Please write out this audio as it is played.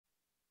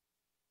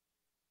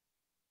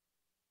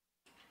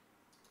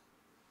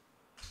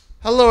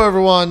Hello,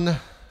 everyone,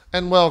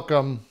 and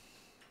welcome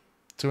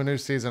to a new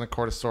season of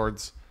Court of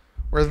Swords,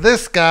 where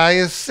this guy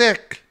is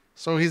sick,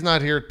 so he's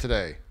not here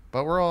today.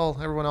 But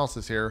everyone else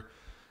is here.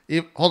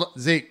 Hold on,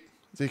 Zeke,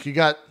 you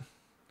got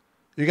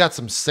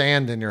some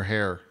sand in your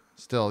hair.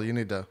 Still, you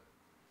need to.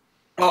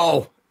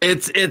 Oh,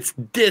 it's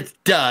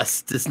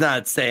dust. It's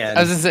not sand.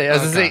 I was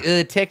gonna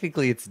say,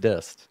 technically it's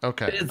dust.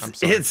 Okay,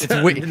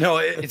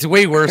 It's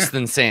way worse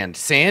than sand.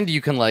 Sand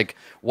you can like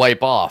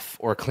wipe off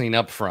or clean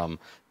up from.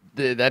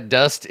 That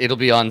dust, it'll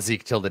be on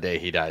Zeke till the day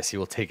he dies. He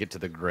will take it to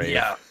the grave.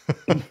 Yeah.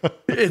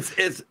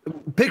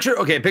 Picture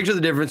the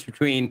difference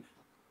between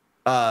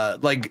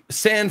like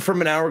sand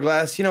from an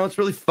hourglass, it's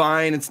really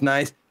fine, it's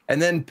nice,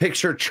 and then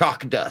picture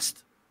chalk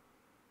dust.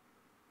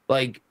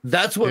 Like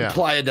that's what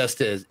playa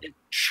dust is. It's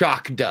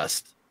chalk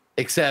dust,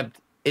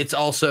 except it's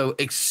also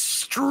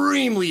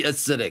extremely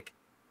acidic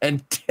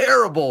and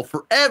terrible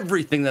for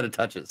everything that it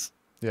touches.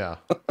 Yeah.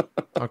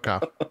 Okay.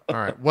 All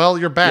right. Well,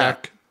 you're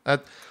back. Yeah.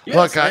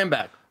 Yes, I am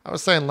back. I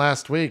was saying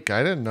last week,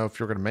 I didn't know if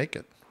you were going to make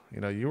it.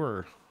 We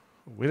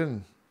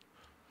didn't.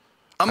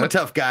 I'm a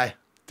tough guy.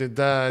 Did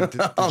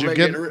you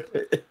get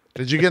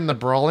in the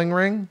brawling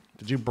ring?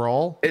 Did you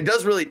brawl? It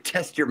does really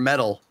test your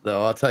mettle,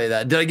 though. I'll tell you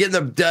that. Did I get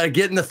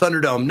in the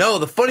Thunderdome? No.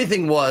 The funny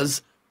thing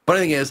is,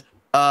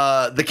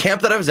 the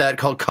camp that I was at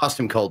called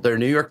Costume Cult. They're a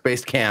New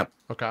York-based camp.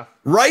 Okay.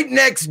 Right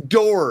next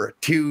door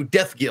to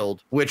Death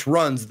Guild, which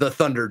runs the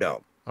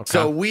Thunderdome. Okay.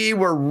 So we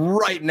were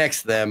right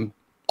next to them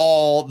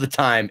all the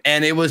time,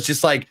 and it was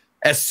just like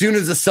as soon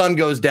as the sun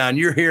goes down,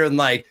 you're hearing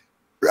like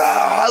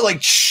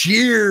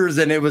cheers,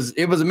 and it was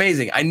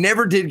amazing. I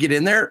never did get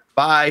in there.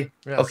 Bye.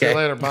 Yeah, okay. See you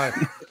later. Bye.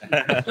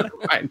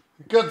 Fine.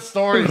 Good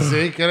story,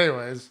 Zeke.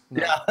 Anyways,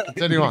 yeah.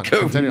 Continue on.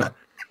 Continue on.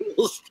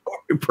 Cool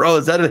story, bro.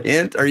 Is that a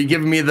hint? Are you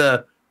giving me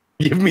the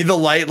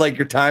light like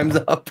your time's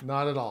up?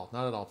 Not at all.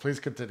 Not at all. Please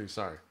continue.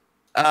 Sorry.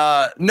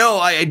 No,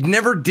 I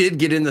never did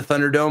get in the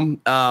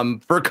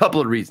Thunderdome for a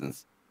couple of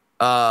reasons.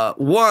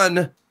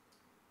 One,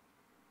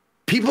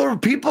 people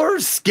are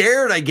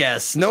scared, I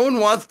guess. No one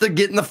wants to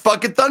get in the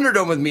fucking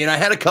Thunderdome with me. And I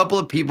had a couple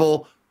of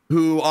people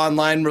who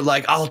online were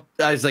like, I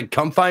was like,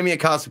 come find me at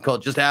Costume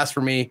Cult. Just ask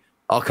for me.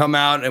 I'll come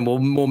out and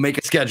we'll make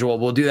a schedule.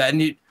 We'll do that.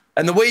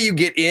 And the way you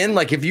get in,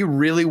 like if you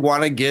really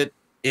want to get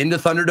into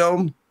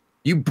Thunderdome,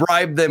 you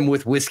bribe them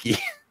with whiskey.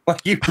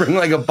 Like you bring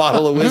like a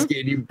bottle of whiskey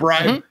and you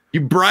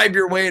bribe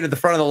your way into the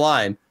front of the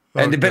line.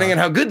 And depending on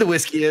how good the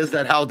whiskey is,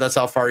 that's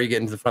how far you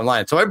get into the front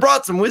line. So I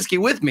brought some whiskey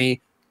with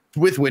me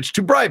with which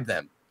to bribe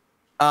them.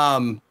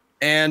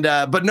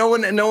 But no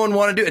one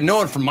wanted to do it. No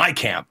one from my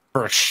camp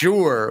for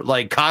sure.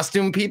 Like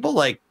costume people,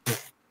 like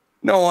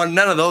none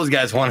of those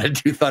guys wanted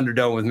to do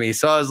Thunderdome with me.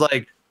 So I was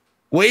like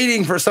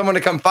waiting for someone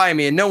to come find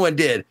me and no one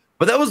did.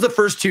 But that was the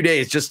first 2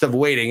 days just of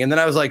waiting. And then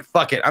I was like,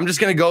 fuck it. I'm just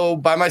going to go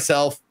by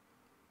myself.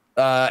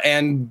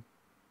 And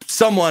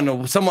someone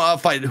I'll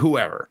fight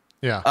whoever.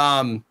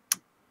 Yeah.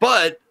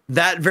 But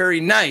that very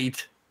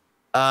night,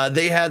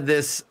 they had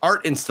this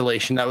art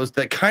installation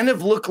that kind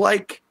of looked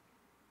like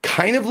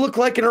an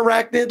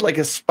arachnid, like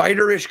a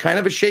spiderish kind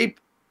of a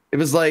shape. It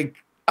was like,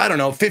 I don't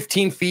know,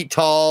 15 feet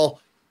tall,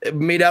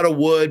 made out of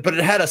wood, but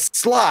it had a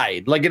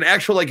slide, like an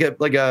actual,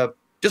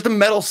 just a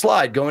metal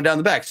slide going down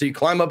the back. So you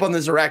climb up on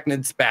this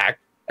arachnid's back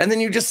and then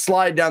you just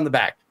slide down the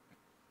back.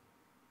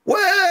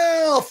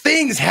 Well,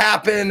 things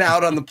happen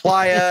out on the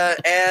playa,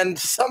 and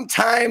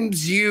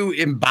sometimes you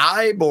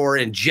imbibe or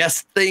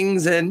ingest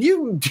things and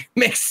you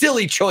make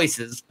silly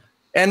choices.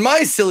 And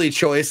my silly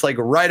choice, like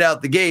right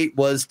out the gate,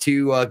 was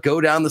to go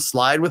down the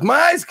slide with my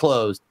eyes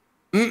closed.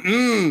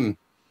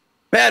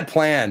 Bad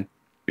plan.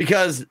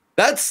 Because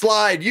that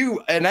slide,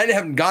 and I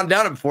haven't gone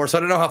down it before, so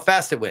I don't know how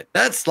fast it went.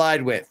 That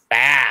slide went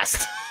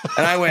fast.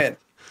 And I went,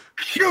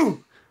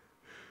 phew,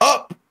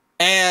 up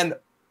and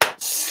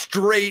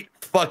straight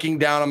fucking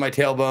down on my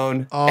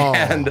tailbone. Oh.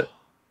 And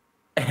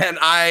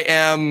I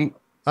am...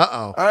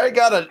 Uh-oh. I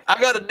got a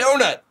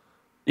donut.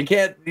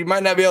 You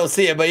might not be able to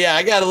see it, but yeah,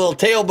 I got a little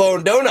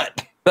tailbone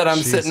donut that I'm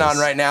sitting on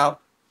right now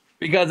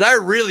because I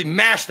really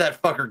mashed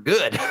that fucker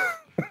good.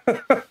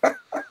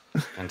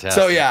 Fantastic.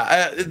 So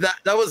yeah,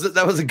 that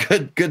was a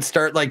good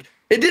start. Like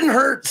it didn't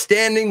hurt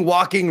standing,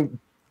 walking,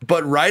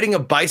 but riding a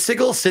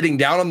bicycle, sitting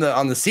down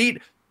on the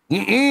seat,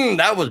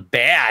 that was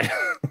bad.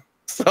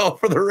 So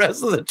for the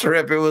rest of the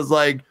trip, it was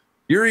like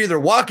you're either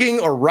walking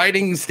or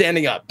riding,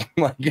 standing up.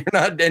 Like you're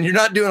not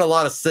doing a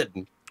lot of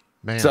sitting.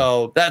 Man.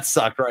 So that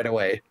sucked right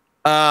away.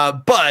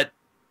 But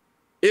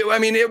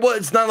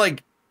it's not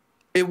like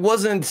it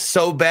wasn't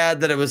so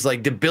bad that it was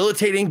like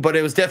debilitating, but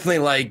it was definitely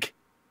like,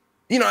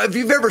 if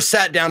you've ever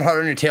sat down hard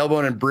on your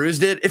tailbone and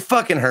bruised it, it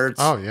fucking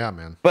hurts. Oh yeah,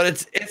 man.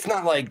 But it's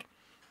not like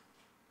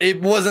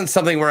it wasn't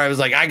something where I was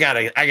like, I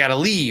gotta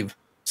leave.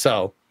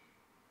 So,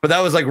 but that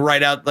was like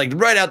right out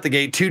the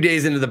gate, 2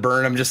 days into the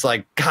burn. I'm just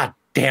like, God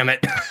damn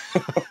it.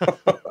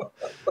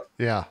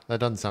 Yeah, that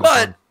doesn't sound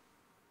fun.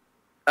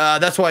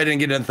 That's why I didn't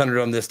get in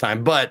Thunderdome this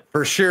time. But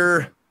for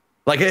sure,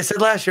 like I said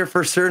last year,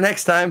 for sure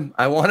next time,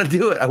 I want to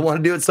do it. I want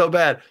to do it so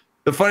bad.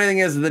 The funny thing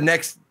is the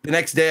next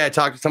day I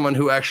talked to someone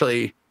who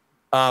actually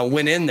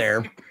went in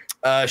there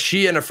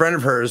she and a friend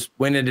of hers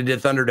went into the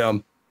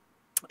Thunderdome,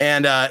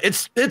 and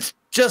it's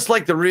just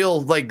like the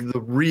real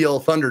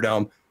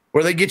Thunderdome,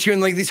 where they get you in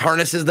like these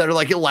harnesses that are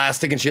like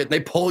elastic and shit, and they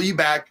pull you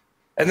back,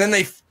 and then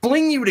they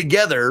fling you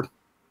together.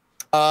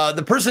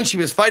 The person she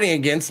was fighting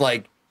against,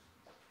 like,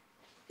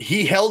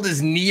 he held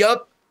his knee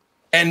up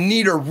and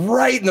kneed her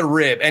right in the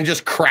rib and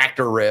just cracked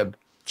her rib.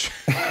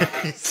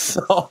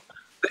 So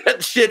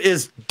that shit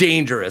is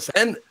dangerous.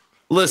 And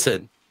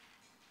listen,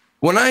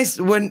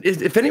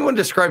 if anyone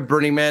described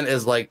Burning Man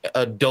as like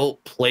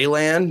adult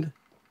playland,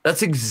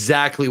 that's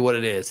exactly what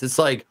it is. It's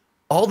like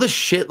all the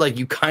shit like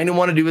you kind of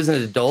want to do as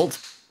an adult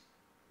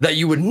that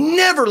you would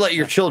never let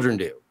your children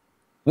do.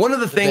 One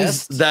of the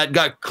things that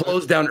got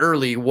closed down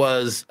early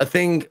was a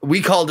thing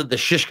we called it the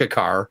Shishka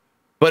car,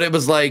 but it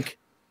was like,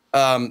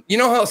 you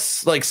know how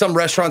like some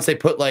restaurants they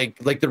put like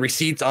the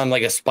receipts on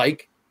like a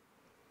spike.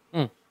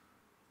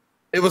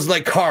 It was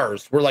like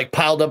cars were like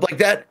piled up like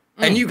that,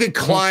 and you could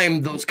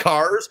climb those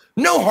cars.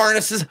 No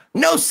harnesses,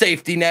 no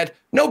safety net,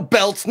 no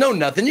belts, no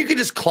nothing. You could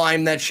just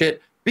climb that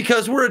shit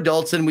because we're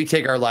adults and we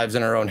take our lives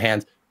in our own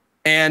hands.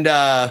 And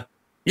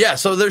yeah,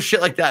 so there's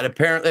shit like that.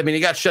 Apparently, I mean, it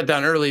got shut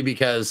down early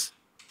because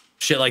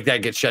shit like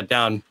that gets shut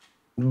down.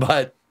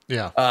 But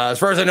yeah, as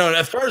far as I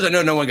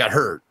know, no one got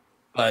hurt.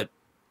 But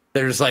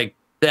there's like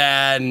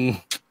that,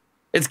 and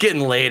it's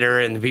getting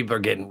later, and people are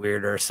getting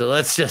weirder. So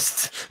let's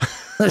just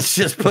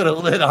put a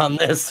lid on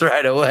this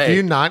right away.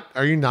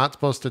 Are you not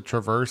supposed to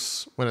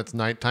traverse when it's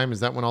nighttime? Is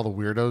that when all the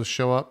weirdos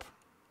show up?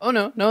 Oh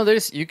no,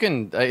 you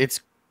can.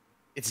 It's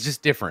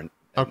just different.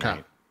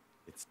 Okay.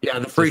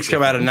 The freaks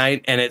come out at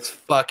night, and it's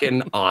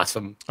fucking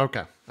awesome.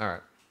 Okay, all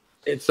right.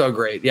 It's so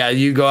great. Yeah,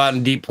 you go out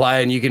and deep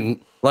play, and you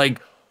can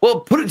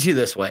put it to you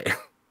this way.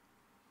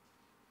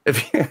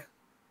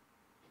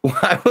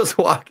 I was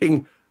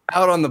walking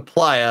out on the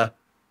playa,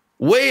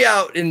 way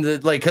out in the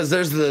because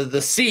there's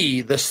the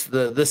sea,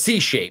 the C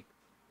shape,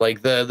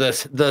 like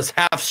the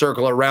half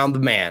circle around the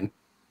man,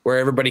 where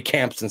everybody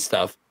camps and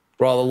stuff,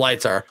 where all the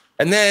lights are.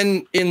 And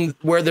then in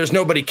where there's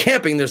nobody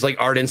camping, there's like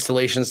art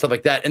installations, stuff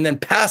like that. And then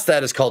past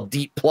that is called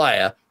Deep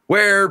Playa,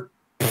 where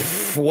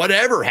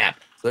whatever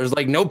happens. There's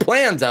like no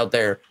plans out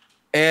there.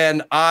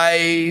 And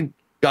I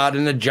got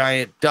in a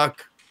giant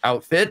duck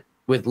outfit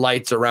with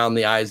lights around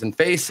the eyes and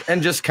face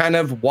and just kind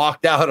of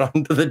walked out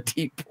onto the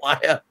Deep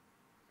Playa,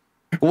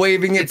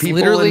 waving at people.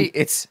 Literally,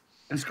 it's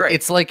great.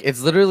 It's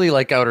literally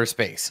like outer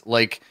space.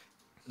 Like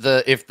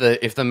if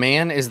the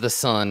man is the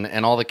sun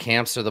and all the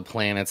camps are the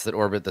planets that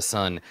orbit the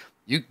sun,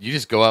 you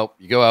just go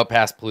out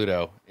past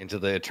Pluto into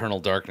the eternal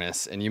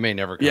darkness, and you may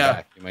never come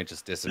back. You might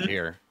just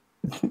disappear.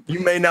 You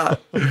may not.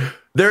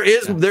 There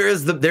is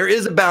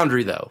a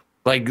boundary though.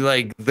 Like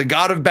the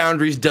god of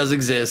boundaries does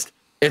exist.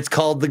 It's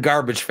called the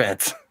garbage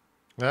fence.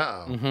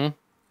 Uh-oh.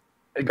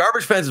 The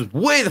garbage fence is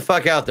way the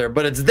fuck out there,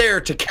 but it's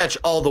there to catch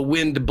all the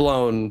wind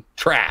blown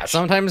trash.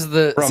 Sometimes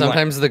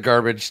the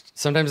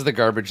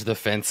garbage the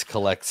fence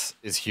collects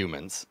is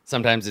humans.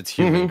 Sometimes it's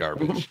human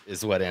garbage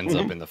is what ends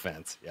up in the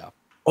fence. Yeah.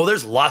 Oh,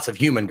 there's lots of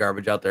human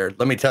garbage out there.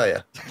 Let me tell you.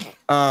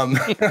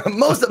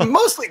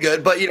 Mostly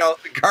good, but the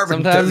garbage.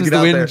 Sometimes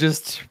the wind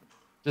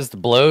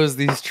just blows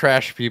these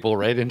trash people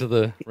right into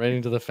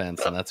the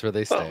fence, and that's where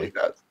they stay.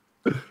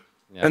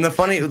 Yeah. And the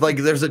funny,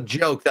 there's a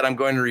joke that I'm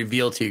going to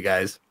reveal to you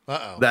guys.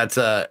 Uh-oh. That's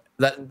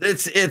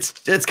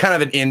it's kind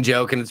of an in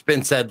joke, and it's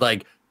been said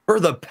for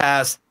the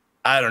past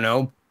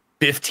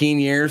 15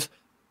 years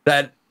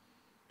that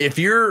if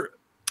you're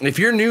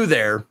new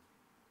there,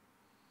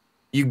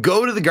 you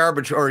go to the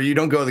garbage, or you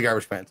don't go to the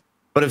garbage fence.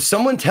 But if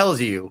someone tells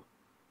you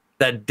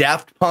that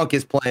Daft Punk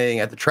is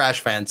playing at the trash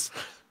fence,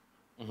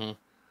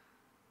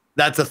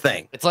 that's a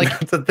thing. It's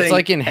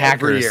like in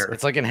Hackers.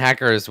 It's like in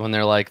Hackers when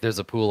they're like, "There's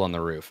a pool on the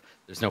roof."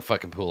 There's no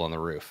fucking pool on the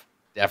roof.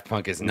 Daft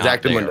Punk is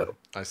not there. Window.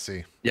 I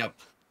see. Yep.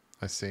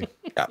 I see.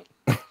 Yeah.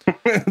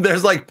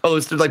 There's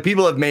posters.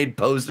 People have made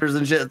posters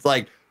and shit. It's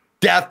like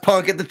Daft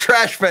Punk at the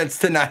trash fence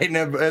tonight, and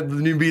the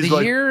newbies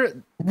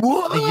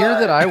the year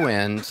that I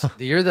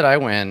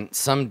went,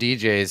 some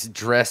DJs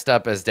dressed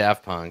up as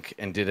Daft Punk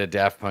and did a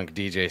Daft Punk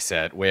DJ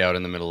set way out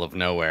in the middle of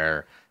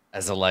nowhere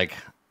as a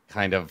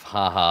kind of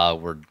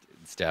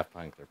it's Daft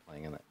Punk, they're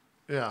playing in it.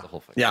 Yeah. The whole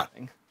fucking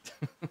thing.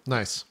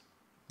 Nice.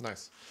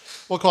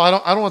 Well, Cole, I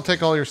don't want to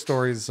take all your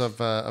stories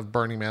of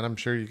Burning Man. I'm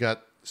sure you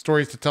got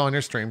stories to tell on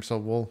your stream, so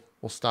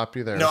we'll stop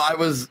you there. No, I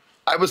was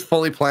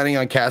fully planning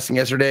on casting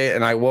yesterday,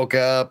 and I woke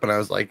up and I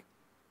was like,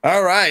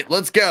 all right,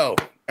 let's go.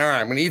 All right,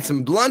 I'm gonna eat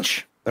some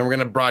lunch, then we're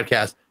gonna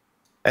broadcast.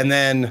 And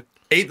then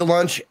ate the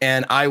lunch,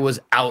 and I was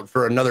out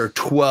for another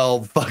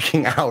 12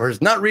 fucking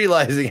hours, not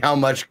realizing how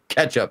much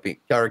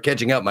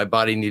catching up my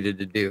body needed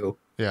to do.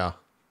 Yeah.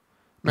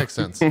 Makes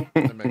sense.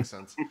 It makes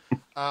sense.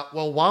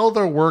 Well, while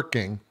they're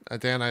working,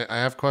 Dan, I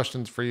have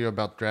questions for you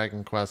about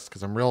Dragon Quest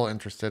because I'm real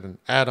interested. And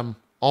Adam,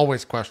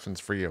 always questions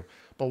for you.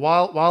 But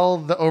while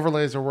the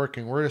overlays are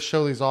working, we're going to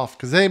show these off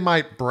because they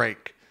might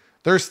break.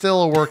 They're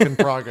still a work in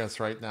progress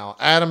right now.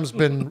 Adam's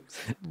been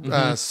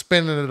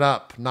spinning it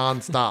up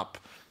nonstop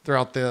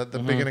throughout the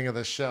beginning of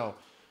the show.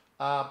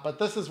 But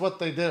this is what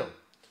they do.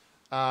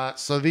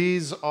 So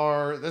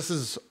this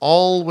is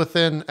all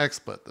within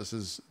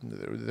XSplit.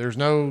 There's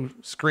no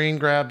screen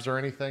grabs or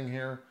anything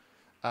here.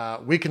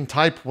 We can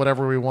type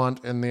whatever we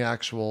want in the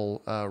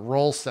actual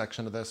roll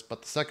section of this,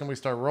 but the second we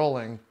start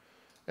rolling,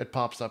 it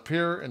pops up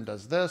here and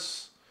does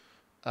this.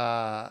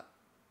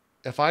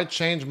 If I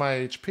change my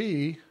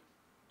HP,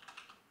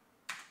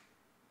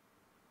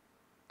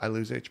 I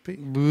lose HP.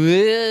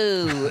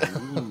 Woo.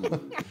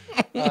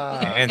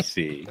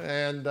 Fancy.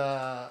 And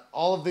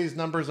all of these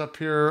numbers up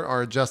here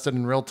are adjusted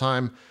in real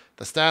time.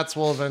 The stats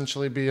will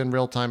eventually be in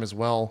real time as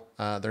well.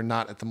 They're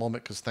not at the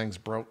moment because things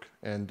broke,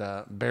 and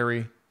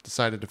Barry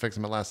decided to fix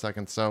them at last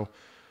second. So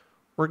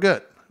we're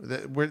good.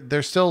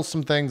 There's still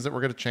some things that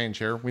we're going to change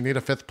here. We need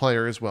a 5th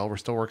player as well. We're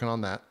still working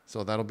on that.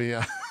 So that'll be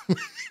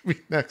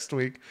next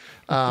week.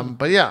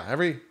 But yeah,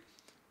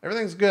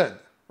 everything's good.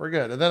 We're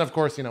good. And then, of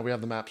course, we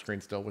have the map screen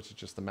still, which is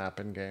just the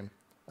map in game.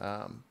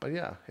 But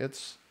yeah,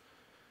 it's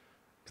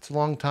a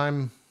long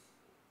time.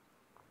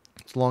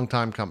 It's a long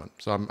time coming.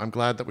 So I'm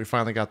glad that we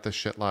finally got this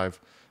shit live.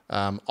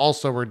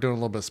 Also, we're doing a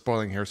little bit of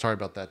spoiling here. Sorry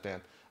about that,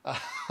 Dan.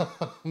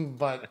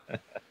 But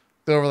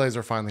the overlays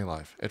are finally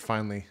live. It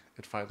finally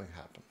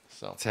happened.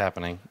 So It's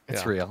happening.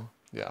 It's real.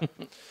 Yeah.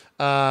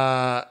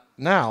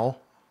 Now,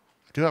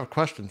 I do have a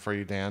question for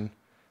you, Dan.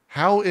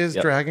 How is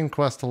Dragon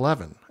Quest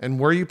XI? And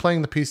were you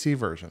playing the PC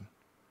version?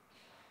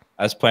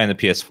 I was playing the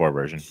PS4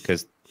 version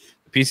because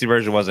the PC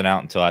version wasn't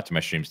out until after my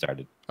stream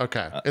started.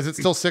 Okay. Is it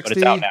still 60? But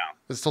it's out now.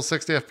 Is it still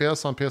 60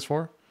 FPS on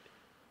PS4?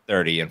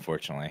 30,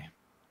 unfortunately.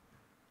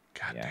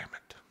 God damn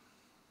it.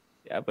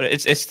 Yeah, but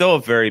it's still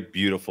a very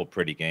beautiful,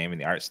 pretty game,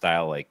 and the art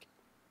style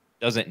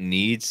doesn't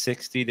need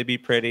 60 to be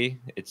pretty.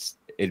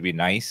 It'd be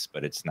nice,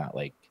 but it's not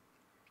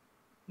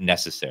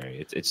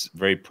necessary. It's a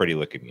very pretty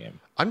looking game.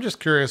 I'm just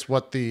curious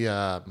what the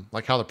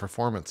how the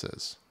performance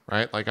is,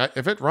 right?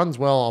 If it runs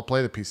well, I'll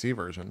play the PC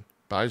version,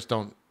 but I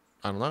don't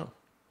know.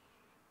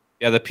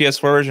 Yeah, the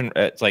PS4 version,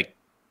 it's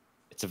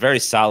a very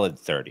solid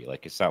 30.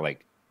 It's not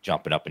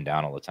jumping up and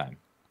down all the time.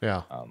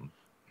 Yeah.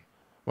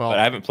 But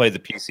I haven't played the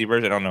PC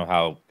version. I don't know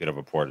how good of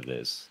a port it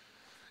is.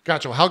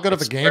 Gotcha. Well, how good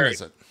of a game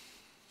is it?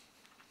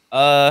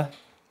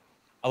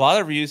 A lot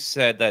of reviews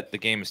said that the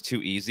game is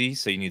too easy,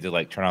 so you need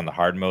to turn on the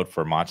hard mode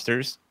for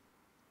monsters.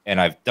 And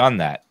I've done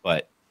that,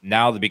 but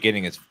now the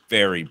beginning is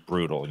very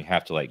brutal, and you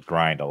have to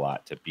grind a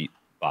lot to beat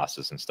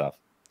bosses and stuff.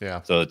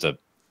 Yeah. So it's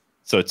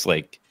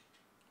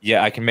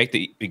I can make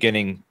the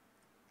beginning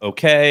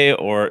okay,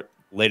 or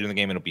later in the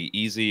game it'll be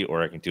easy,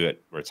 or I can do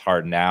it where it's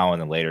hard now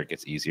and then later it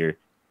gets easier.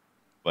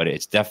 But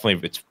it's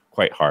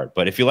quite hard.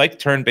 But if you like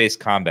turn-based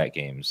combat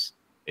games,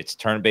 it's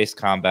turn-based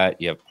combat.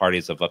 You have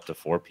parties of up to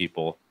 4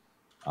 people.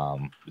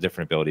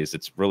 Different abilities.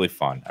 It's really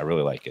fun. I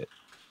really like it.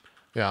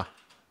 Yeah.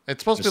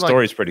 It's supposed to be the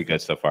story's pretty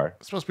good so far.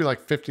 It's supposed to be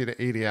 50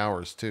 to 80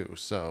 hours too,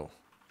 so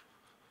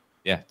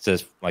yeah, it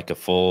says a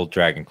full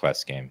Dragon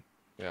Quest game.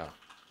 Yeah.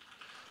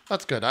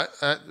 That's good.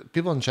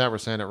 People in chat were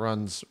saying it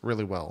runs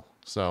really well,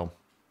 so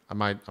I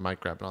might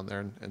grab it on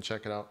there and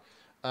check it out.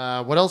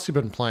 What else you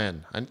been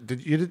playing?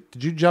 Did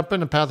you jump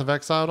into Path of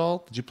Exile at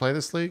all? Did you play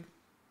this league?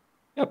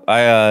 Yep.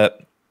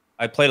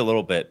 I played a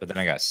little bit, but then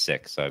I got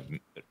sick, so I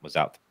was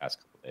out the past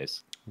couple of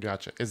days.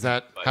 Gotcha. Is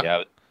that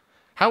yeah?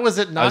 How is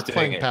it not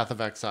playing Path of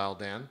Exile,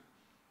 Dan?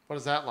 What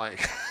is that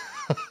like?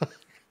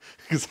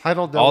 Because I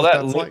don't know what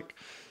that's like.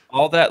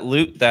 All that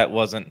loot that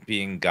wasn't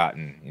being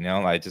gotten,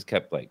 I just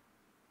kept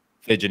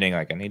fidgeting,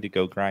 I need to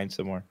go grind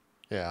some more.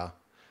 Yeah.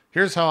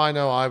 Here's how I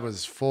know I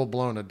was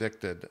full-blown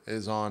addicted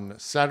is on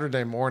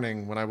Saturday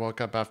morning when I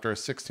woke up after a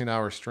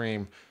 16-hour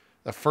stream.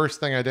 The first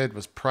thing I did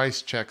was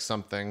price check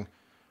something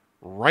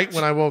right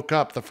when I woke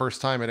up the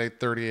first time at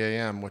 8:30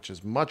 a.m., which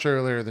is much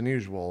earlier than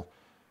usual.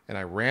 And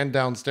I ran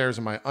downstairs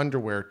in my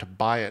underwear to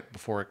buy it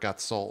before it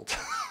got sold.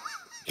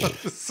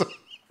 So,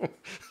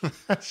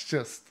 it's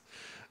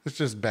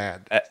just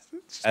bad.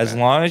 As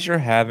long as you're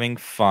having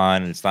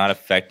fun, it's not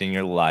affecting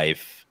your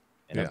life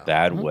in a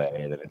bad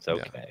way, then it's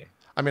okay. Yeah.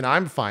 I mean,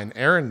 I'm fine.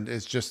 Erin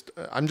is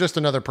I'm just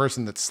another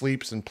person that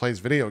sleeps and plays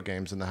video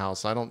games in the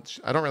house. I don't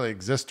really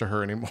exist to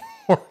her anymore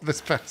this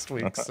past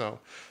week. So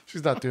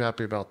she's not too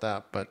happy about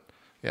that, but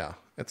yeah,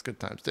 it's good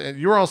times.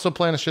 You were also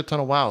playing a shit ton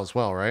of WoW as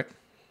well, right?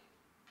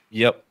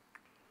 Yep.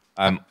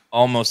 I'm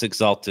almost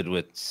exalted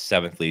with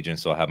 7th Legion,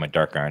 so I'll have my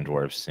Dark Iron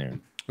Dwarves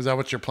soon. Is that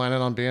what you're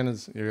planning on being?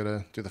 Is you're going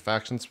to do the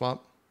faction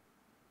swap?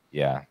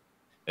 Yeah.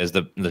 As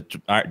the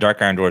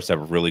Dark Iron Dwarves have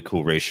a really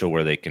cool ratio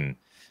where they can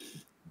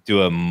do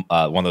one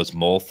of those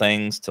mole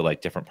things to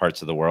different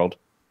parts of the world,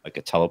 like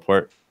a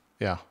teleport.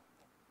 Yeah.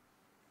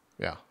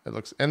 Yeah, it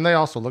looks, and they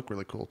also look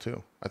really cool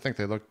too. I think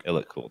they look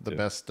cool the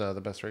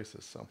best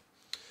races. So,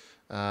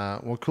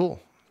 well,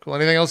 cool.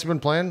 Anything else you've been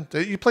playing?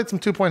 You played some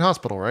 2 Point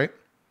Hospital, right?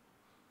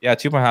 Yeah,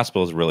 2 Point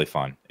Hospital is really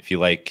fun. If you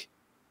like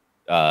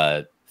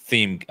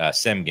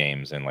sim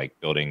games and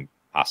building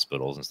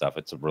hospitals and stuff,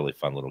 it's a really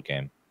fun little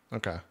game.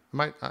 Okay,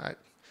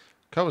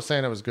 Co was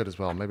saying it was good as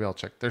well. Maybe I'll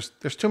check. There's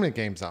too many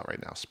games out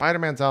right now.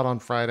 Spider-Man's out on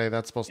Friday.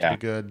 That's supposed to be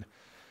good.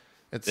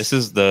 This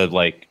is the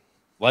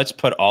let's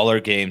put all our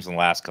games in the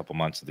last couple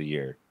months of the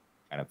year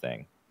kind of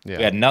thing. Yeah.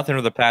 We had nothing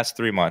for the past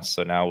 3 months,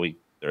 so now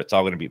it's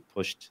all going to be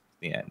pushed to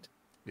the end.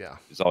 Yeah.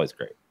 It's always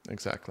great.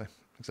 Exactly.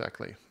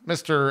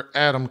 Mr.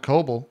 Adam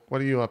Coble,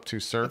 what are you up to,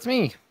 sir? That's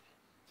me.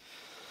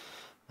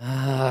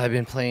 I've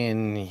been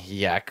playing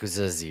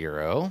Yakuza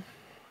 0,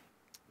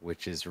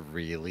 which is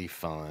really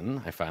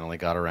fun. I finally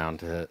got around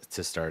to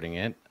starting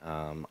it.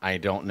 I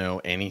don't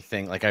know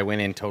anything. Like, I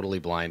went in totally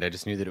blind. I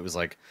just knew that it was,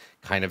 like,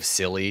 kind of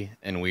silly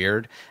and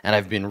weird. And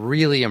I've been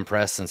really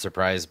impressed and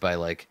surprised by,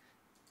 like,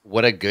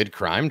 what a good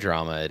crime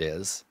drama it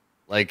is.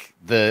 Like,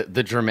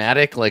 the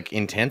dramatic, like,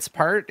 intense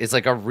part is,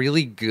 like, a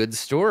really good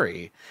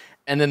story.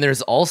 And then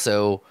there's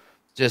also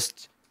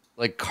just,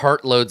 like,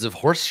 cartloads of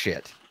horse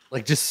shit.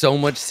 Like, just so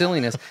much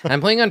silliness. And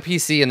I'm playing on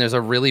PC, and there's a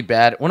really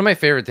bad... One of my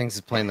favorite things is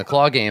playing the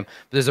claw game,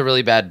 but there's a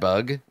really bad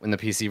bug in the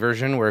PC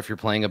version where if you're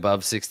playing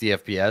above 60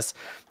 FPS,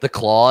 the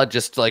claw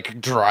just, like,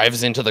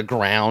 drives into the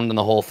ground, and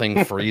the whole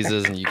thing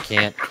freezes, and you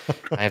can't...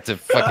 I have to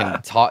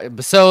fucking talk...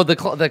 So the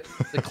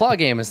claw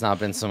game has not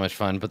been so much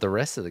fun, but the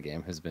rest of the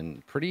game has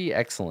been pretty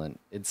excellent.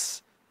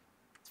 It's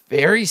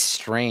very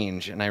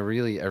strange, and I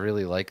really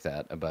like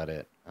that about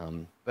it.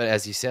 But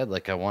as you said,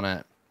 like, I want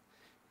to...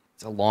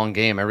 It's a long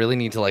game. I really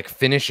need to like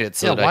finish it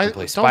so that I can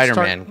play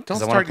Spider-Man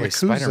because I want to play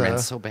Spider-Man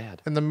so bad.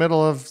 In the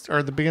middle of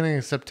or the beginning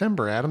of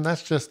September, Adam,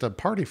 that's just a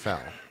party foul.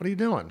 What are you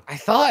doing? I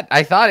thought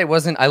it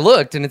wasn't. I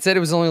looked and it said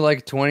it was only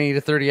like 20 to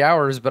 30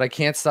 hours, but I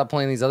can't stop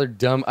playing these other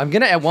dumb.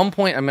 At one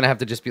point I'm gonna have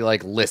to just be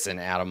like, listen,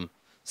 Adam,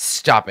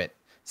 stop it.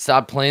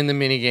 Stop playing the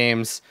mini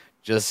games.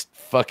 Just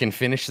fucking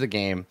finish the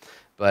game.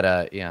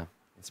 But yeah,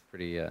 it's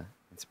pretty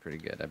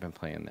good. I've been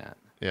playing that.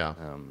 Yeah.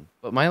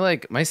 But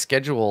my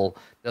schedule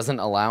doesn't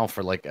allow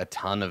for like a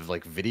ton of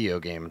like video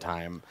game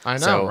time. I know,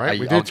 so right?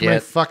 We do too many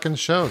fucking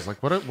shows.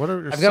 Like what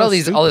are I've got all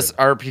this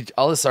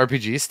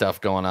RPG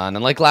stuff going on.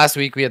 And like last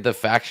week we had the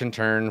faction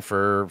turn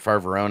for Far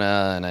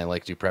Verona, and I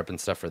like do prep and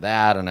stuff for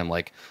that, and I'm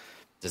like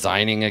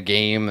designing a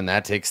game, and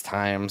that takes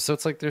time. So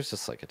it's like there's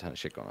just like a ton of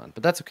shit going on.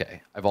 But that's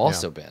okay. I've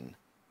also been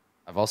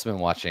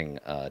watching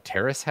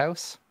Terrace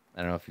House. I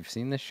don't know if you've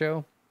seen this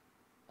show.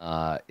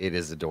 It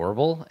is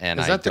adorable, and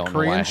I don't know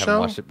why I haven't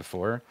watched it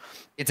before.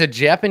 It's a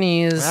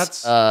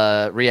Japanese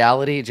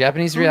reality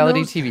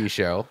TV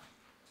show.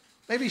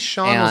 Maybe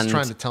Sean was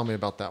trying to tell me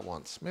about that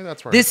once. Maybe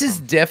that's where this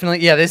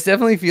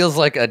definitely feels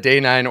like a Day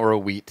 9 or a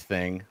Wheat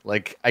thing.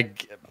 Like I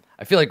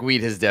feel like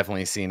Wheat has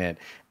definitely seen it,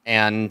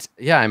 and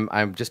yeah,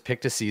 I'm just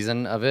picked a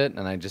season of it,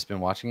 and I've just been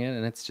watching it,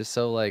 and it's just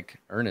so like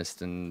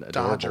earnest and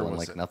adorable, and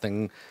like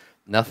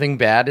nothing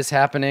bad is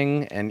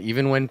happening, and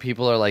even when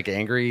people are like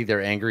angry,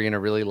 they're angry in a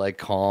really like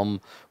calm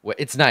way.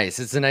 It's nice.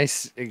 It's a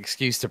nice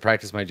excuse to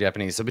practice my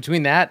Japanese. So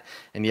between that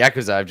and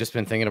Yakuza, I've just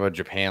been thinking about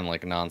Japan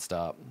like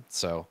nonstop.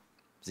 So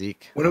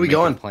Zeke, when are we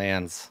going?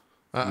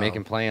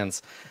 Making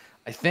plans.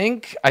 I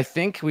think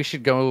we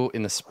should go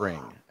in the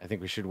spring. I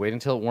think we should wait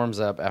until it warms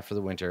up after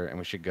the winter, and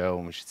we should go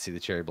and we should see the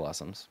cherry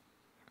blossoms,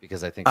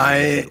 because I think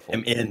I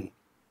am in.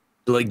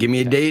 Like, give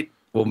me a date.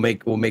 We'll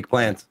make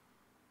plans.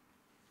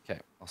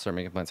 I'll start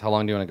making plans. How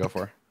long do you want to go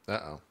for?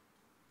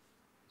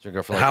 Should we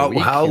go for like a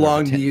week? How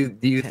long do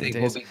you think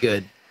will be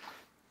good?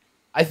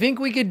 I think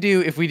we could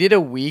do, if we did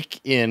a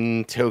week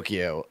in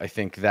Tokyo, I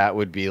think that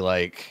would be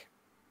like,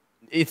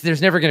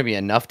 there's never going to be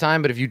enough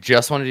time, but if you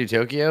just want to do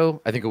Tokyo,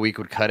 I think a week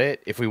would cut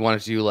it. If we wanted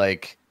to do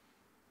like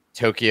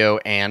Tokyo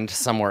and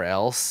somewhere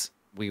else,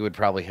 we would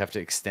probably have to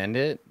extend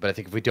it. But I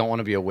think if we don't want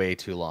to be away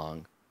too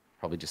long,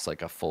 probably just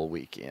like a full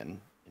week in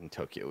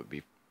Tokyo would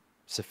be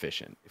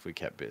sufficient if we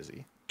kept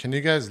busy. Can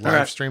you guys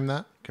live stream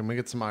that? Can we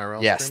get some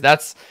IRL? Yes,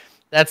 streams?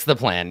 that's the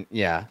plan.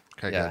 Yeah.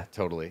 Okay, yeah, good.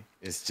 totally.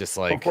 It's just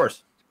like, of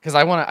course, because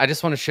I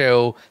just want to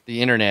show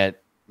the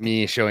internet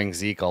me showing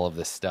Zeke all of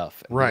this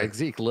stuff. And right, like,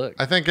 Zeke, look.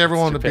 I think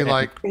everyone would be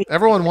like,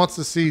 everyone wants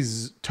to see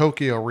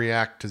Tokyo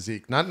react to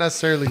Zeke, not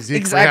necessarily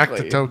Zeke react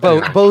to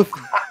Tokyo.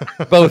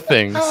 Both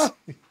things.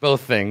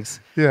 Both things.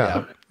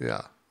 Yeah.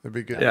 It'd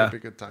be good. Yeah. It'd be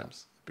good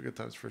times. It'd be good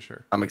times for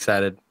sure. I'm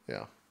excited.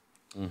 Yeah.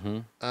 Mm-hmm.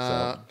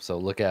 So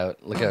look out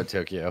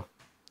Tokyo.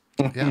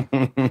 Yeah.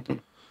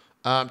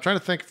 I'm trying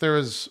to think if there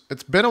was.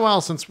 It's been a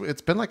while since.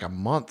 It's been like a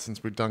month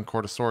since we've done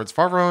Court of Swords.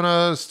 Far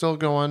Verona is still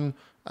going.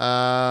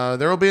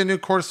 There will be a new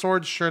Court of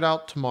Swords shirt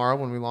out tomorrow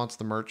when we launch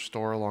the merch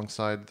store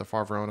alongside the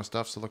Far Verona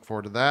stuff. So look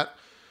forward to that.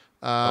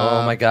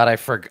 Oh my god,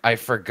 I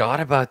forgot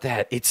about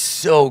that. It's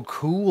so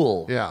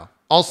cool. Yeah.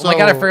 Also, oh my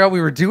god, I forgot we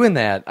were doing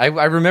that. I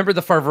remember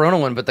the Far Verona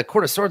one, but the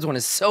Court of Swords one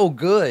is so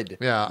good.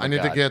 Yeah, I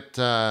need to get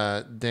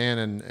Dan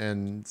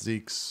and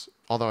Zeke's.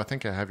 Although I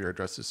think I have your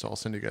addresses, so I'll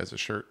send you guys a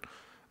shirt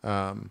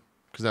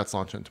because that's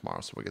launching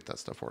tomorrow, so we'll get that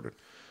stuff ordered.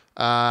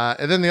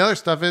 And then the other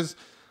stuff is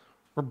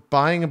we're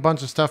buying a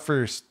bunch of stuff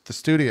for the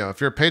studio.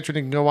 If you're a patron,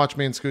 you can go watch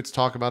me and Scoots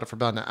talk about it for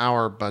about an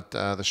hour. But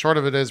the short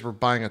of it is we're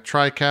buying a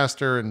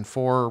TriCaster and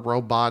 4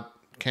 robot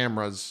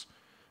cameras.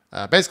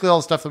 Basically, all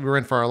the stuff that we were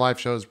in for our live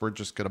shows, we're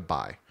just going to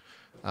buy.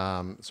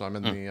 So I'm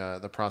in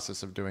the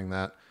process of doing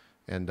that.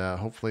 And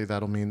hopefully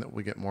that'll mean that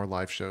we get more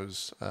live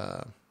shows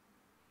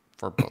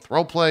for both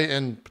RollPlay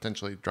and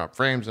potentially drop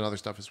frames and other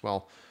stuff as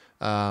well.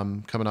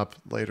 Coming up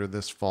later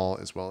this fall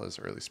as well as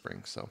early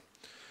spring. So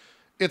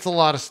it's a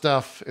lot of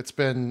stuff. It's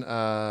been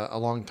a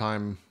long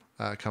time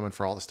coming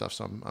for all the stuff.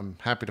 So I'm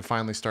happy to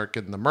finally start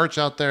getting the merch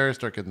out there,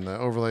 start getting the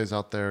overlays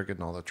out there,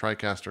 getting all the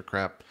TriCaster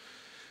crap.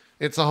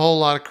 It's a whole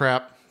lot of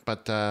crap,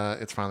 but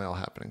it's finally all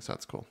happening. So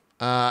that's cool.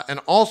 And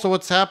also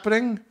what's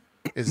happening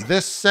is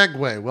this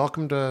segue.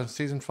 Welcome to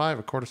season 5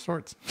 of Court of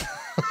Swords.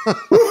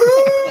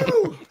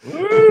 Oh,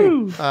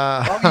 you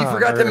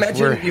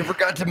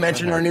forgot to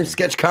mention our new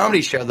sketch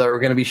comedy show that we're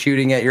going to be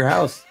shooting at your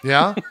house.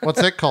 Yeah?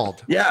 What's it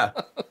called? Yeah.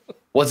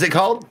 What's it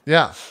called?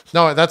 Yeah.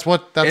 No, what's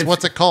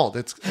it called.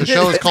 The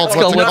show is called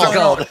What's It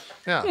Called.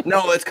 Yeah.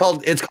 No, it's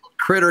called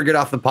Critter Get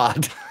Off the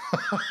Pot.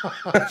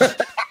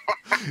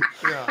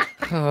 Yeah.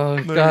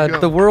 Oh God,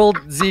 the world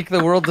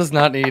does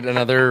not need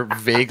another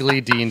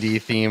vaguely D&D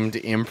themed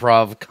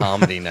improv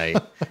comedy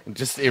night.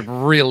 It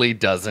really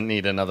doesn't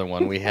need another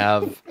one. We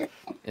have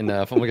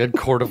enough. Oh my God,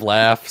 Court of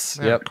Laughs.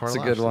 Yeah, Yep, Court it's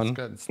of a good Laughs, one.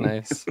 good. It's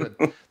nice.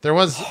 Good. There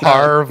was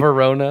Har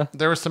Verona.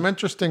 There were some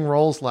interesting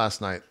rolls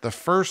last night. The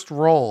first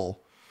roll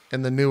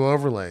in the new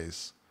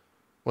overlays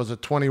was a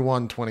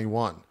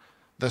 21-21.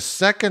 The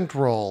second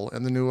roll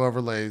in the new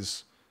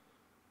overlays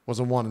was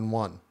a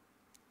 1-1.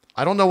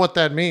 I don't know what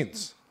that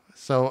means.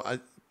 So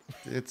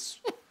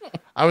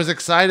I was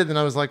excited, and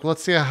I was like,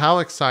 let's see how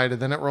excited.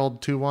 Then it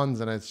rolled 2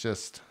 1s, and it's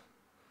just...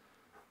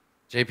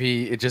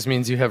 JP, it just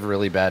means you have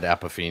really bad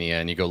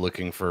apophenia and you go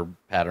looking for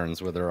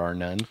patterns where there are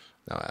none.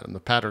 No, Adam, the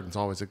patterns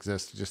always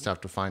exist. You just have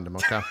to find them,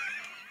 okay?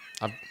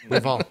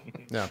 We've all...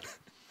 Yeah.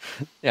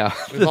 Yeah.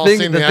 We've all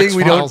seen the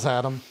X-Files,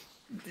 Adam.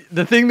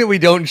 The thing that we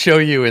don't show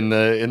you in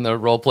the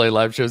roleplay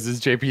live shows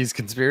is JP's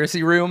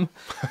conspiracy room.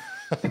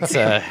 It's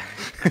a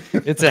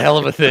hell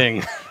of a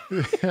thing.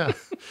 Yeah,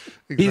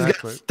 exactly. He's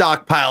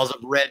got stockpiles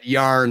of red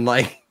yarn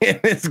like in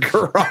his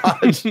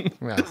garage.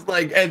 Yeah. Just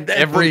like and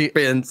every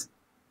pins.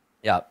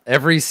 Yeah,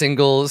 every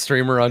single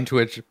streamer on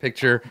Twitch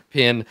picture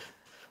pin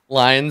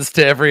lines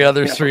to every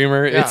other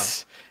streamer. Yeah.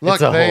 It's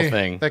a whole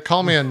thing. They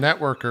call me a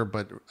networker,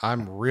 but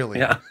I'm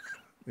really,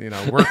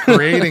 we're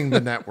creating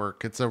the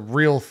network. It's a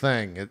real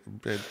thing.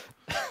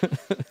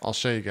 I'll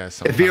show you guys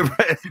something. If you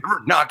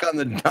ever knock on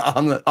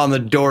the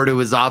door to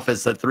his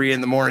office at 3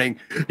 a.m,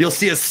 you'll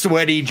see a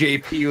sweaty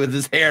JP with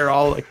his hair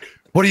all like,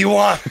 "What do you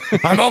want?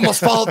 I've almost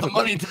followed the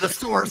money to the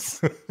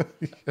source."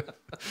 Yeah,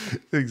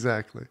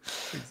 exactly.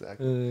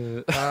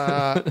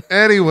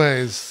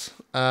 Anyways,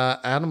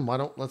 Adam,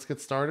 let's get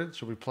started.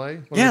 Should we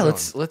play?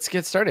 Let's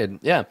get started.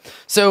 Yeah.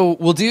 So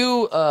we'll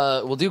do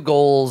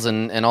goals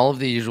and all of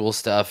the usual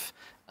stuff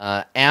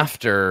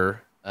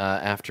after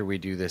we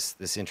do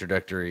this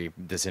introductory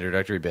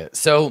bit.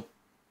 So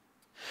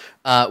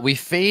we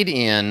fade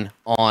in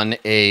on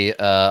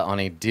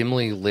a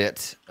dimly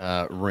lit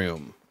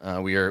room.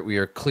 We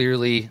are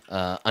clearly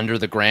under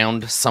the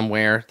ground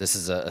somewhere. This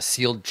is a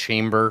sealed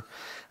chamber.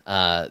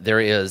 There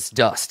is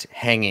dust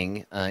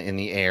hanging in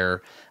the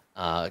air,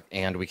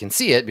 and we can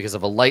see it because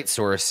of a light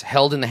source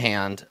held in the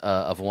hand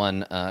of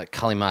one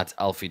Kalimat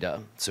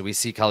Alfida. So we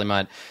see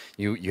Kalimat.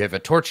 You have a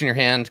torch in your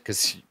hand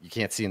because you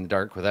can't see in the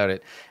dark without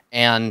it.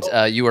 And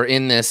you are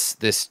in this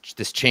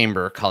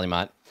chamber,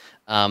 Kalimat.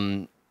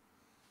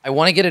 I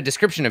want to get a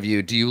description of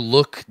you. Do you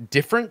look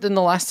different than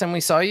the last time we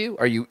saw you?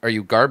 Are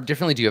you garbed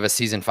differently? Do you have a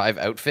season 5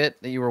 outfit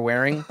that you were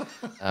wearing,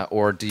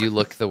 or do you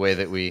look the way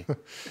that we?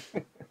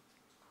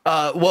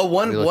 Well,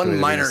 one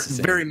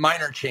very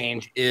minor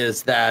change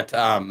is that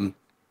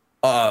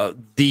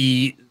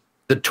the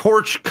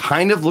torch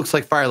kind of looks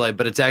like firelight,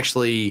 but it's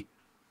actually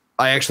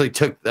I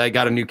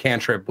got a new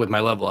cantrip with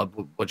my level up,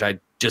 which I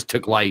just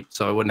took light,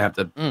 so I wouldn't have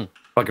to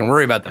fucking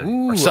worry about that.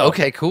 Ooh, so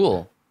okay,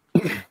 cool.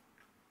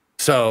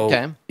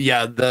 So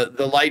yeah,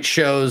 the light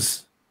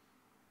shows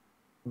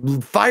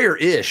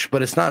fire-ish,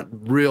 but it's not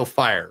real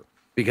fire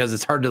because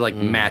it's hard to like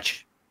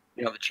match,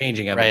 the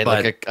changing of it.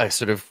 But like a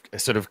sort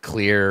of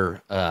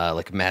clear,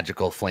 like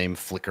magical flame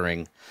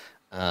flickering.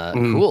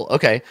 Cool.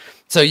 Okay.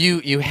 So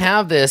you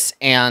have this,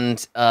 and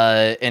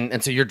so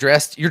you're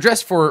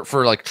dressed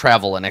for like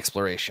travel and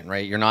exploration,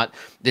 right? You're not.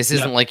 This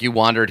isn't like you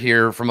wandered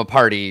here from a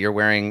party. You're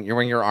wearing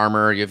your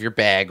armor. You have your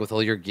bag with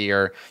all your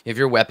gear. You have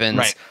your weapons.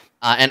 Right.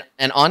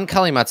 And on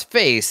Kalimat's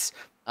face,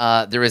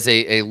 there is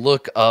a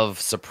look of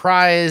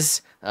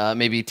surprise,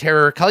 maybe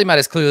terror. Kalimat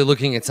is clearly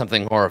looking at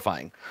something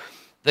horrifying.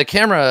 The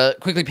camera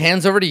quickly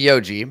pans over to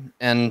Yoji,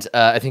 and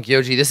I think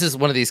Yoji, this is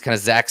one of these kind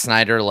of Zack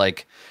Snyder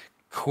like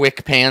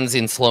quick pans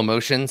in slow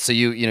motion. So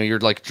you're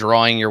like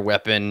drawing your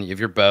weapon, you have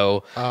your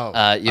bow.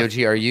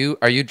 Yoji,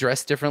 are you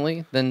dressed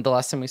differently than the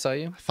last time we saw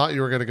you? I thought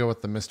you were gonna go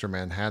with the Mr.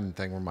 Manhattan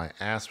thing where my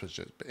ass was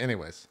just. But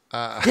anyways,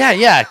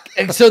 yeah.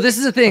 So this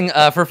is the thing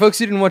for folks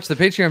who didn't watch the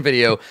Patreon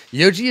video.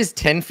 Yoji is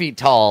 10 feet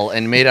tall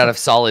and made out of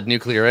solid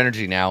nuclear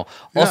energy now.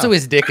 Also,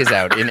 his dick is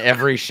out in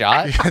every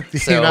shot.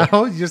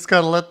 You just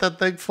gotta let that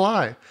thing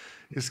fly.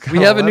 We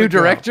have a new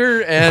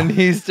director, and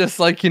he's just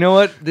like, you know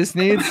what, this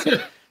needs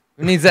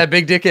that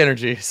big dick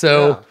energy.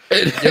 So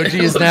Yoji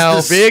is now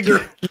big,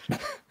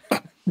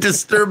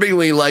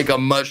 disturbingly like a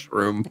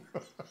mushroom,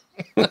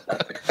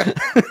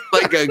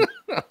 like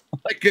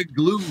a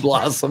gloom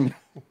blossom,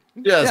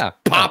 just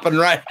popping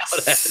right out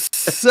of it.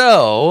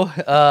 So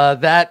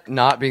that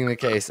not being the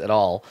case at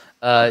all,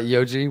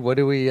 Yoji, what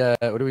do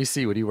we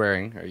see? What are you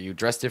wearing? Are you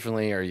dressed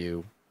differently? Are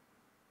you?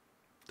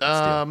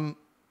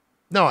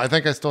 No, I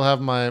think I still have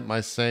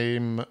my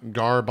same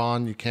garb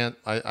on. You can't.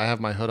 I have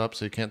my hood up,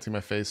 so you can't see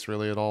my face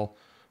really at all.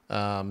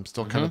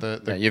 Still kind of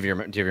the Yeah, do you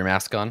have your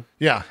mask on?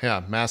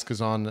 yeah. Mask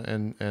is on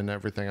and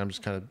everything. I'm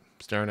just kind of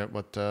staring at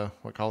what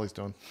Kali's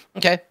doing.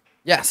 Okay.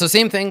 Yeah, so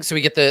same thing. So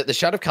we get the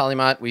shot of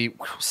Kalimat. We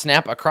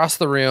snap across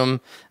the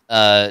room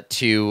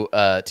to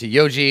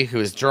Yoji, who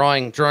is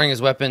drawing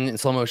his weapon in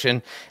slow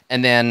motion,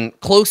 and then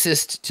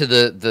closest to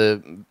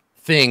the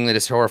thing that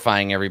is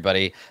horrifying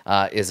everybody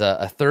is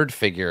a third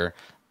figure.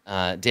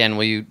 Dan,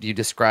 will you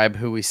describe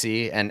who we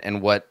see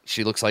and what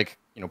she looks like?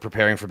 You know,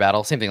 preparing for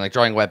battle. Same thing, like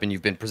drawing a weapon.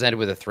 You've been presented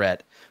with a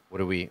threat. What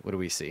do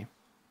we see?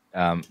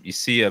 You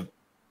see a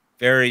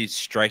very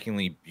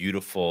strikingly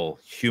beautiful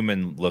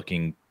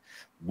human-looking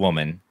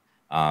woman.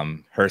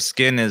 Her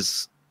skin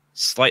is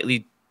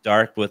slightly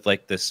dark with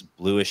like this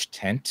bluish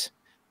tint,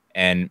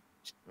 and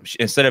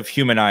instead of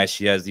human eyes,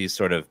 she has these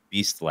sort of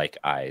beast-like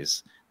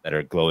eyes that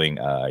are glowing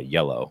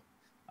yellow.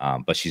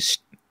 But she's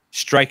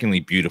strikingly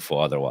beautiful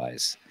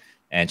otherwise,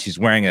 and she's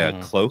wearing a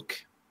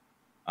cloak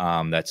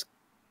that's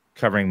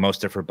covering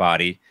most of her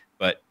body.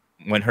 But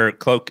when her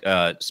cloak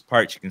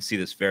parts, you can see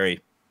this very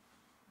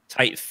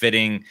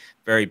tight-fitting,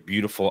 very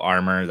beautiful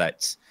armor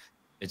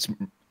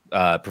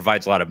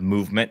provides a lot of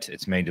movement.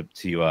 It's made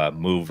to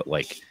move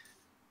like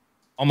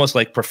almost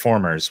like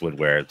performers would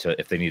wear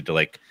if they need to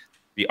like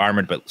be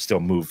armored but still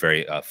move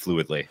very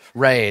fluidly.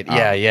 Right.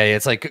 Yeah.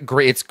 It's like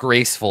it's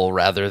graceful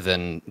rather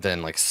than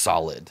like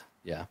solid.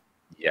 Yeah.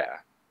 Yeah.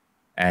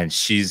 And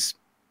she's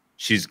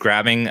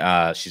grabbing.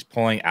 She's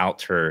pulling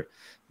out her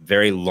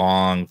very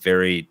long,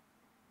 very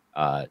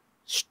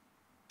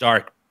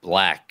dark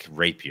black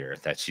rapier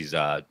that she's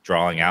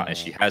drawing out, and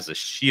she has a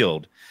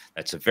shield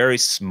that's a very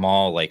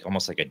small, like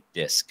almost like a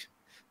disc,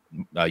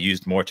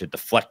 used more to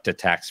deflect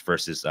attacks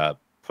versus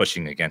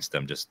pushing against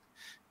them. Just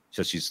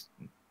so she's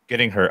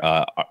getting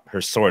her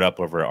sword up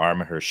over her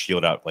arm and her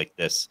shield out like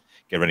this,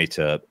 get ready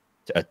to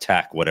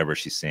attack whatever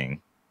she's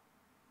seeing.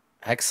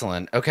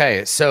 Excellent.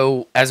 Okay,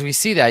 so as we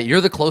see that, you're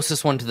the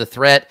closest one to the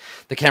threat.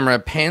 The camera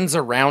pans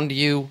around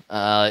you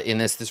in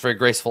this very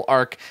graceful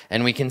arc,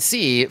 and we can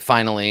see,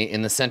 finally,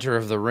 in the center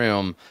of the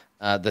room,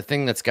 the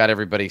thing that's got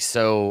everybody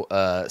so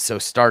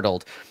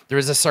startled. There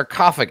is a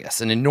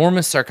sarcophagus, an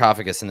enormous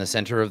sarcophagus in the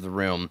center of the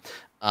room,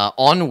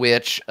 on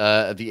which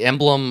the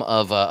emblem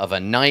of a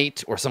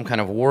knight or some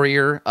kind of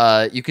warrior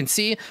you can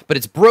see, but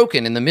it's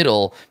broken in the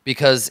middle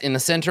because in the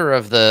center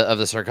of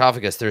the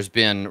sarcophagus there's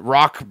been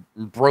rock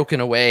broken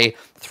away,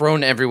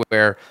 thrown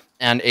everywhere,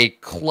 and a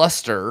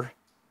cluster,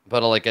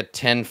 but like a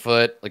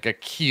 10-foot, like a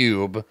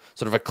cube,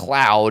 sort of a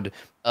cloud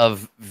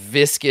of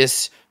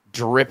viscous,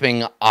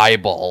 dripping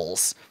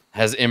eyeballs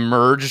has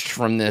emerged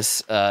from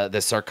this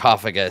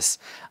sarcophagus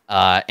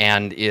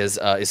and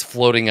is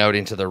floating out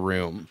into the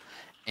room.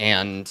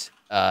 And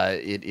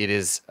it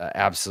is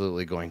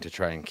absolutely going to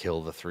try and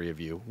kill the three of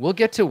you. We'll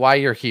get to why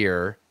you're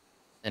here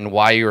and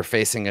why you're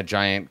facing a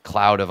giant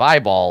cloud of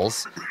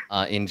eyeballs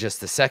in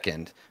just a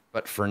second.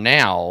 But for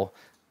now,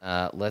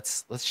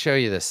 let's show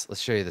you this.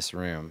 Let's show you this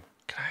room.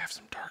 Can I have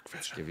some dark vision?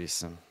 Let's give you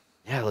some.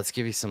 Yeah, let's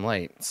give you some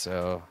light.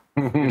 So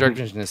your dark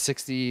vision is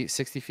 60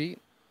 feet,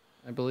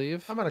 I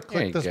believe. I'm gonna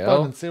click this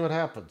button and see what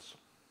happens.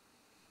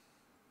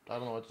 I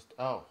don't know what just.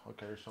 Oh,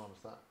 okay, you're showing us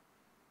that.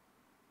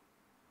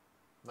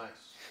 Nice.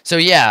 So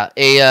yeah,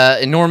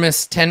 a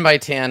enormous 10 by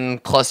 10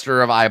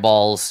 cluster of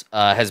eyeballs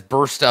has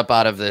burst up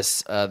out of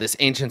this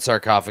ancient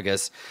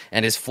sarcophagus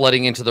and is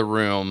flooding into the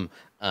room,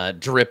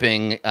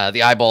 dripping.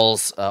 The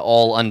eyeballs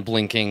all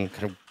unblinking,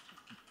 kind of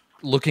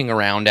looking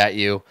around at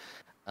you.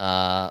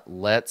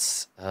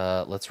 Let's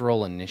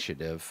roll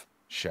initiative,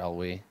 shall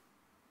we?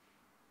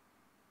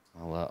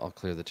 I'll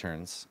clear the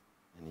turns,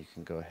 and you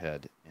can go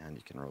ahead and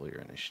you can roll your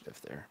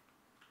initiative there.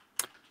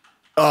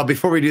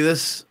 Before we do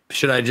this,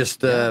 should I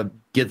just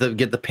get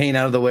the pain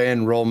out of the way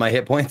and roll my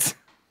hit points?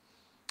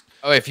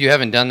 Oh, if you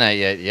haven't done that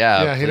yet,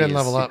 yeah. Yeah, he didn't please.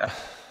 level up.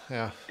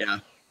 Yeah.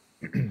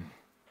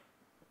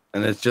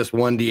 And it's just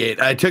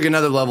 1d8. I took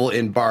another level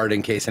in Bard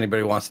in case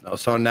anybody wants to know.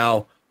 So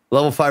now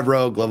level 5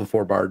 Rogue, level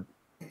 4 Bard.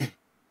 All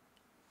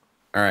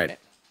right.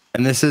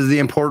 And this is the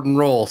important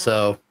roll,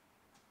 so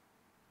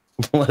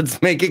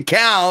let's make it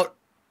count.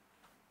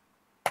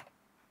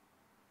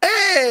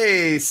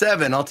 Hey,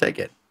 7. I'll take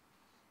it.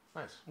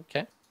 Nice.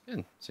 Okay,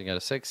 good. So you got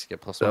a 6, you get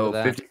plus 1 So to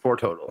that. 54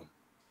 total.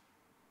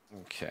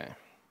 Okay.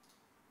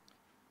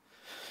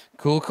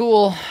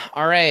 Cool.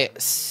 All right.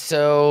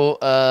 So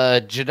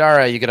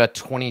Jadara, you got a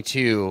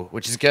 22,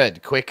 which is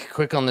good.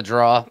 Quick on the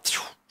draw.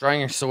 Drawing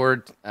your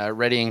sword,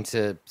 readying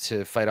to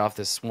fight off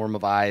this swarm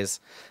of eyes.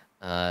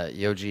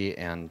 Yoji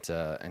and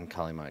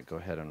Kalimat, go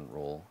ahead and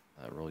roll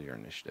your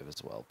initiative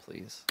as well,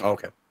 please.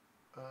 Okay.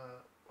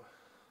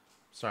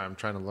 Sorry, I'm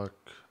trying to look.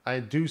 I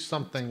do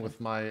something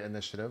with my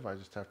initiative. I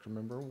just have to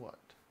remember what.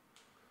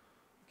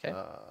 Okay.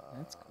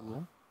 That's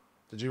cool.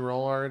 Did you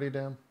roll already,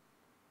 Dan?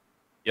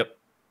 Yep.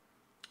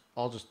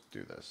 I'll just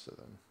do this. So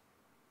then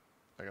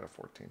I got a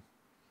 14.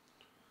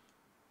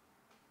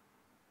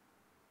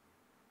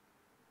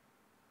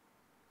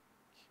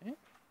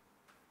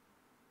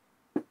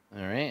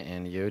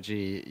 And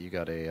Yoji, you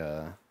got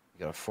a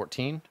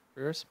 14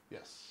 for yours.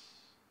 Yes.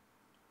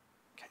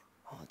 Okay,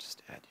 I'll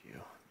just add you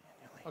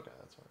manually. Okay,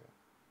 that's fine.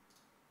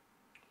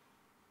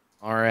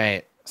 All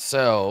right,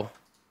 so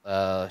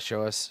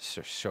show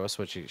us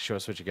what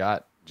you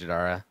got,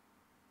 Jadara.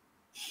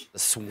 The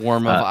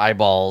swarm of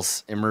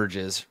eyeballs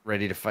emerges,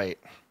 ready to fight.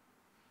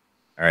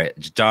 All right,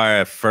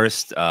 Jadara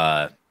first.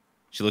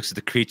 She looks at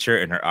the creature,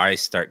 and her eyes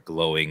start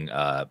glowing,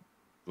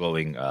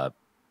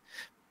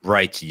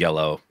 bright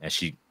yellow, and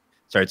she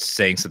starts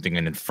saying something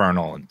in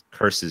infernal and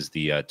curses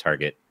the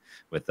target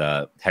with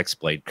a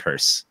hexblade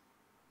curse.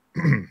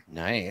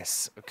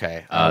 Nice.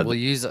 Okay. We'll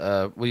use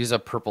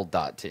a purple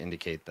dot to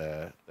indicate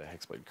the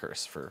hexblade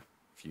curse for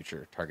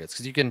future targets,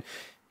 because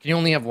you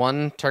only have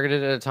one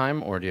targeted at a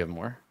time, or do you have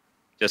more?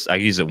 Just I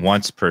use it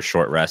once per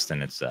short rest,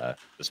 and it's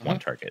just one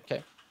target.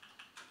 Okay.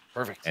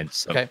 Perfect. And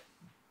so okay.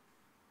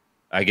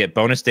 I get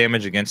bonus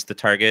damage against the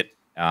target,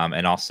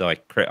 and also I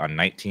crit on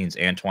 19s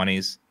and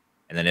 20s,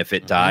 and then if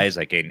it dies,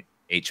 I gain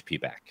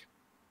HP back.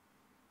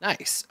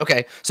 Nice.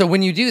 Okay. So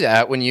when you do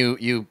that, when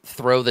you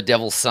throw the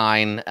devil's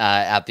sign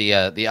at the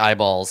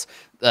eyeballs,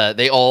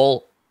 they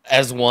all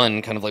as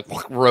one kind of like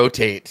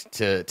rotate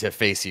to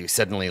face you,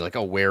 suddenly like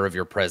aware of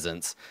your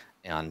presence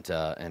and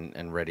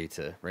ready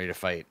to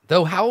fight.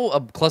 Though how a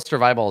cluster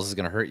of eyeballs is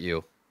going to hurt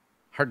you,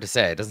 hard to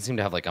say. It doesn't seem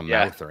to have like a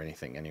mouth or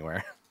anything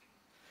anywhere.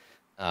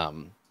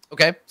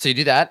 Okay. So you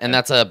do that, and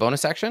that's a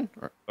bonus action.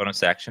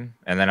 Bonus action,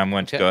 and then I'm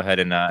going to go ahead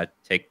and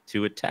take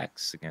 2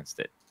 attacks against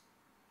it.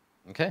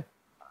 Okay.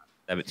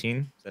 17,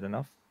 is that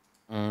enough?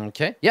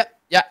 Okay. Yeah.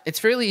 Yeah. It's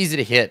fairly easy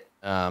to hit.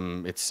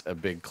 It's a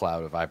big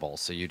cloud of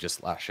eyeballs, so you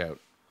just lash out.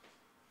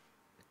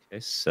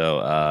 Okay, so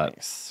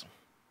Nice.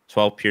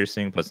 12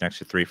 piercing plus an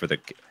extra 3 for the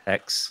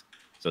hex,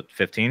 so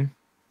 15.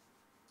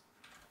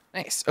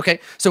 Nice. Okay.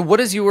 So what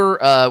does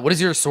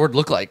your sword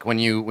look like when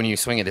you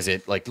swing it? Does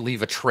it like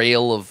leave a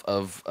trail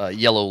of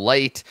yellow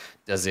light?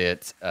 Does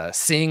it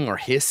sing or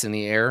hiss in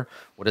the air?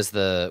 What does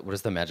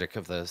the magic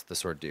of the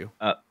sword do?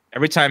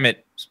 Every time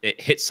it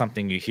hits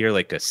something, you hear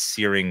like a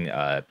searing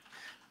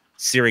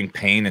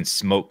pain and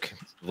smoke.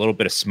 A little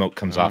bit of smoke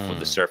comes off of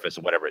the surface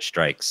of whatever it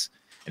strikes,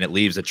 and it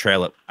leaves a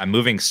trail. I'm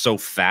moving so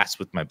fast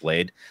with my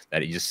blade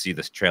that you just see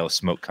this trail of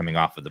smoke coming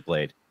off of the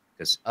blade.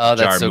 Oh,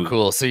 that's so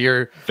cool. So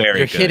you're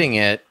hitting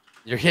it.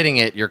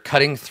 You're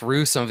cutting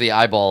through some of the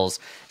eyeballs,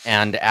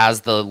 and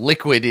as the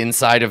liquid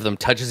inside of them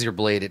touches your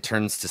blade, it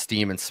turns to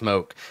steam and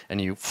smoke,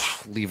 and you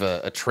leave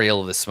a trail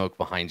of the smoke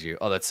behind you.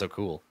 Oh, that's so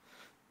cool.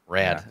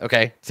 Rad. Yeah.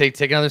 Okay,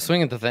 take another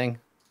swing at the thing.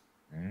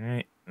 All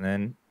right, and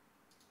then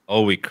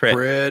we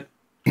crit.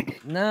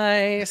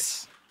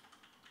 Nice.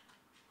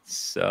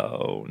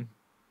 So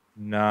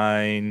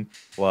 9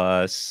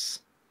 plus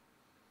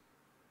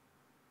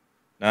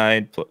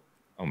 9 plus.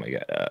 Oh my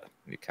god! I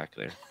need a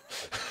calculator.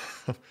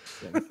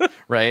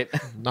 Right.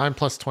 9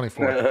 plus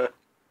 24.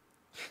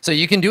 So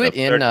you can do it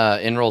in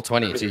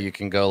Roll20 too. You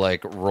can go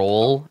like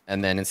roll,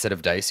 and then instead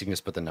of dice, you can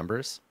just put the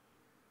numbers,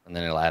 and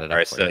then it'll add it up. All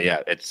right. So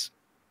yeah, it's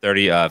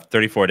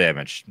 34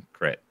 damage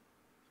crit.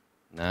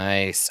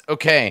 Nice.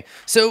 Okay.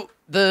 So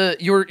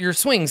your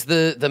swings,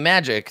 the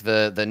magic,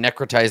 the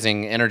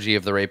necrotizing energy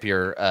of the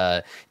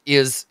rapier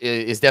is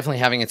definitely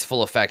having its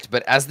full effect.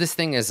 But as this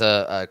thing is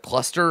a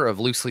cluster of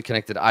loosely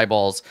connected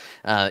eyeballs,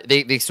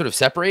 they sort of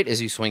separate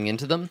as you swing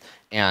into them,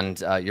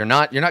 and you're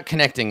not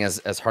connecting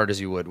as hard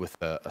as you would with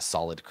a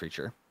solid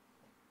creature.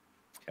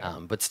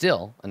 Okay. But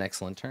still an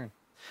excellent turn.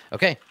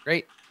 Okay,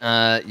 great.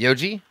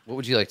 Yoji, what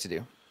would you like to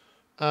do?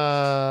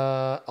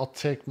 I'll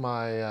take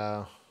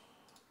my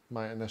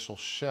my initial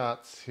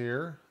shots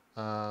here.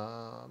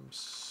 So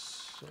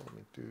let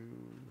me do.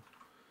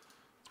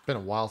 It's been a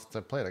while since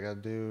I played. I gotta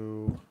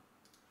do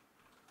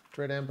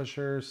Dread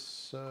Ambushers.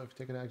 So if you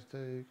take an action,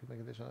 you can make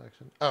an additional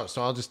action. Oh,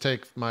 so I'll just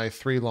take my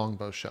 3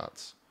 longbow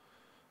shots.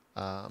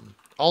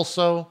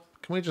 Also,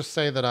 can we just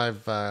say that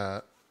I've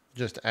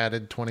just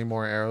added 20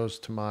 more arrows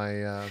to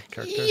my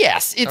character?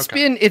 Yes, it's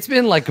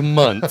been like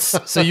months,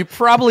 so you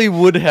probably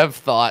would have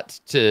thought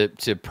to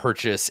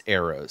purchase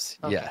arrows.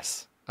 Okay.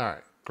 Yes. All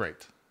right.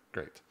 Great.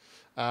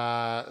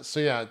 So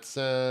yeah, it's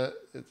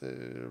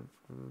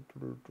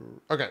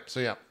okay. So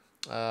yeah,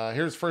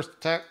 here's first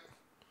attack.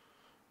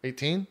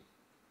 18.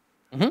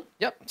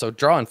 Yep. So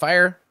draw and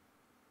fire.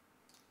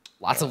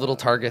 Lots of little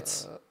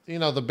targets. You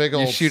know, the big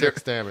old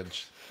 6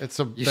 damage. It's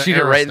you shoot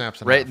it right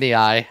in the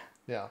eye.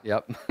 Yeah.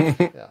 Yep.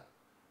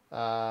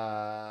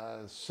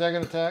 Yeah.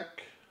 Second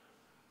attack.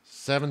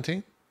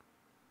 17.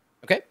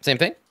 Okay. Same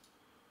thing.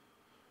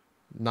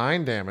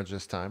 9 damage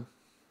this time.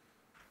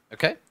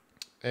 Okay.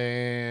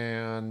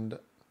 And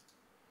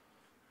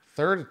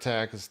third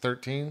attack is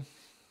 13.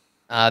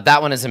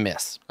 That one is a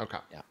miss. Okay.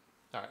 Yeah.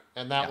 All right.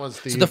 And that was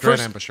the Dread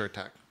Ambusher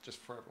attack, just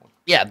for everyone.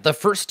 Yeah, the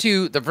first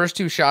two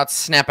shots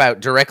snap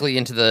out directly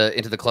into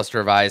the cluster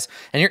of eyes,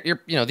 and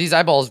you're these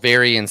eyeballs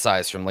vary in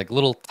size from like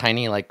little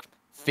tiny like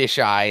fish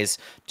eyes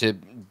to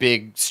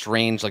big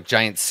strange like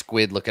giant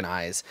squid looking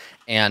eyes.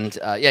 And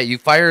you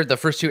fired the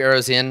first 2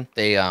 arrows in.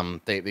 They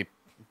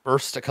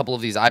burst a couple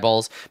of these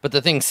eyeballs, but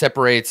the thing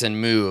separates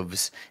and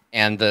moves,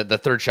 and the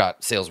third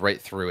shot sails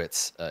right through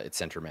its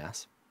center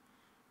mass.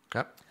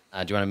 Okay.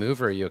 Do you want to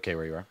move, or are you okay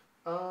where you are?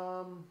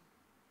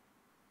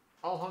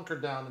 I'll hunker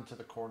down into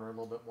the corner a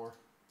little bit more.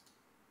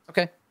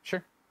 Okay,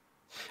 sure.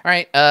 All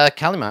right,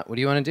 Calumet, what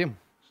do you want to do?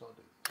 So I'll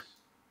do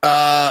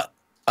this.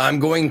 I'm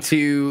going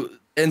to,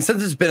 and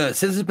since it's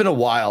been a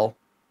while,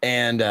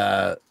 and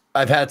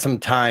I've had some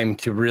time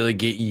to really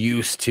get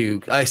used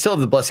to. I still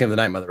have the Blessing of the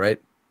Night Mother,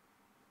 right?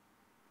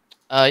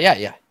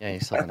 Yeah. You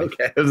still have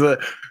Okay.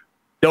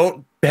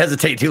 Don't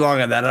hesitate too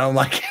long on that. I don't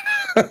like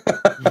it.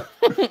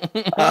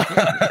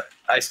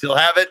 I still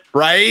have it,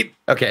 right?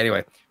 Okay.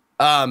 Anyway,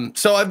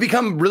 so I've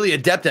become really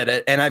adept at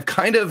it, and I've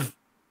kind of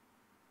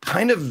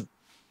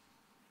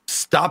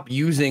stopped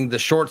using the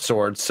short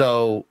sword.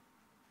 So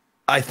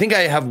I think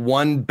I have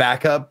one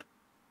backup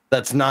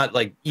that's not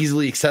like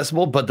easily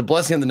accessible, but the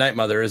Blessing of the Night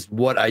Mother is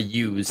what I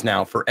use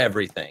now for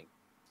everything,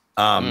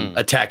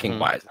 attacking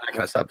wise, that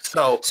kind of stuff.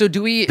 So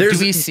do we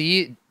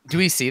see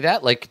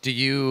that? Like, do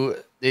you?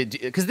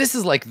 Because this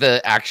is like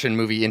the action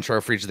movie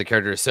intro for each of the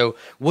characters. So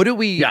what do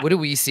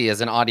we see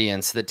as an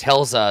audience that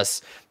tells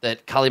us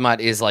that Calumet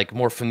is like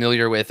more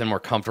familiar with and more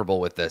comfortable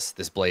with this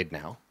blade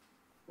now?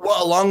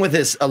 Well, along with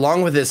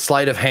his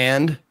sleight of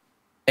hand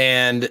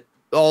and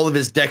all of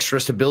his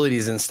dexterous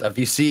abilities and stuff,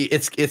 you see,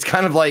 it's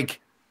kind of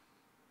like,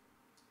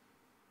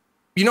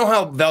 you know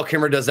how Val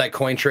Kilmer does that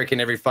coin trick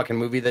in every fucking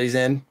movie that he's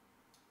in,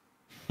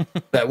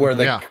 that where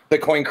the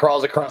coin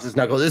crawls across his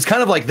knuckles. It's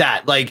kind of like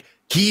that. Like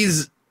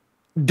it's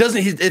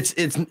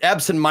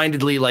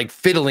absentmindedly like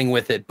fiddling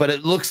with it, but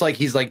it looks like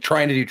he's like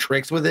trying to do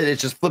tricks with it.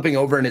 It's just flipping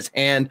over in his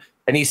hand,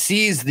 and he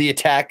sees the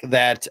attack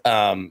that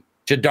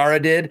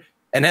Jadara did,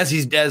 and as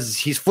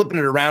he's flipping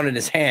it around in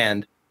his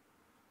hand,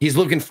 he's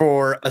looking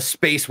for a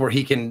space where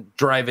he can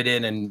drive it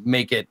in and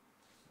make it,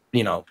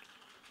 do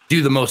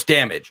the most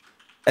damage.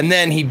 And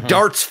then he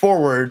darts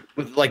forward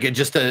with like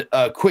just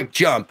a quick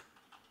jump,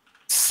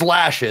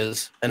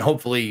 slashes, and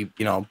hopefully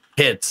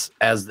hits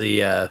as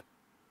the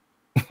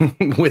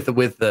with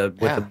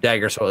the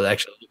dagger, so it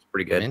actually looks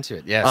pretty good. I'm into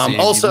it, yeah. So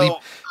also,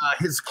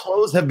 his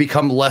clothes have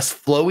become less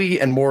flowy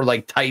and more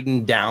like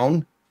tightened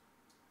down.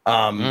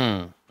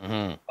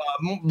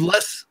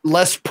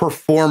 Less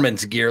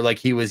performance gear like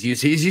he was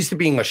used to. He's used to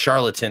being a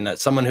charlatan,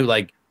 someone who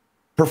like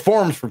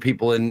performs for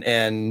people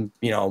and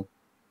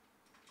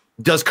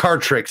does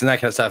card tricks and that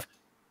kind of stuff.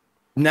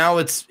 Now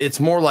it's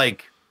more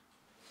like,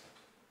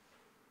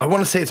 I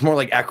want to say it's more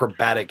like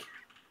acrobatic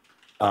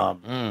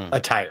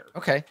attire.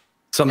 Okay.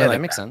 Something like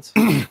that makes sense.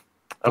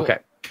 Okay.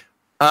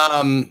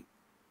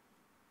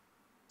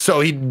 So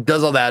he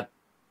does all that,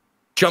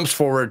 jumps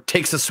forward,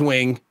 takes a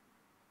swing.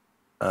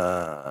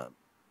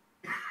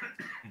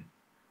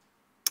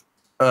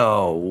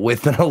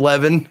 With an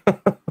 11.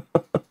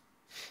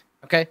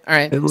 Okay, all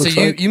right. So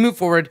you move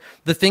forward.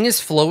 The thing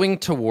is flowing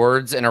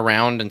towards and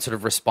around and sort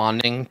of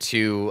responding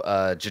to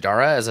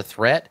Jadara as a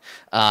threat.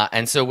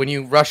 And so when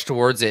you rush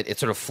towards it, it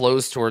sort of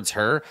flows towards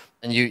her,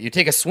 and you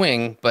take a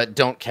swing, but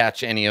don't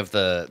catch any of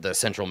the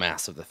central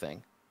mass of the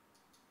thing.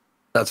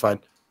 That's fine.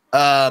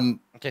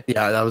 Okay.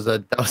 Yeah, that was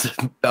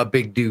a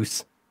big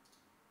deuce.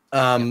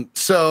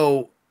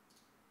 So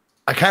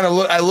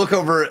I look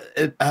over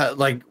at,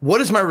 like,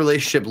 what is my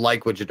relationship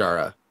like with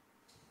Jadara?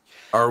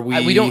 Are we?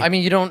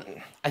 You don't.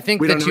 I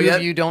think the two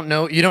of you don't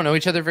know. You don't know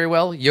each other very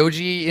well.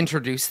 Yoji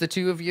introduced the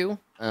two of you.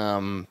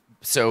 Yeah,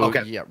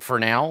 for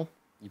now,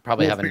 you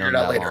probably haven't known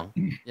that long.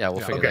 Yeah, we'll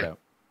figure that out.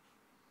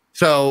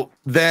 So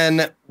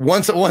then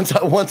once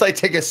I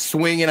take a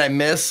swing and I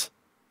miss,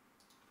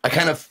 I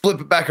kind of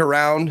flip it back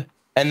around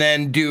and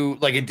then do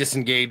like a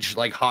disengage,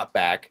 like hop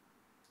back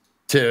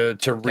to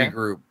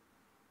regroup.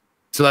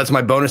 So that's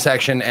my bonus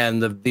action,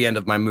 and the end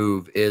of my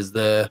move is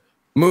the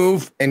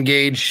move,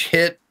 engage,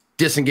 hit,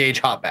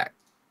 disengage, hop back.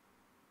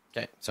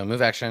 Okay, so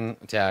move, action,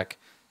 attack,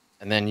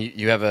 and then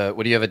you have a,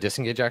 what do you have a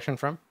disengage action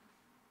from?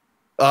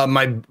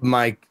 My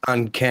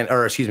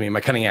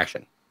cunning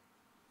action.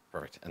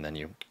 Perfect, and then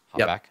you hop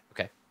back.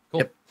 Okay,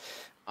 cool. Yep.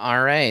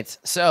 All right,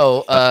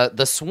 so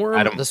the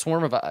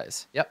swarm of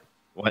eyes. Yep.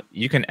 What,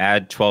 you can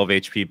add 12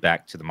 HP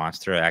back to the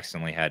monster. I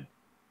accidentally had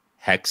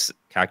Hex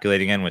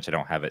calculating in, which I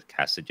don't have it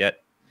casted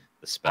yet.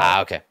 The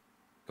spell. Okay.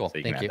 Cool. So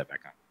you Thank can you. add that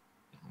back on.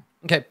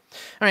 Okay.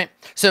 All right.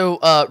 So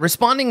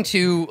responding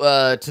to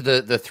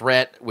the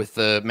threat with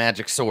the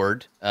magic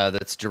sword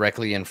that's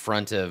directly in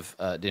front of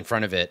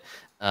it,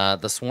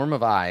 the swarm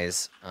of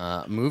eyes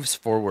moves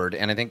forward,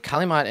 and I think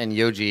Calumet and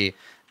Yoji,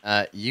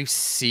 you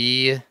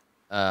see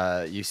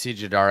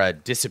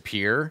Jadara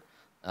disappear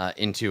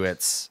into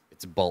its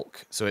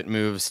bulk. So it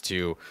moves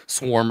to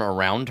swarm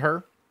around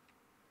her,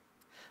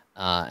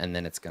 and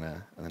then it's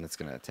gonna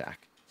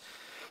attack.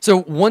 So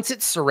once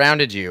it's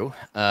surrounded you,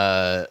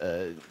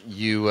 Jadara,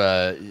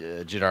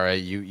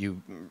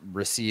 you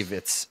receive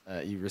its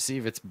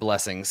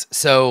blessings.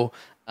 So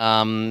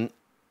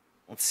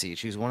let's see,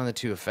 choose one of the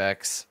two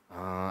effects.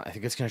 I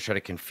think it's going to try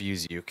to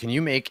confuse you. Can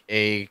you make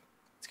a?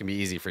 It's going to be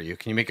easy for you.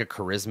 Can you make a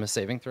charisma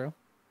saving throw?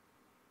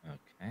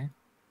 Okay.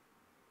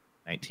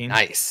 19.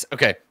 Nice.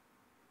 Okay.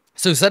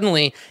 So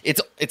suddenly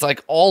it's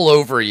like all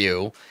over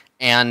you,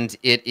 and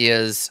it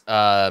is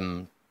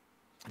the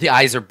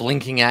eyes are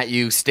blinking at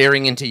you,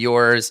 staring into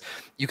yours.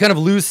 You kind of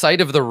lose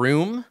sight of the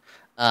room,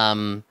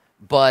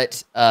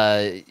 but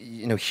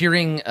you know,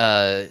 hearing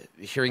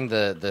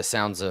the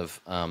sounds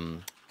of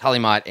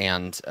Kalimat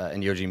and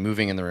Yoji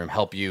moving in the room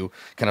help you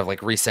kind of like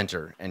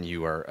recenter, and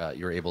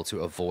you're able to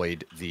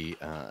avoid the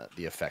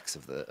effects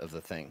of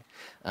the thing.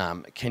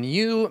 Can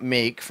you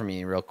make for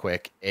me real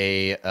quick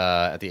a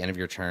at the end of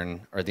your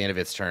turn, or at the end of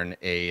its turn,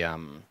 a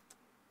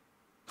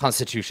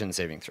Constitution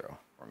saving throw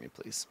for me,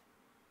 please?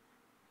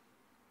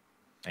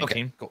 19?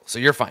 Okay, cool. So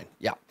you're fine.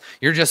 Yeah,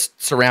 you're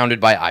just surrounded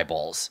by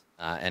eyeballs,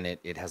 and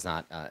it has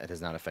not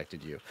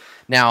affected you.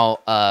 Now,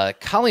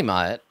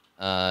 Kalimat,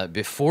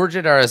 before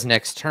Jadara's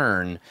next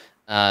turn,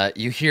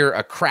 you hear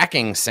a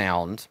cracking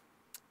sound,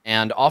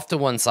 and off to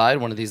one side,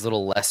 one of these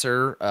little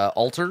lesser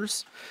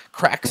altars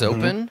cracks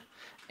open,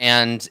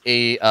 and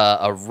a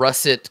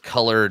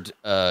russet-colored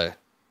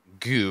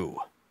goo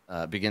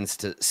begins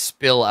to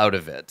spill out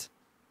of it,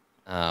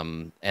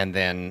 and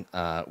then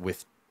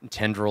with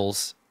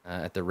tendrils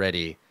at the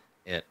ready,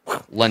 it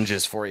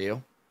lunges for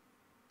you.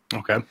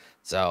 Okay.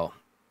 So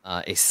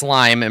a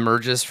slime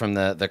emerges from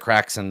the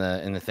cracks in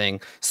the thing,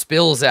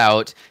 spills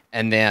out,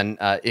 and then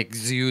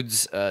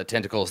exudes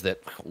tentacles that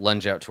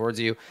lunge out towards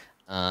you.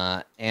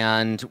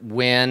 And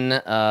when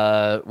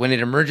it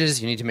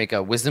emerges, you need to make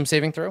a wisdom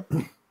saving throw.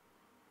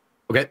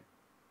 Okay.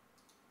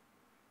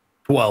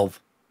 12.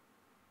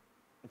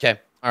 Okay.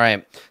 All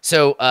right.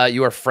 So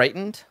you are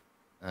frightened.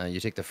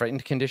 You take the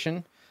frightened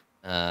condition.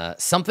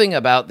 Something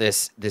about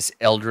this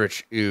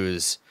eldritch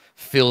ooze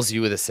fills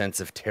you with a sense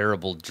of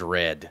terrible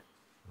dread.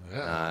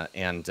 Yeah.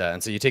 And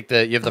so you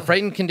have the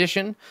frightened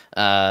condition,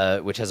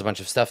 which has a bunch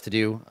of stuff to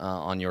do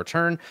on your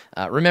turn.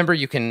 Remember,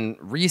 you can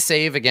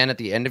resave again at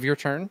the end of your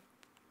turn.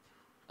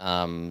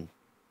 So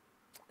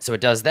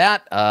it does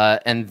that,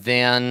 and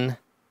then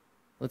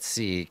let's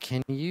see.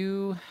 Can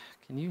you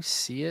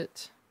see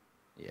it?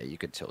 Yeah, you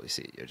could totally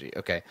see it, Yoji.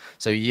 Okay,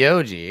 so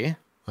Yoji,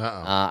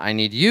 I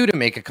need you to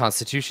make a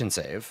Constitution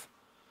save.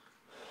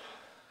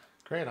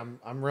 Great. I'm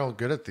real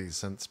good at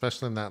these, and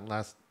especially in that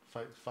last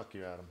fight. Fuck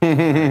you,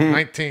 Adam.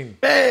 19.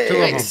 Hey! Two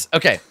of them. Nice.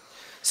 Okay,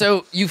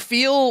 so you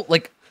feel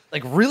like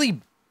really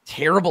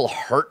terrible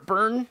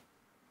heartburn,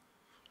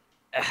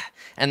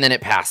 and then it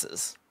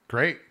passes.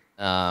 Great.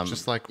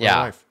 Just like real yeah.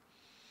 life.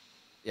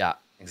 Yeah,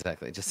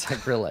 exactly. Just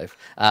like real life.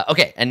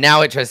 Okay, and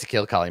now it tries to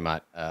kill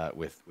Kalimat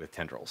with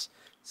tendrils.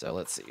 So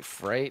let's see.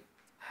 Let's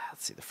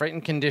see. The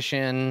frightened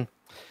condition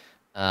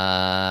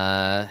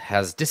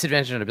has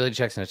disadvantage on ability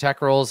checks and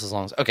attack rolls as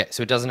long as... Okay,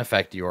 so it doesn't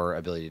affect your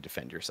ability to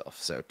defend yourself.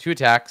 So 2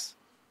 attacks.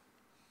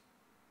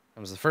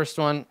 Comes the first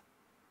one,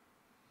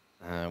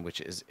 which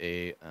is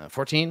a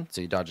 14.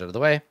 So you dodge out of the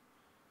way.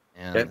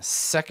 And the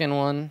second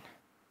one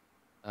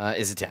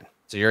is a 10.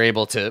 So you're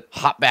able to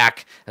hop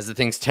back as the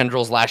thing's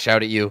tendrils lash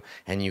out at you,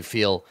 and you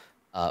feel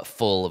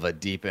full of a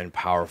deep and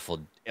powerful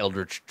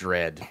eldritch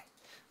dread.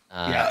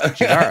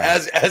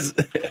 As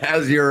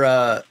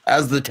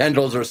the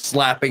tendrils are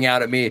slapping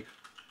out at me,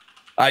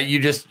 you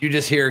just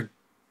hear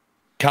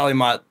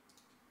Kalimat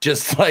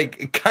just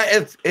like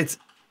it's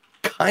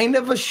kind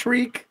of a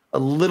shriek, a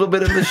little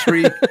bit of a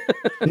shriek,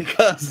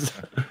 because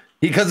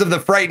of the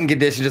frightened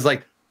condition. Just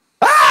like,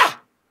 ah,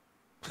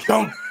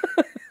 don't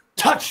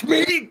touch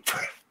me.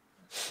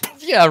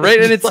 Yeah, right.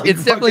 And it's like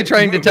definitely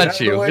trying to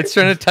touch you. way. It's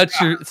trying to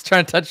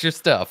touch your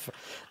stuff.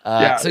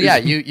 So yeah,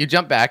 you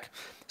jump back.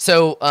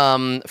 So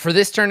for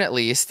this turn at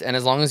least, and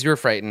as long as you're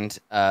frightened,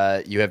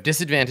 you have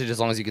disadvantage as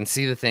long as you can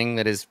see the thing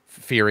that is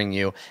fearing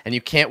you, and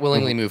you can't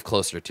willingly move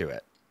closer to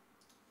it.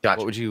 Gotcha.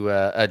 What would you,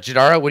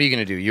 Jadara? What are you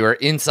going to do? You are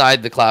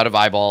inside the cloud of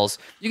eyeballs.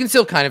 You can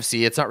still kind of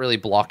see. It's not really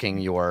blocking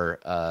your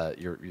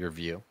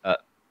view.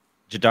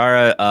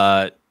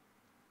 Jadara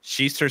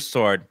sheaths her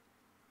sword,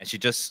 and she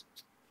just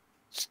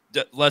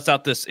lets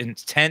out this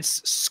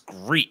intense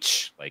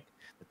screech, like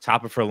the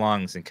top of her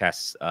lungs, and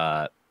casts.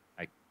 I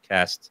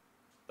cast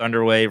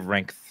Thunderwave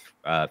rank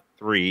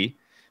 3,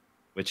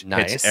 which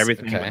hits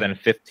everything within a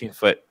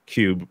 15-foot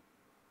cube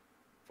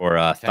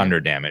for thunder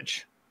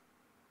damage.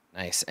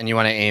 Nice. And you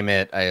want to aim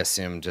it, I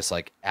assume, just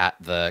like at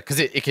the, because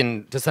it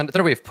can.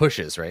 Thunderwave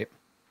pushes, right?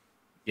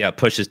 Yeah, it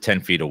pushes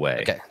 10 feet away.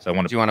 Okay. So I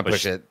want to. Do you want to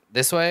push it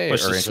this way,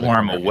 push or the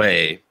swarm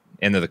away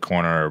into the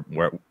corner,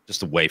 where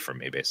just away from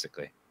me,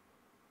 basically.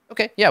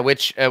 Okay. Yeah.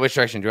 Which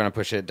direction do you want to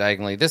push it?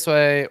 Diagonally this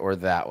way or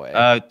that way?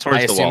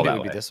 Towards the wall. It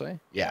would be this way.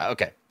 Yeah.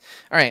 Okay.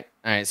 All right.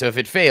 So if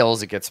it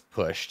fails, it gets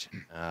pushed.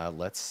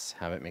 Let's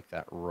have it make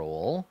that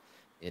roll.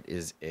 It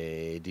is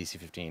a DC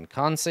 15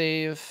 con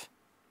save.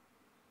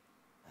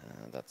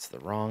 That's the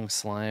wrong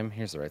slime.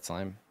 Here's the right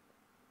slime.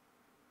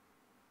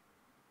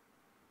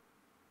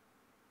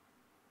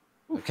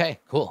 Okay,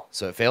 cool.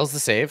 So it fails the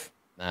save.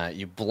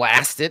 You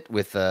blast it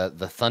with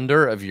the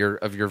thunder of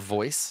your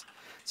voice.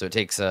 So it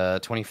takes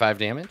 25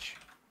 damage.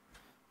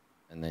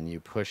 And then you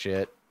push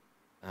it.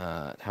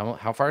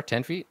 How far?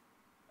 10 feet?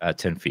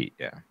 10 feet,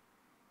 yeah.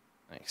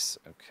 Nice.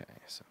 Okay,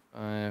 so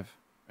 5,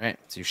 All right,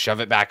 so you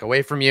shove it back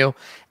away from you,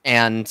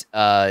 and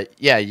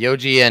yeah,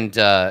 Yoji and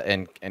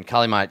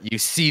Kalimat, you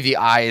see the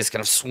eyes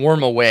kind of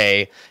swarm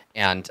away,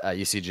 and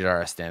you see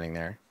Jadara standing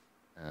there,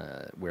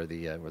 where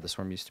the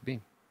swarm used to be.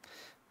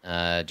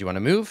 Do you want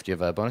to move? Do you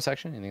have a bonus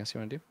action? Anything else you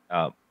want to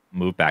do?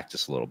 Move back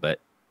just a little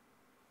bit.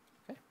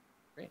 Okay,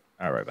 great.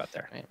 All right, about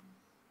there. Right.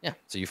 Yeah,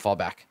 so you fall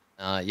back.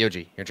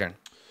 Yoji, your turn.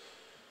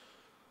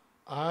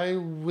 I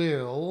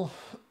will.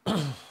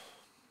 I'm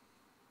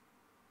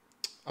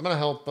gonna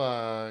help.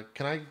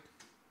 Can I?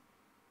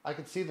 I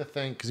can see the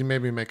thing because you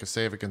made me make a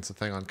save against the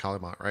thing on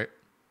Kalimot, right?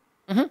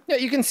 Mm-hmm. Yeah,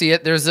 you can see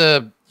it. There's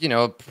a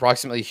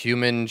approximately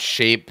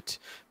human-shaped,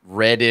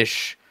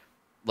 reddish,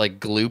 like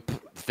gloop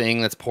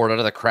thing that's poured out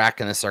of the crack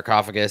in the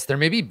sarcophagus. There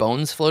may be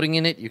bones floating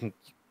in it. You can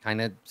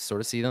kind of sort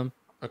of see them.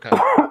 Okay.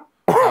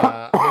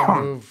 I'm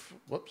gonna move.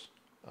 Whoops.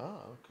 Oh,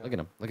 okay. Look at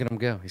him. Look at him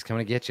go. He's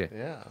coming to get you.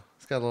 Yeah,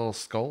 he's got a little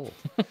skull.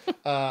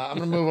 I'm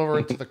gonna move over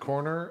into the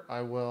corner.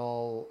 I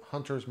will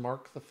hunter's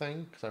mark the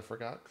thing because I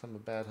forgot because I'm a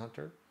bad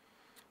hunter.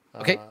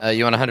 Okay.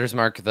 You want to hunter's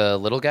mark the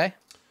little guy?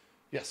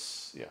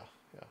 Yes. Yeah.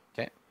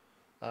 Okay.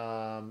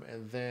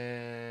 And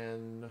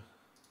then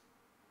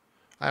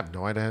I have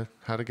no idea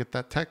how to get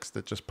that text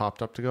that just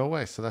popped up to go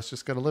away. So that's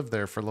just gonna live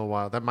there for a little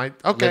while. That might.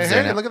 Okay. Lives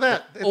there Hey, now. look at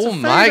that. It's Oh a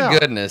fade my out.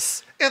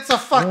 goodness! It's a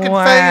fucking fade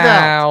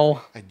out.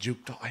 Wow. I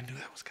juked. I knew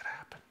that was gonna happen.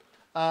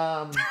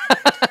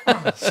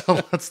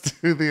 So let's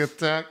do the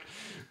attack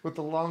with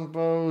the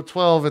longbow.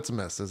 12. It's a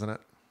miss, isn't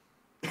it?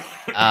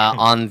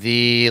 On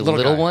the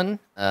little guy.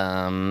 one,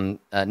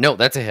 no,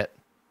 that's a hit.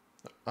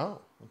 Oh,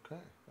 okay.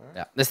 All right.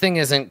 Yeah, this thing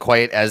isn't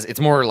quite as. It's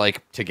more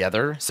like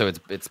together, so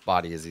its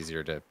body is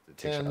easier to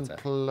take 10 shots at.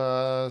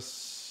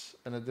 plus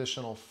an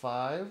additional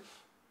 5.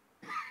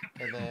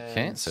 And then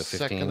Okay, so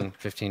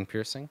 15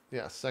 piercing.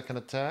 Yeah, second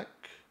attack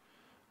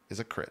is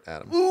a crit,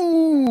 Adam.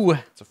 Ooh,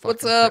 It's a fucking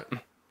what's up?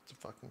 Crit. It's a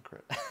fucking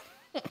crit.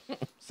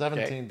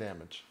 17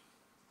 damage.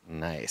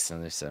 Nice,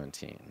 another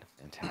 17.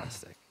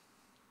 Fantastic.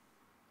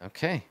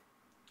 Okay,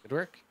 good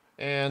work.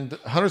 And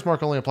Hunter's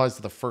Mark only applies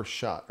to the first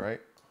shot, right?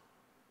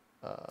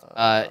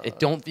 I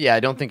don't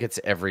think it's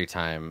every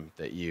time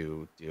that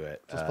you do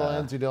it. Just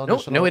lands, you don't.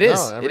 No, it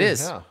is. It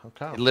is. Yeah,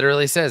 okay. It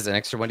literally says an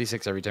extra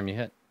 1d6 every time you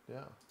hit.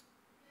 Yeah.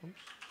 Oops.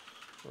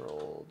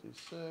 Roll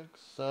d6.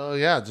 So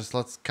yeah, just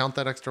let's count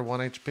that extra 1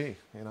 HP,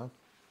 you know?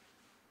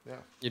 Yeah.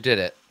 You did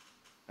it.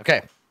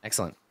 Okay,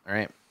 excellent. All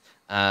right.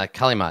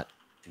 Kalimat,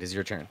 it is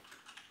your turn.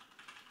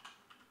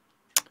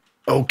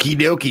 Okie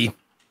dokie.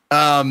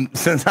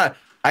 Since I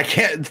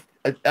can't,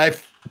 I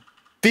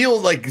feel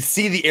like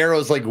see the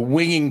arrows like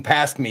winging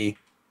past me,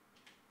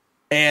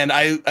 and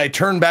I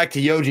turn back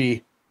to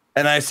Yoji,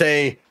 and I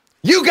say,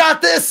 "You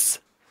got this!"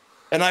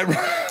 And I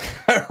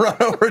run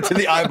over to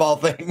the eyeball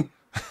thing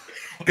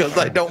because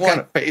I don't want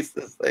to face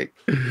this thing.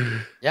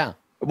 Yeah.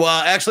 Well,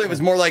 actually, it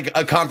was more like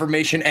a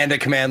confirmation and a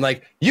command,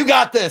 like "You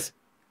got this."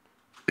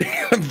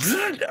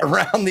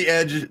 Around the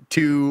edge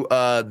to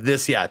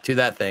to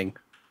that thing.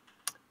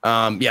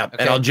 Yeah, Okay.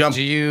 and I'll jump.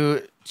 Do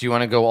you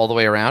want to go all the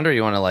way around, or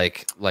you want to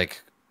like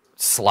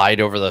slide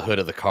over the hood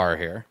of the car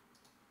here?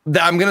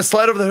 I'm gonna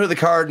slide over the hood of the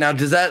car. Now,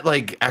 does that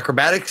like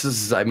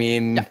acrobatics? I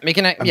mean, Make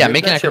an I'm good at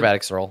that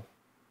acrobatics roll.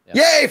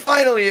 Yay!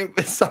 Finally,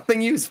 it's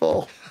something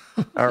useful.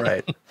 All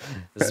right.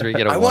 This is where you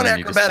get a I one want and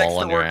you just acrobatics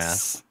fall on to your work.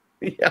 ass.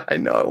 Yeah, I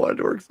know. I wanted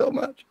to work so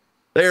much.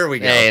 There we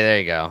go. Hey, there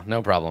you go.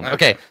 No problem.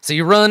 Okay, so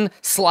you run,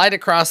 slide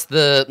across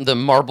the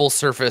marble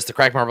surface, the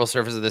cracked marble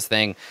surface of this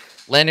thing,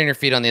 land on your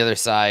feet on the other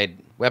side,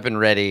 weapon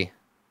ready.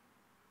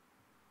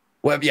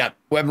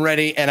 Weapon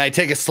ready, and I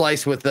take a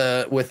slice with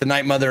the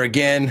Night Mother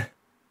again.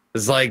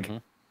 It's like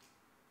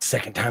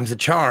second time's a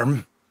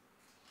charm.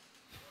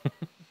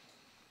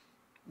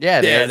 Yeah,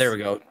 There we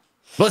go.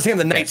 Blessing of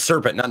the Night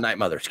Serpent, not Night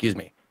Mother. Excuse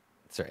me.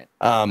 That's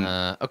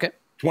right. Okay.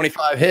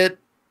 25 hit.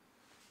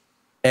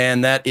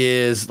 And that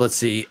is, let's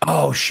see.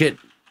 Oh, shit.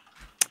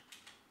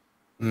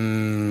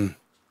 No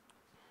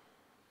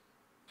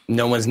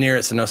one's near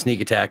it, so no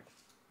sneak attack.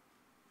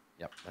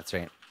 Yep, that's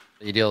right.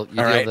 You deal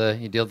right.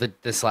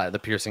 the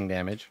piercing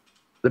damage.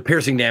 The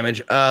piercing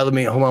damage. Let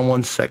me hold on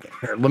 1 second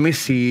here. Let me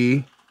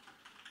see.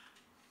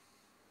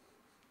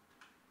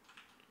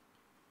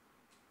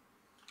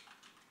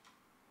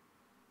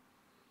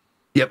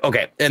 Yep,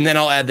 okay. And then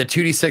I'll add the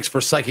 2d6 for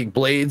psychic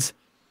blades.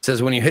 It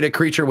says when you hit a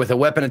creature with a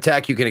weapon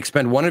attack, you can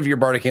expend one of your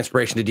bardic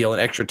inspiration to deal an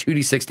extra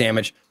 2d6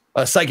 damage,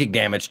 psychic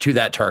damage to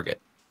that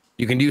target.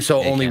 You can do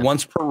so only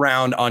once per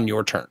round on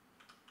your turn.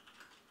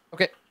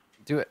 Okay,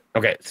 do it.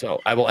 Okay, so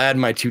I will add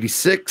my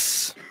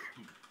 2d6.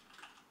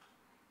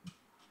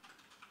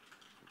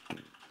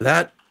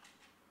 That.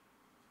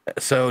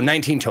 So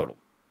 19 total.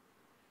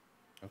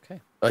 Okay.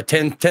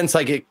 10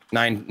 psychic,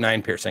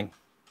 9 piercing.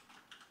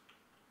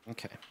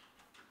 Okay.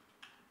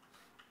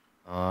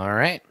 All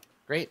right.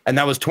 Great. And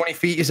that was 20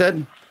 feet, you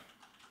said?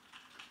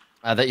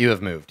 That you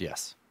have moved,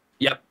 yes.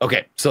 Yep.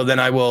 Okay. So then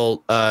I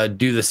will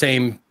do the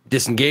same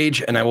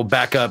disengage, and I will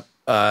back up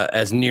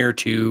as near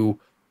to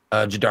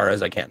Jadara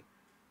as I can.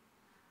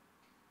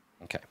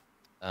 Okay.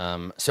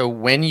 So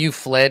when you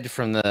fled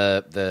from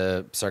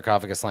the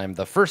sarcophagus slime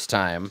the first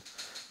time,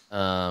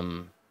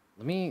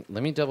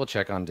 Let me double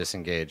check on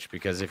disengage,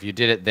 because if you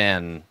did it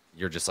then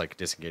you're just like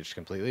disengaged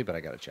completely, but I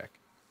gotta check.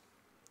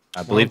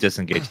 I believe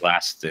disengage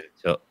lasts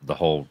till the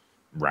whole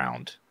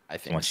round. I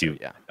think once so, you've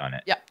yeah. done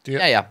it. Yeah. Do you-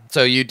 Yeah.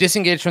 So you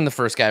disengage from the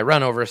first guy,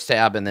 run over,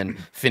 stab, and then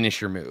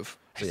finish your move.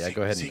 So yeah,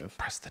 go ahead and move.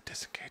 Press the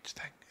disengage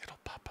thing. It'll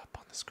pop up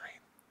on the screen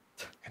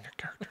in your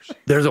character sheet.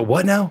 There's a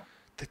what now?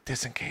 The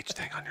disengage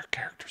thing on your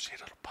character sheet.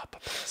 It'll pop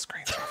up on the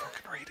screen so everyone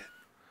can read it.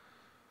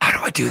 How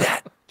do I do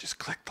that? Just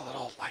click the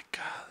little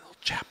little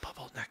chat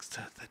bubble next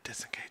to the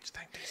disengage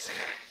thing. Do you see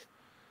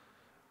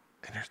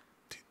it? And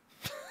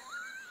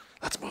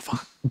let's move on.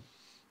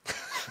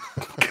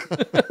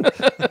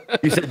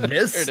 You said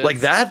this like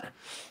that?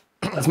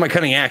 That's my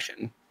cunning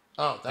action.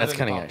 Oh, That's didn't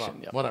cunning pop action,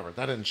 up. yep. Whatever.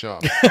 That didn't show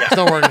up.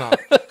 Still working on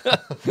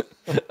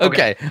it.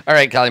 Okay. All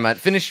right, Calumet.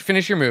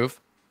 Finish your move.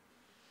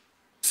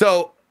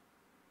 So,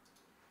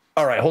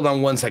 all right, hold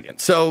on one second.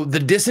 So the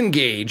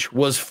disengage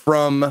was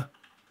from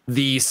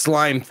the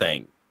slime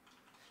thing.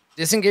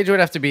 Disengage would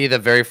have to be the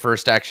very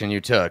first action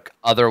you took.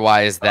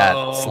 Otherwise, that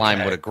slime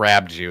Okay. would have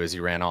grabbed you as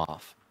you ran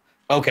off.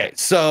 Okay,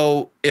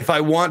 so if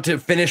I want to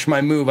finish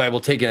my move, I will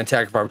take an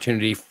attack of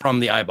opportunity from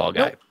the eyeball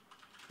guy. Nope.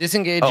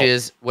 Disengage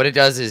is what it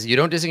does is you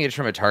don't disengage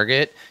from a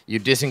target. You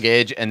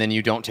disengage and then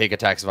you don't take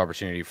attacks of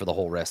opportunity for the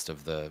whole rest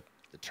of the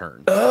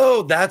turn.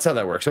 Oh, that's how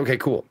that works. Okay,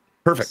 cool.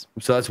 Perfect.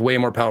 So that's way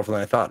more powerful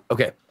than I thought.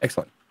 Okay,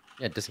 excellent.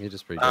 Yeah, disengage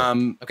is pretty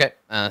good. Okay,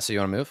 so you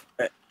want to move?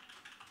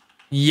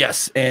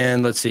 Yes,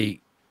 and let's see.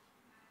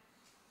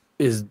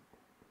 Is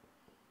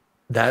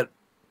that?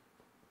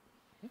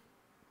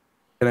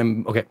 And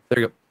I'm okay. There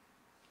you go.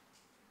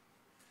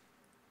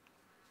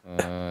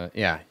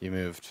 Yeah, you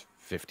moved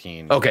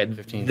 15. Okay,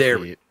 15 there.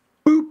 feet.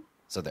 Boop.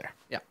 So there.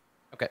 Yeah.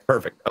 Okay.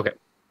 Perfect. Okay.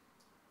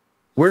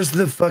 Where's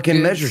the fucking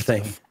Good measure stuff.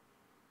 thing?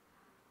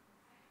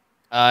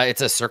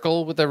 It's a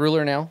circle with a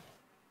ruler now,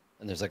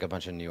 and there's like a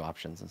bunch of new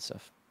options and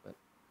stuff. But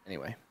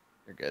anyway,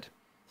 you're good.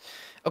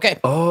 Okay.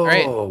 Oh, All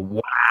right.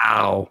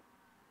 wow.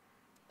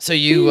 So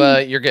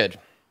you're good.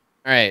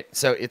 All right.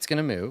 So it's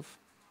gonna move,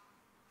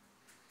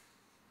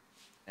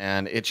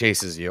 and it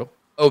chases you.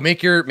 Oh,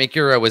 make your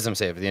wisdom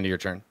save at the end of your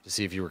turn to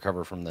see if you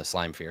recover from the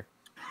slime fear.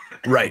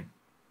 Right.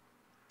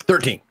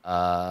 13.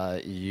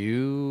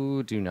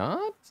 You do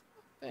not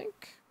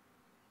think.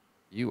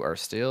 You're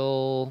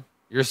still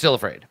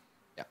afraid.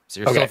 Yeah. So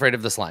you're still Okay. afraid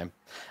of the slime.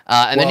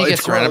 And then Well, you get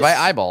it's surrounded by gross.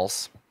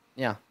 eyeballs.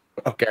 Yeah.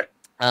 Okay.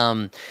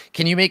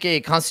 Can you make a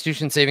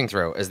Constitution saving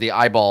throw as the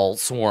eyeball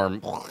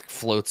swarm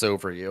floats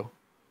over you?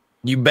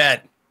 You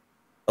bet.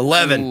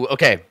 11. Ooh,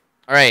 okay.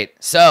 All right.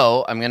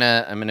 So I'm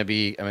gonna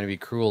be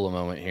cruel a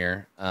moment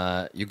here.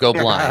 You go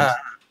blind.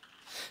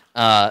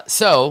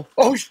 So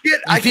Oh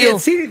shit! I feel-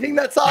 can't see anything.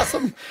 That's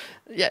awesome.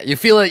 yeah, you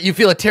feel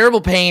a terrible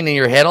pain in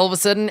your head all of a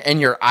sudden, and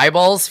your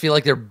eyeballs feel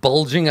like they're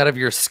bulging out of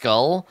your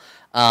skull.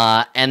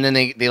 And then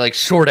they like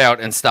short out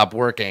and stop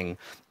working,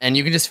 and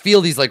you can just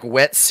feel these like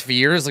wet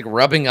spheres like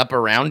rubbing up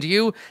around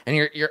you, and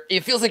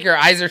it feels like your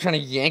eyes are trying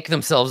to yank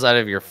themselves out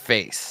of your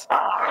face.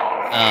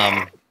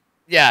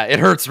 Yeah, it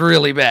hurts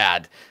really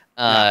bad.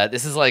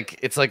 This is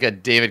it's like a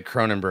David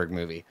Cronenberg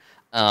movie.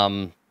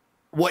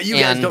 What you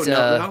guys And, don't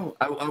know,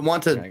 though, I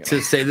want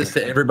to say this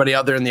to everybody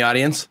out there in the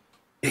audience.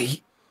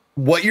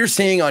 What you're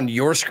seeing on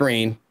your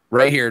screen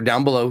right here,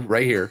 down below,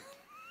 right here,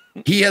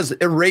 he has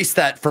erased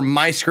that from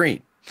my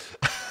screen.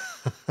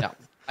 Yeah,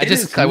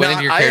 I went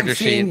into your character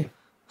sheet.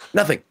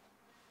 Nothing.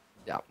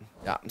 Yeah,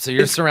 yeah. So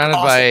you're surrounded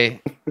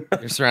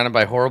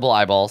by horrible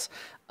eyeballs.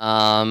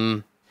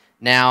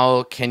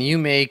 Now, can you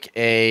make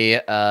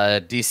a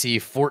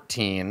DC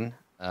 14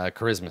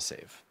 charisma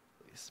save,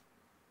 please?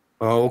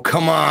 Oh,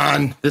 come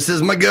on. This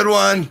is my good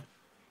one.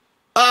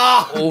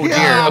 Oh, dear.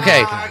 God,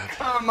 Okay.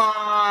 Come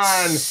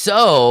on.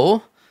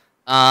 So,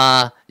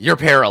 you're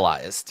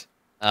paralyzed.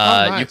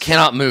 Nice. You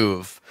cannot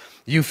move.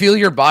 You feel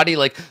your body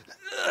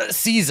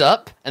seize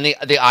up, and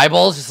the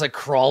eyeballs just like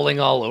crawling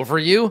all over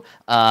you.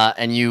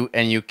 And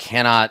you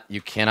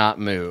cannot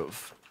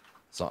move.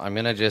 So I'm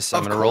gonna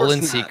roll in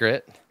not.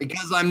 secret.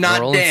 Because I'm not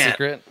Roll in Dan.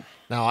 secret.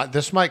 Now,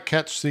 this might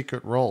catch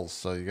secret rolls,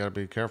 so you got to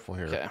be careful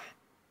here. Okay.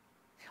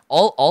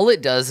 All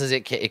it does is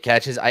it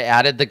catches. I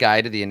added the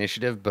guy to the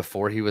initiative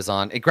before he was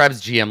on. It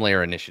grabs GM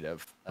layer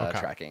initiative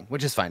tracking,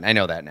 which is fine. I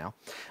know that now.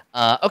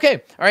 Okay.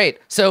 All right.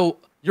 So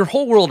your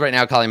whole world right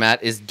now, Calumet,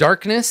 is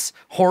darkness,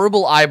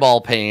 horrible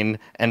eyeball pain,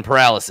 and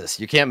paralysis.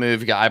 You can't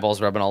move. You got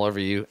eyeballs rubbing all over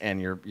you,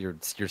 and you're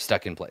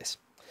stuck in place.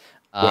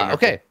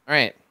 Okay. All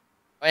right.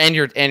 And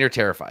you're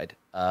terrified.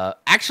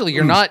 Actually,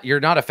 you're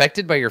not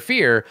affected by your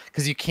fear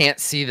because you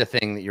can't see the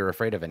thing that you're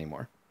afraid of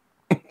anymore.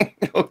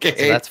 Okay.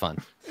 So that's fun.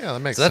 Yeah, that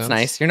makes So that's sense.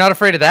 nice. You're not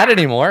afraid of that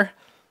anymore.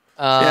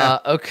 Yeah.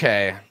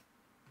 Okay.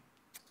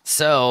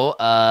 So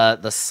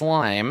the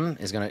slime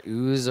is going to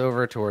ooze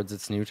over towards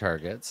its new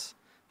targets.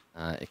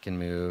 It can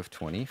move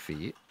 20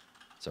 feet.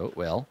 So it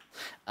will.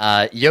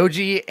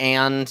 Yoji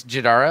and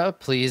Jadara,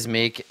 please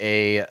make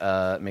a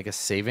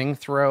saving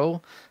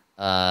throw.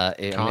 I'm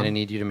going to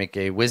need you to make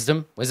a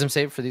wisdom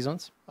save for these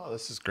ones. Oh,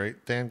 this is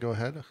great. Dan, go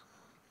ahead.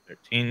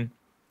 13.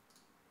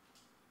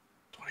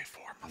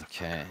 24, motherfucker.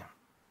 Okay.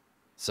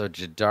 So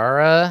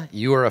Jadara,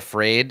 you are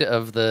afraid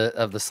of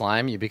the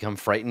slime. You become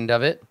frightened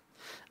of it.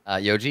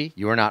 Yoji,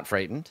 you are not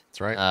frightened.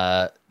 That's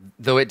right.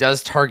 Though it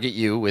does target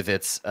you with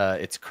its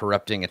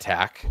corrupting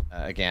attack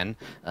again.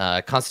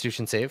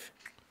 Constitution save.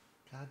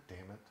 God damn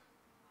it.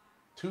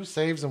 2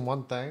 saves in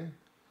one thing?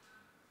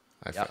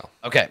 I Yep. fail.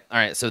 Okay. All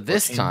right. So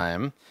this 14.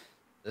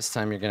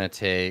 time you're gonna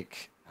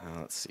take.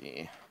 Let's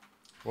see.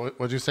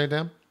 What'd you say,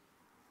 Dan?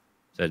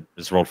 So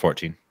just rolled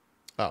 14.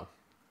 Oh.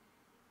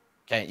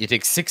 Okay. You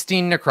take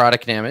 16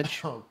 necrotic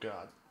damage. Oh,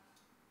 God.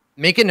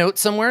 Make a note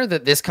somewhere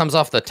that this comes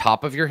off the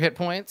top of your hit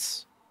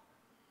points.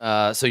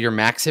 So your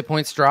max hit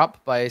points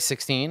drop by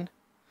 16.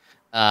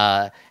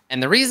 And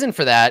the reason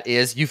for that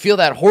is you feel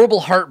that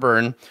horrible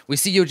heartburn. We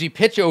see Yoji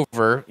pitch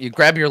over. You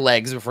grab your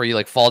legs before you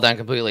like fall down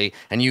completely,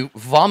 and you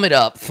vomit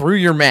up through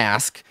your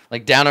mask,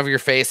 like down over your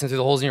face and through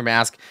the holes in your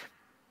mask,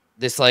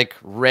 this like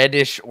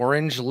reddish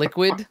orange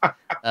liquid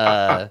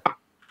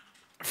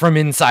from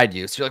inside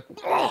you. So you're like,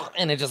 "Ugh,"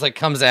 and it just like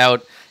comes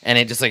out, and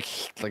it just like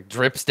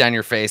drips down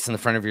your face and the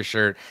front of your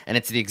shirt, and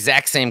it's the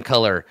exact same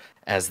color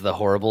as the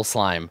horrible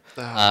slime,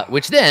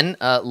 which then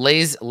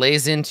lays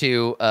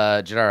into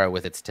Jadara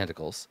with its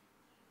tentacles.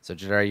 So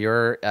Jadara,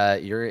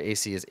 your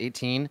AC is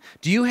 18.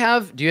 Do you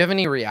have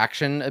any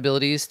reaction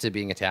abilities to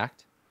being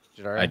attacked,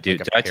 Jadara? I do.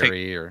 Like a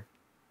parry or...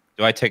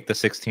 Do I take the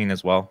 16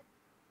 as well?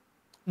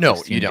 No,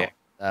 16 you don't.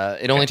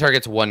 It only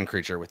targets one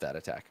creature with that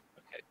attack.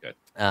 Okay, good.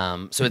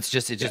 So it's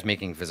just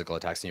making physical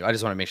attacks on you. I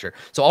just want to make sure.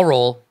 So I'll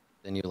roll,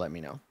 then you let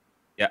me know.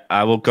 Yeah,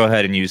 I will go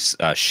ahead and use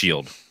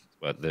shield.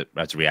 Well,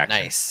 that's a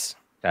reaction. Nice.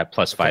 That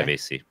plus 5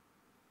 AC.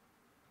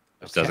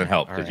 This doesn't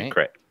help because you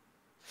crit.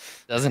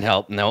 Doesn't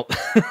help. Nope.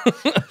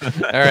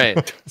 All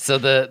right. So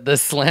the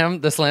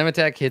slam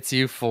attack hits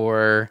you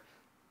for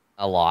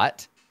a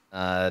lot.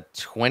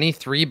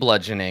 23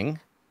 bludgeoning,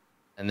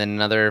 and then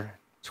another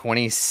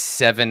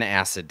 27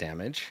 acid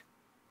damage.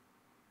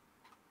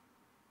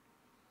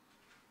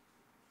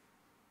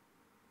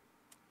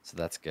 So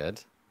that's good.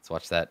 Let's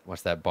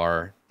watch that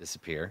bar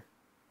disappear.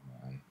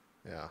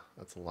 Yeah,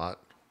 that's a lot.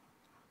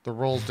 The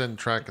rolls didn't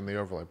track in the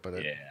overlay,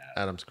 but Yeah.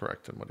 Adam's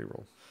correct in what he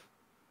rolled.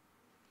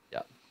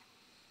 Yeah.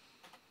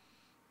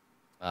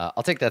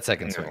 I'll take that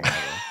second swing.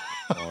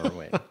 While we're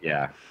waiting.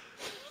 Yeah.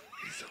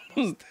 He's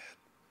almost dead.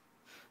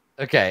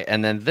 Okay,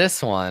 and then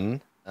this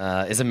one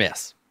is a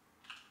miss.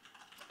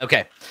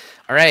 Okay.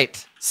 All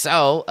right.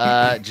 So,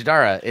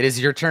 Jadara, it is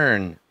your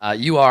turn.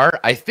 You are,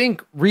 I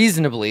think,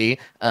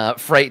 reasonably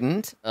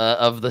frightened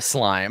of the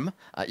slime.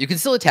 You can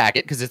still attack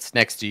it because it's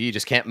next to you. You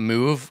just can't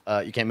move.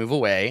 You can't move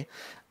away.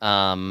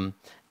 And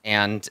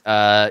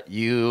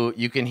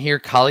you can hear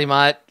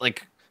Kalimat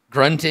like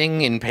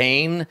grunting in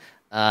pain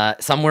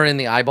somewhere in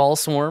the eyeball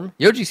swarm.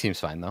 Yoji seems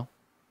fine though.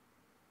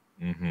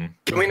 Mm-hmm.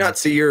 Can we not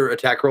see your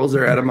attack rolls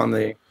there, Adam, on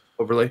the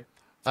overlay?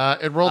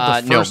 It rolled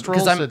the No, first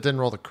rolls. because It didn't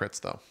roll the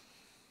crits, though.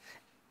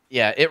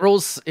 Yeah, it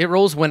rolls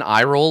when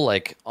I roll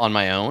like on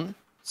my own.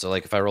 So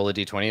like if I roll a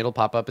d20, it'll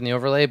pop up in the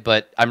overlay.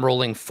 But I'm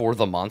rolling for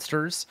the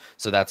monsters,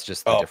 so that's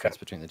just the difference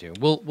between the two.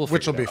 We'll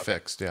Which will figure be it out.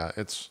 fixed. Yeah,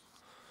 it's.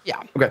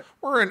 Yeah. Okay.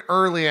 We're in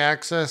early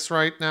access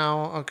right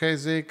now. Okay,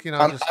 Zeke. You know,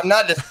 I'm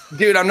not,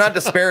 dude. I'm not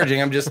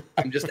disparaging. I'm just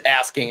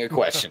asking a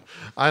question.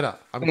 I know.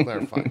 I'm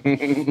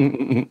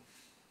clarifying.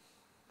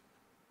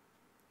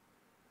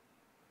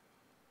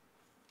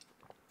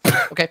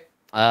 Okay.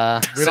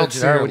 We don't see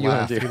Jadara, her what do you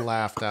want laugh. to He do?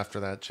 laughed after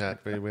that chat.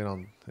 We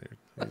don't.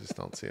 We just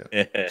don't see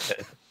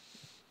it.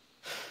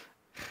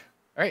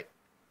 All right.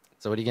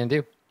 So what are you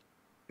gonna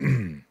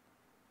do?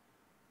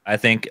 I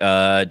think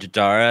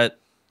Jadara,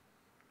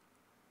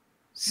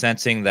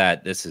 sensing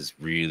that this is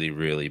really,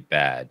 really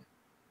bad,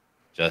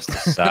 just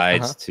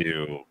decides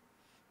to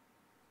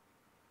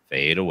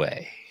fade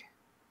away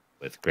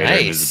with greater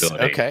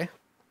invisibility. Okay.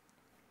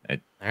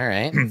 I- All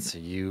right. So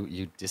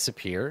you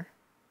disappear.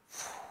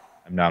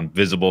 I'm now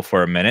invisible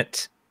for a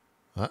minute.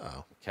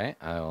 Uh-oh. Okay.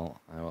 I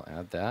will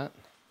add that.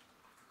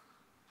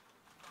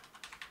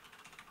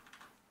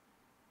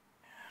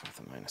 With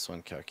a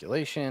 -1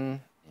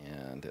 calculation,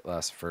 and it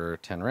lasts for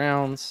 10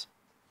 rounds.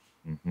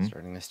 Mm-hmm.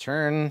 Starting this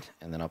turn,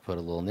 and then I'll put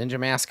a little ninja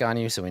mask on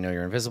you so we know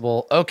you're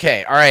invisible.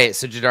 Okay, all right.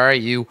 So Jadara,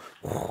 you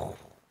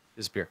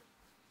disappear.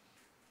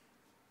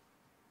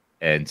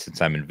 And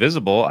since I'm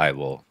invisible, I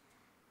will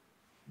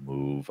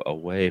move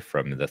away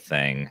from the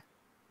thing.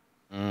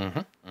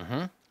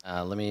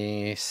 Let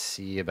me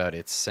see about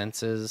its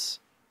senses.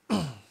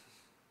 It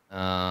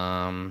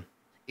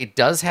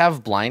does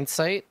have blind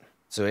sight,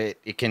 so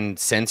it can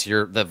sense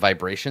the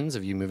vibrations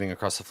of you moving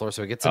across the floor.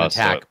 So it gets an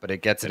attack, but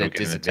it gets it at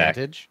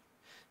disadvantage.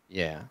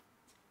 Yeah.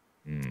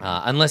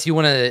 Unless you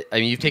want to. I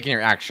mean, you've taken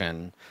your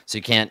action, so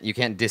you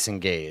can't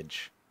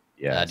disengage.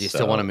 Yeah. Do you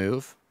still want to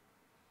move?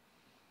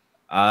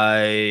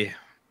 I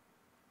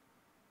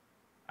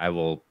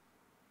will.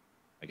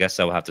 I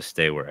guess I will have to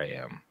stay where I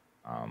am.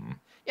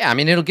 Yeah, I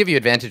mean, it'll give you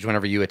advantage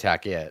whenever you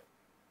attack it.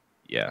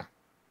 Yeah.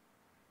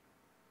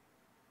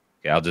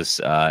 Okay, I'll just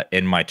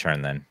end my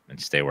turn then and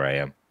stay where I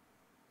am.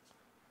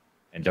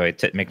 And do I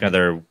make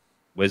another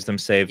wisdom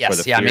save for the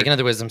Yes, yeah, fear? make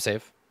another wisdom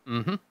save.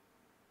 Mm-hmm.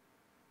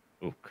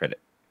 Ooh, credit.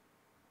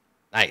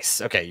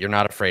 Nice. Okay, you're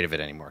not afraid of it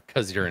anymore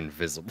because you're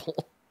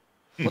invisible.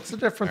 What's the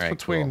difference All right,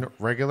 between cool.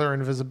 regular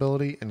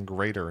invisibility and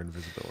greater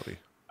invisibility?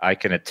 I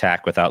can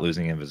attack without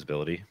losing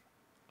invisibility.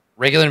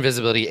 Regular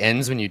invisibility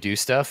ends when you do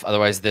stuff.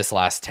 Otherwise, this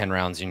lasts 10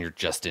 rounds and you're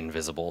just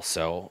invisible.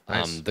 So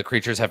Nice. the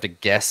creatures have to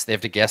guess. They have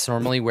to guess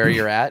normally where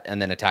you're at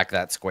and then attack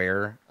that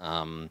square.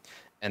 And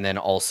then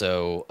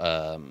also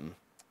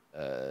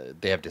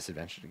they have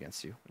disadvantage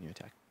against you when you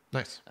attack.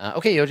 Nice.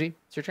 Okay, Yoji,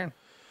 it's your turn.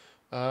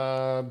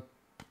 I'm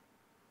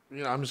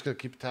just gonna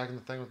keep attacking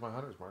the thing with my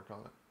hunter's mark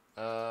on it.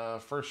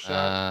 First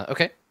shot.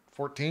 Okay.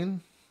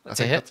 14. That's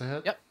a hit. That's a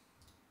hit. Yep.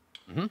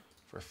 Mm-hmm.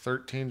 For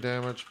 13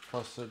 damage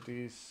plus a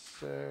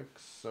d6,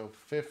 so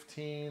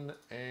 15.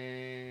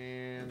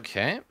 And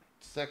Okay.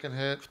 second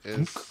hit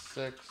is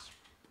 6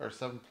 or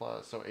 7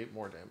 plus, so 8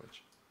 more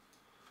damage.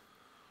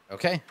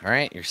 Okay. All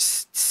right. You're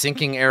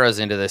sinking arrows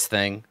into this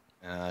thing.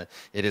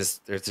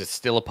 There's just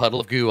still a puddle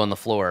of goo on the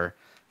floor.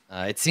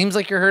 It seems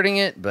like you're hurting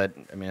it, but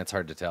I mean, it's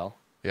hard to tell.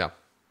 Yeah.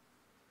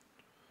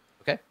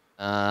 Okay.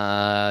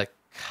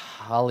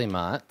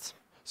 Kalimat.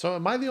 So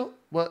am I the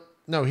what?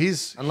 No,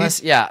 he's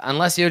Unless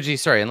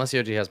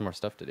Yoji has more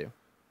stuff to do.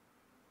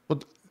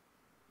 Well,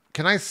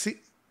 can I see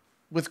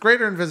with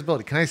greater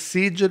invisibility? Can I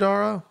see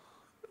Jadara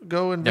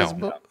go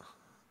invisible?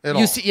 At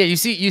all? You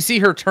see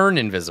her turn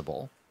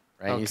invisible,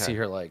 right? You Okay. see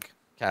her like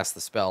cast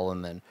the spell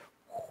and then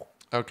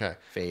Okay.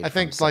 fade I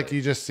think from like sight.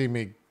 you just see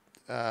me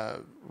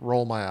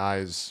roll my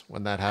eyes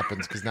when that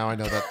happens because now I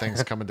know that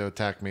thing's coming to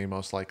attack me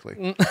most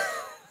likely.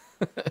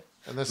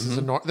 And this is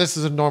this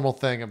is a normal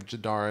thing of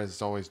Jadara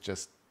has always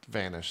just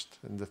vanished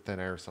into thin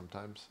air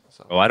sometimes.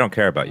 So Oh, I don't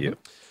care about you.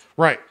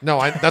 right, no,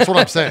 that's what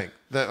I'm saying.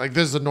 That like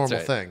this is a normal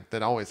right. thing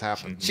that always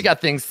happens. She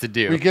got things to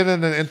do. We get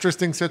in an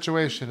interesting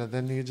situation and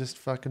then you just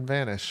fucking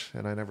vanish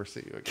and I never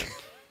see you again.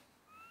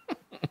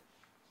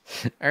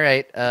 All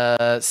right.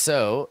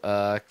 So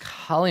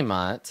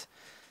Kalimat,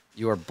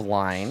 you are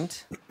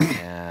blind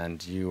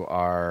and you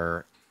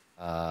are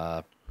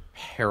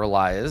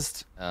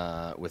paralyzed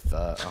with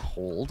a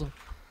hold.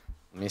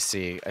 Let me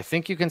see. I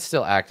think you can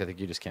still act. I think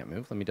you just can't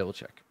move. Let me double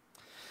check.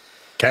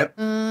 Okay.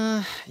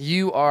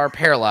 You are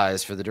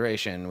paralyzed for the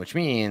duration, which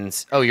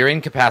means you're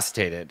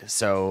incapacitated.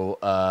 So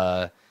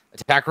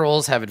attack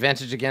rolls have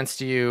advantage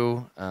against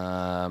you.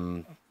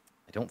 I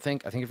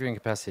think if you're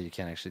incapacitated, you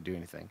can't actually do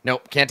anything.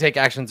 Nope, can't take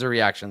actions or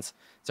reactions.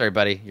 Sorry,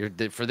 buddy.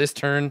 For this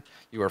turn,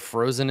 you are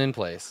frozen in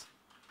place.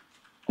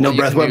 No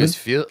breath weapon.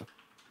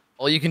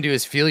 All you can do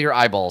is feel your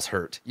eyeballs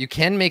hurt. You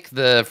can make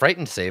the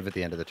frightened save at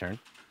the end of the turn.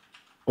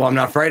 Well, I'm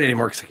not frightened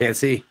anymore because I can't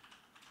see.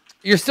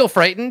 You're still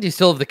frightened. You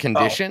still have the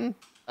condition.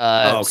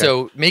 Okay.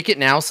 So make it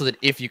now so that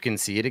if you can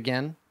see it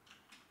again.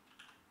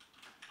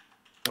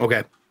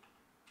 Okay.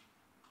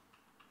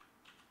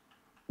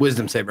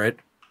 Wisdom save, right?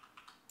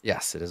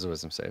 Yes, it is a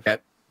wisdom save. Okay.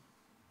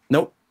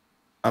 Nope.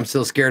 I'm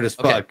still scared as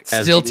fuck.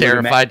 Okay. Still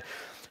terrified.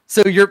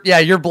 So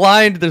you're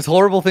blind. There's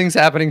horrible things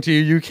happening to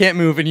you. You can't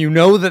move, and you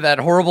know that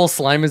horrible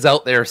slime is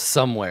out there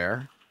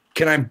somewhere.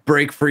 Can I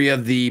break free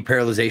of the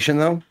paralyzation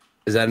though?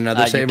 Is that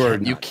another save or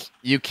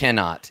you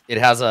cannot? It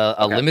has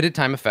a limited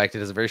time effect. It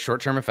has a very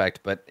short term effect,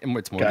 but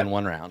it's more than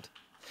one round.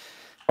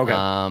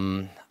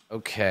 Okay.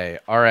 Okay.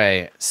 All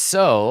right.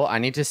 So I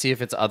need to see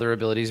if its other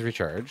abilities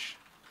recharge.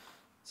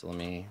 So let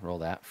me roll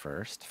that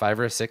first. 5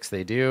 or a 6,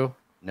 they do.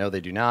 No, they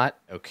do not.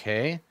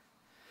 Okay.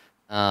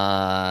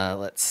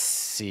 Let's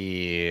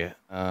see.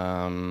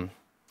 Okay,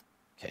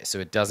 so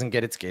it doesn't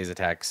get its gaze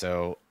attack.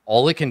 So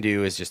all it can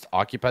do is just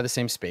occupy the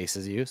same space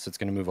as you. So it's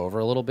going to move over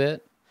a little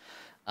bit.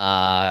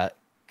 Kalimat,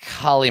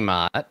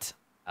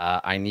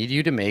 I need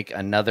you to make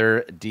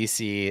another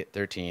DC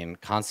 13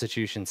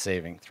 Constitution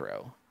saving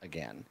throw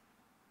again.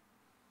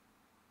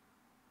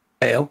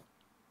 Fail.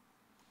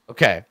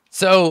 Okay,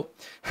 so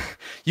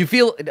you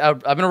feel. I'm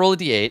gonna roll a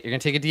d8. You're gonna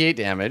take a d8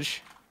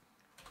 damage.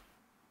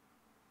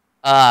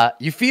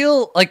 You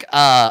feel like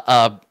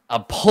a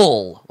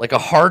pull, like a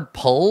hard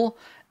pull,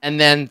 and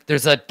then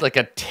there's a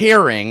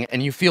tearing,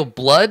 and you feel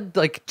blood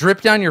like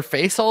drip down your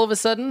face all of a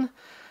sudden,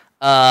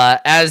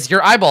 as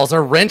your eyeballs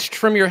are wrenched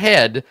from your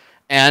head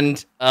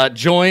and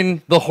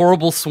join the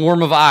horrible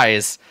swarm of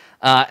eyes.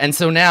 And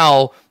so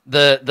now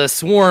the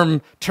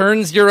swarm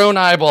turns your own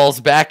eyeballs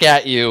back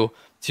at you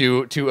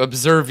to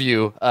observe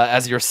you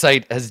as your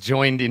sight has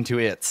joined into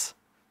its.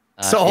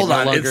 So hold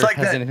on, it's like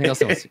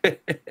that.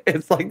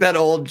 It's like that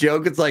old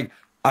joke. It's like,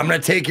 I'm gonna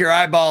take your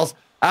eyeballs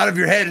out of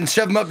your head and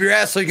shove them up your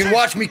ass so you can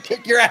watch me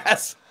kick your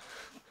ass.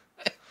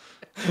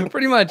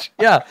 Pretty much,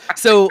 yeah.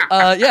 So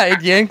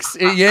it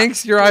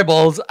yanks your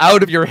eyeballs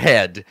out of your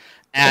head,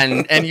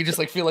 and you just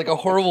like feel like a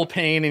horrible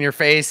pain in your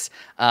face.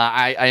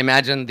 I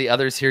imagine the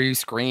others hear you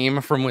scream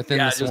from within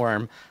the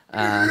swarm.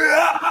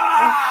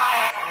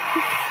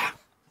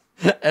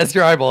 As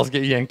your eyeballs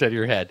get yanked out of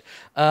your head.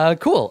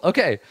 Cool.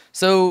 Okay.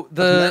 So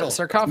the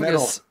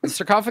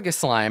sarcophagus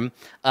slime,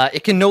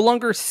 it can no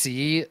longer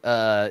see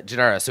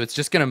Jadara, so it's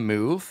just gonna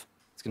move.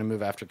 It's gonna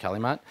move after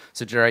Kalimat.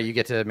 So Jadara, you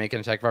get to make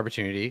an attack of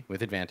opportunity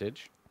with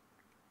advantage.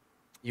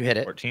 You hit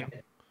it. 14.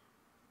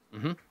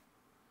 Mm-hmm.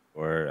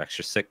 Or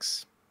extra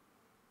 6.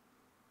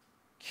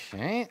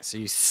 Okay, so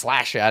you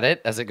slash at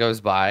it as it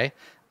goes by,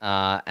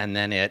 and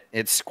then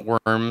it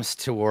squirms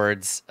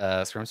towards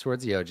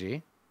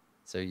Yoji.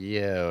 So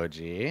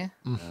Yoji,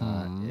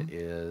 it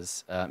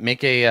is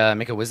make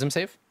a wisdom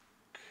save.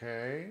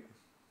 Okay.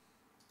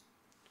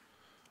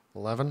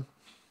 11.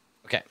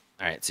 Okay,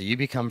 all right. So you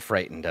become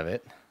frightened of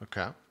it.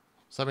 Okay.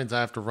 So that means I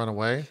have to run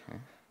away.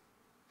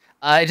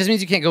 It just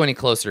means you can't go any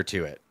closer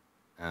to it.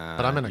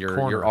 But I'm in a you're,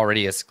 corner. You're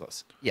already as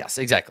close. Yes,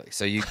 exactly.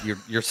 So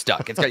you're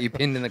stuck. It's got you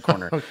pinned in the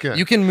corner. Okay.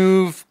 You can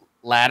move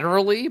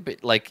laterally,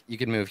 but like you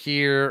can move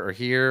here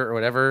or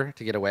whatever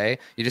to get away.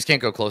 You just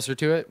can't go closer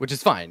to it, which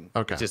is fine.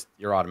 Okay. It's just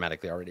you're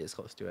automatically already as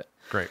close to it.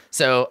 Great.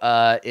 So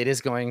it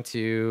is going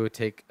to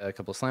take a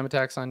couple slam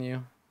attacks on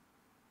you.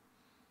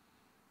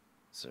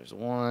 So there's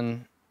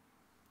 1.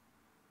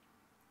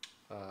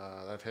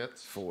 That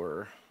hits.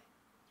 4,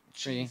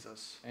 3.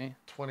 Jesus.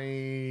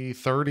 Okay.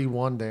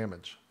 31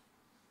 damage.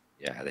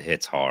 Yeah, the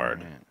hit's hard.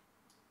 Right.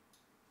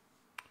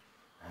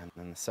 And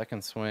then the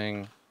second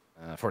swing,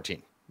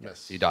 14. Yes.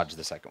 So you dodge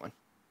the second one.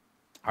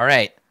 All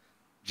right.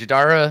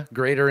 Jadara,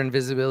 greater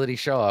invisibility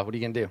Shoah. What are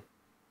you going to do?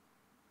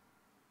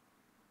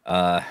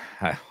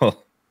 I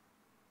will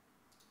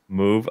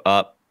move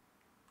up.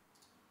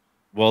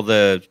 Will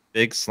the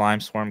big slime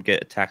swarm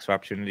get attacks of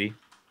opportunity?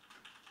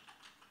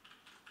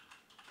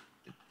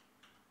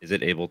 Is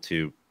it able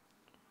to?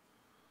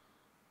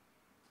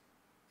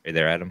 Are you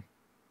there, Adam?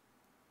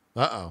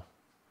 Uh-oh.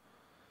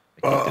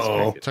 I keep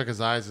disconnected. Took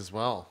his eyes as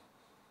well.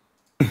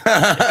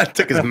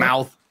 Took his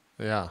mouth.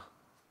 Yeah.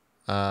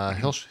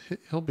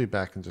 He'll be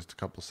back in just a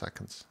couple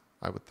seconds,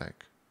 I would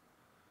think.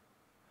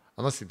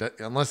 Unless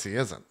he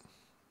isn't.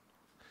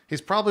 He's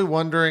probably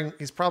wondering,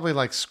 he's probably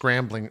like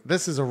scrambling.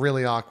 This is a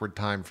really awkward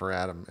time for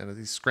Adam. And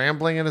he's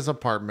scrambling in his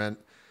apartment.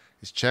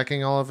 He's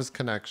checking all of his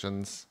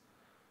connections.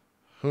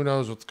 Who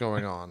knows what's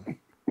going on?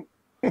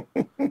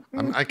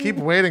 I keep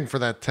waiting for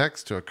that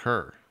text to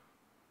occur.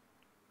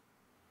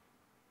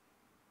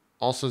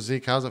 Also,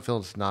 Zeke, how's it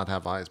feel to not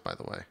have eyes, by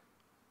the way?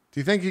 Do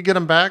you think you get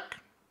him back?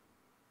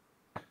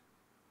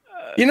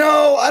 You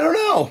know, I don't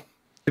know.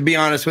 To be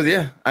honest with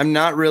you, I'm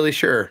not really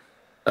sure.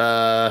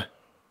 I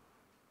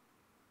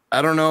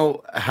don't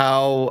know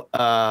how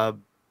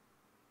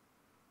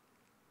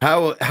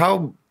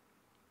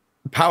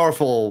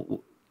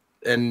powerful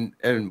and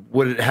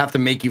would it have to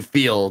make you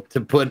feel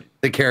to put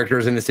the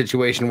characters in a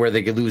situation where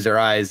they could lose their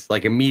eyes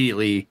like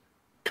immediately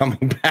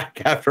coming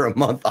back after a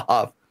month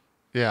off.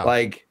 Yeah.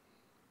 Like,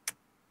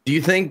 do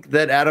you think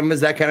that Adam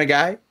is that kind of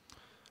guy?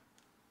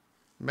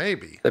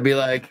 Maybe. That'd be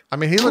like, I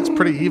mean, he looks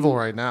pretty evil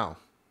right now.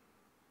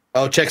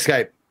 oh, check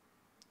Skype.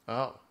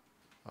 Oh.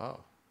 Uh-oh.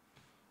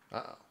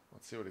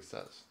 Let's see what he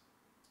says.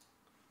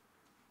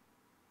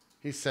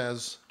 He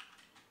says,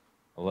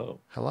 Hello.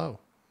 hello.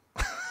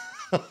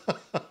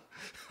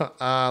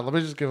 Let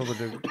me just give him a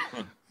new...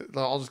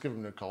 I'll just give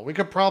him a call. We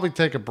could probably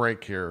take a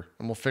break here,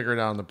 and we'll figure it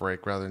out on the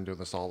break rather than doing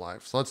this all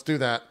live. So let's do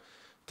that.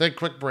 Take a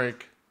quick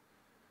break.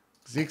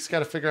 Zeke's got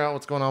to figure out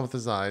what's going on with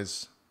his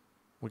eyes.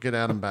 We'll get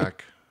Adam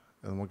back,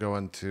 and we'll go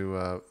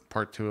into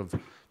part 2 of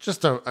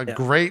just a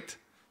great,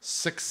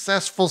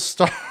 successful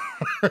start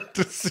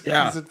to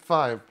season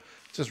 5.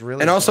 Just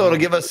really And also, fun.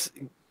 it'll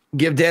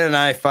give Dan and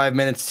I 5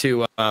 minutes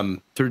to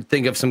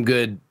think of some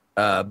good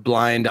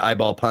blind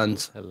eyeball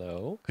puns.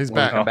 Hello. He's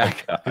when we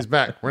back. come back. He's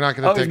back. We're not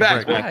going to Oh, take he's a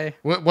back. break. Hi.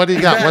 What do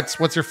you got?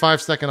 What's your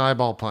 5-second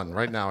eyeball pun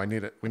right now? I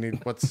need it. We need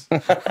what's.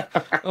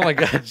 Oh my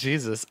God,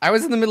 Jesus! I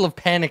was in the middle of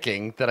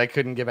panicking that I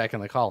couldn't get back on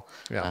the call.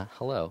 Yeah.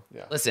 Hello.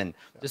 Yeah. Listen,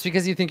 just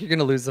because you think you're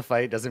gonna lose the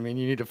fight doesn't mean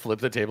you need to flip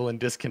the table and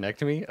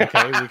disconnect me.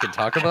 Okay, we can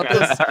talk about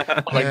this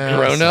like Yeah,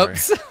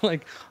 grown-ups.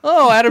 Like,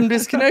 oh, Adam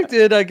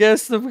disconnected. I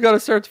guess we got to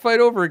start the fight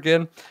over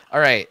again.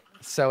 All right.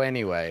 So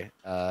anyway,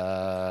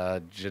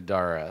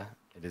 Jadara,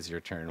 it is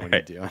your turn. What are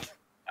you doing?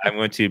 I'm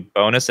going to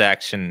bonus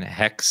action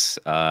hex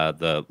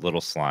the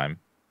little slime.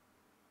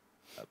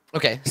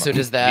 Okay. So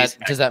does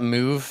that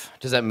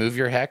move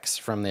your hex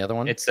from the other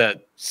one? It's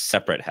a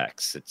separate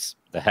hex. It's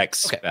the hex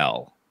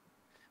spell,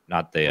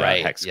 not the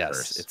hex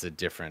curse. It's a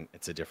different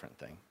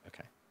thing.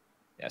 Okay.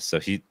 Yeah. So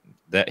he's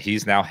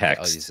now hexed.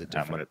 I'll use a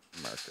different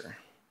marker.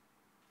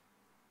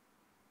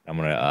 I'm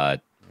gonna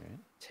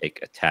take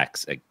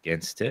attacks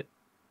against it.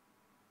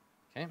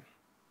 Okay.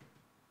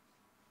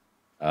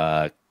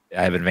 I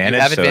have advantage.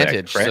 You have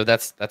advantage, so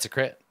that's a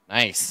crit.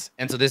 Nice.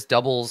 And so this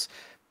doubles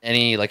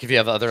any, like, if you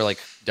have other like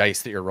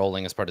dice that you're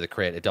rolling as part of the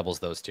crit, it doubles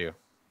those too.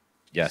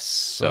 Yes.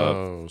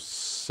 So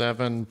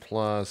 7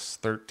 plus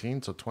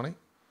 13, so 20.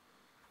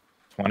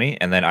 20,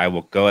 and then I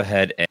will go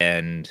ahead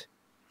and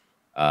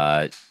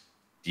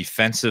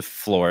defensive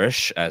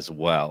flourish as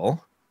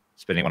well,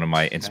 spending one of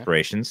my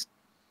inspirations,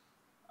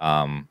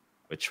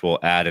 which will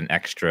add an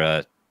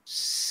extra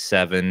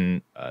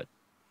 7.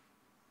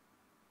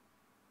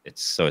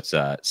 It's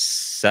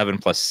 7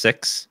 plus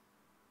 6.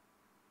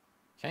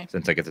 Okay.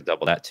 Since I get to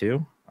double that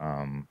too.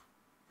 Let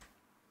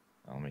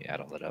me add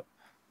all that up.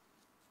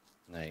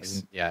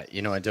 Nice. Yeah.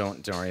 You know what?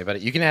 Don't worry about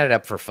it. You can add it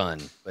up for fun,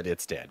 but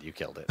it's dead. You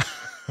killed it.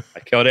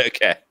 I killed it.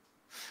 Okay.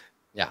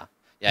 Yeah.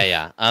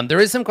 Yeah. There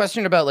is some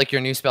question about like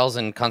your new spells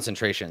and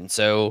concentration.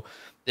 So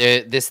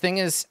the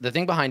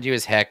thing behind you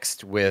is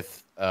hexed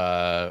with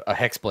a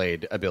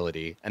hexblade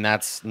ability, and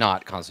that's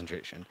not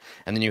concentration.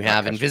 And then you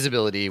have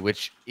invisibility,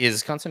 which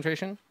is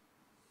concentration.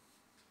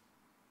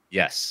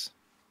 Yes.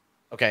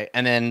 Okay,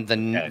 and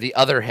then the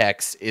other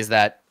hex, is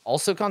that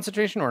also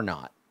concentration or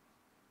not?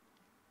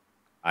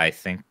 I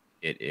think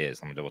it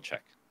is. Let me double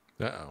check.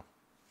 Uh-oh.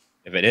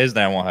 If it is,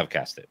 then I won't have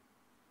cast it.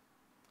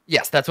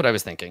 Yes, that's what I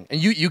was thinking.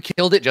 And you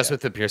killed it just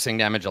with the piercing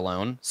damage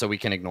alone, so we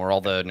can ignore all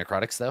the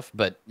necrotic stuff.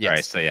 But yes. All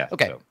right, so yeah.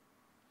 Okay. So,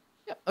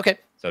 yeah. Okay.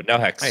 So no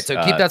hex. All right.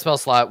 So keep that spell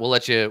slot. We'll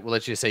let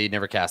you say you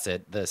never cast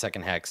it, the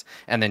second hex,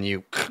 and then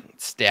you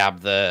stab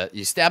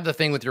the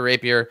thing with your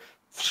rapier,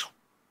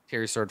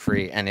 tear your sword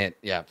free, and it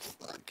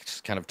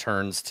just kind of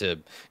turns to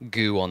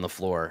goo on the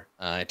floor.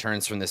 It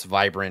turns from this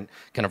vibrant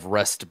kind of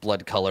rust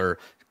blood color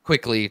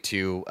quickly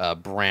to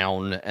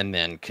brown, and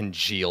then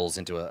congeals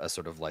into a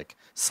sort of like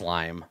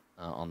slime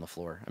on the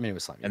floor. I mean, it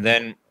was slimy. And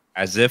then,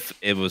 as if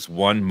it was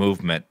one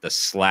movement, the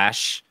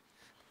slash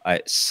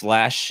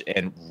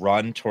and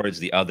run towards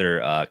the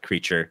other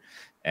creature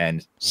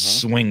and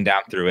swing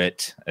down through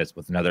it as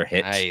with another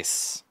hit.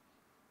 Nice.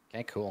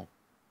 Okay, cool.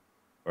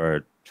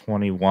 For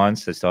 21,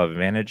 so they still have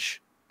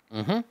advantage.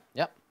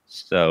 Yep.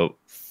 So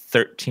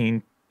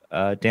 13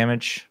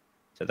 damage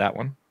to that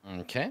one.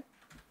 Okay.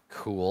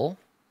 Cool.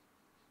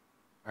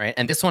 All right,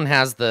 and this one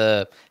has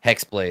the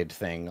hexblade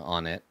thing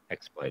on it.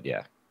 Hexblade,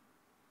 yeah.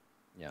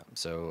 Yeah.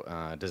 So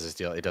does this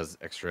deal? It does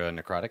extra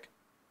necrotic.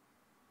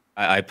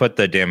 I put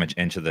the damage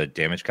into the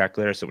damage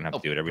calculator, so we don't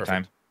have to do it every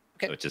time.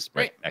 Okay. So it's just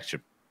great. Extra.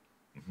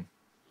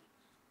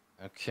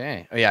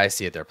 Okay. Oh yeah, I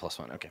see it there.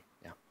 +1. Okay.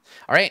 Yeah.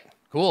 All right.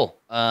 Cool.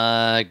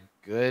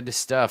 Good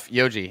stuff.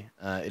 Yoji,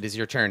 it is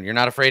your turn. You're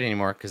not afraid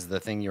anymore because the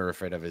thing you're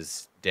afraid of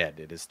is dead.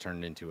 It is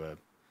turned into a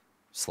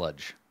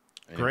sludge.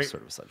 I mean, Great.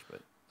 Sort of a sludge,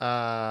 but.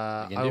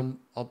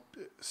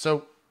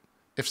 So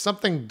if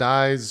something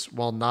dies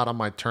while not on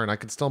my turn, I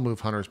can still move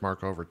Hunter's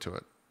Mark over to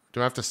it.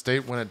 Do I have to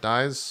state when it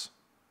dies?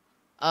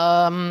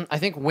 I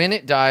think when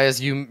it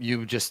dies,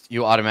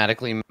 you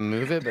automatically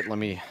move it. But let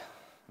me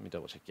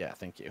double check. Yeah,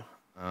 thank you.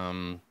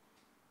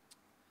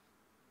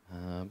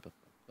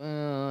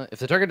 If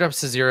the target drops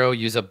to 0,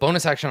 use a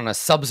bonus action on a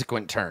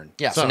subsequent turn.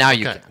 Yeah, so now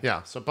you can.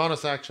 Yeah, so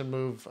bonus action,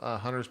 move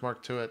Hunter's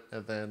Mark to it,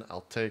 and then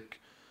I'll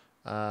take.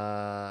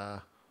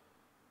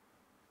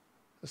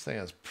 This thing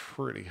has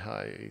pretty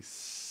high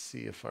AC,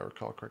 if I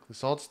recall correctly.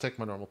 So I'll just take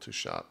my normal 2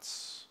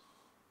 shots.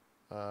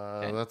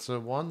 Okay. That's a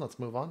 1. Let's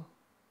move on.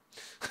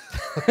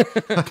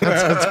 That's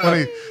a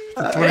 20.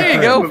 There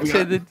you go.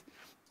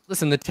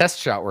 Listen, the test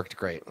shot worked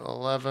great.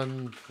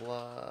 11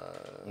 plus.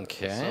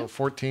 Okay. So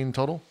 14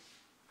 total.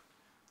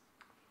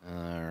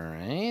 All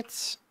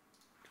right.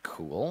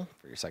 Cool.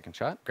 For your second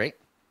shot. Great.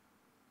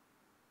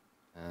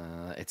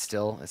 It's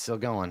still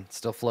going. It's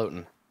still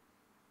floating.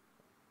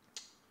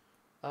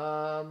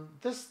 I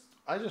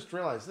just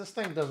realized this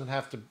thing doesn't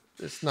have to.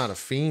 It's not a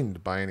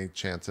fiend by any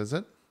chance, is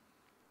it?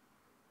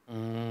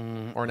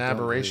 Or an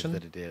aberration?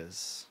 That it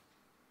is.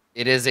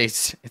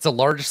 It's a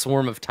large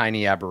swarm of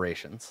tiny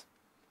aberrations.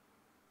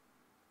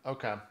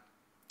 Okay.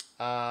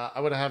 I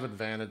would have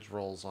advantage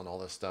rolls on all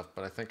this stuff,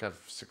 but I think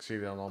I've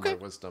succeeded on all my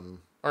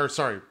wisdom. Or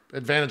sorry,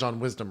 advantage on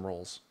wisdom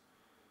rolls.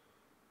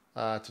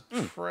 To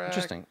track.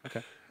 Interesting.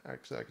 Okay.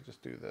 Actually, I could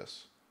just do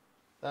this.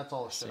 That's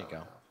all the shit I would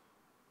have.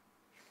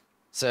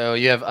 So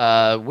you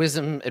have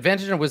wisdom,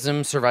 advantage on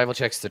wisdom, survival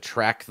checks to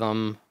track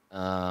them.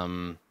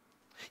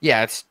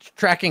 Yeah, it's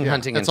tracking,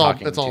 hunting, and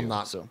talking. It's all too,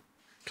 not so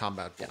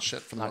combat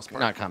bullshit for the most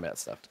part. Not combat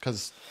stuff.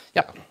 Because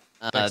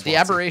the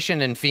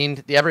aberration and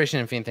fiend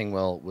thing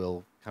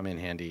will come in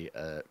handy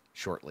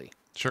shortly.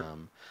 Sure.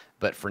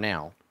 But for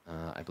now,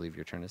 I believe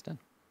your turn is done.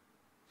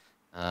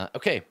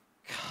 Okay,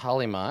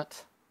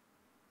 Kalimat.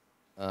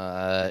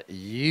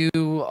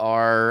 You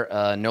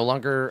are no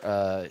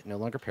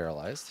longer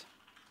paralyzed.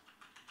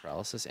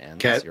 Paralysis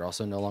ends. Okay. You're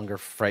also no longer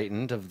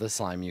frightened of the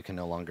slime you can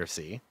no longer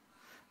see.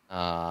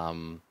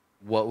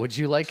 What would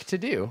you like to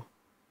do?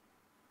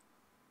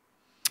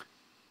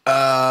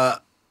 I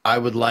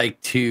would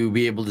like to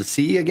be able to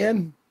see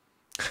again.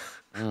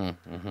 So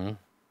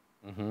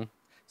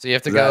you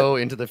have to go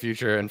into the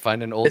future and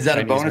find an old. Is that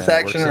a bonus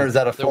action or is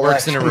that a full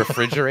works action? in a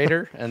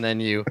refrigerator? And then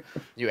you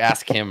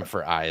ask him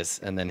for eyes,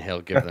 and then he'll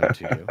give them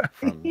to you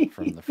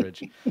from the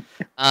fridge.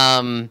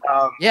 Can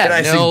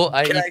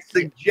I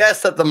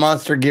suggest that the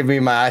monster give me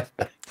my eyes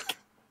back?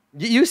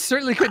 You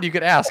certainly could. You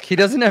could ask. He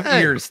doesn't have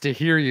ears to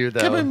hear you,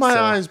 though. Give me my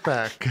eyes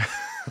back.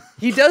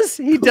 He does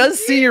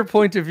see your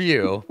point of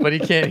view, but he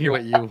can't hear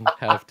what you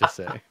have to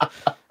say.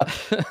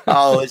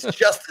 Oh, it's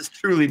just as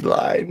truly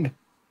blind.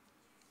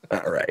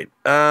 All right.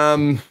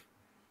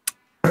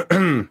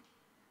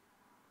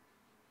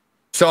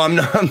 So I'm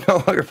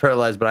no longer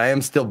paralyzed, but I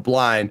am still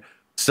blind.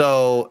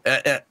 So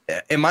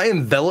am I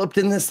enveloped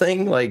in this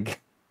thing?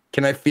 Like,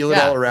 can I feel it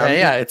all around me?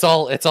 Yeah, it's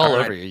all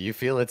over right. you. You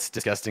feel its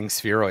disgusting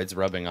spheroids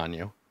rubbing on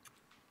you.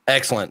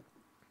 Excellent.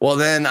 Well,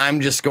 then I'm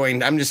just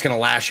gonna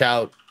lash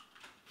out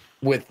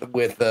with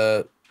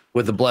the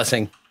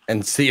blessing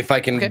and see if I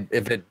can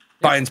if it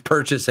finds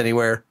purchase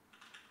anywhere.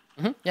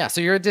 Yeah, so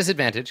you're at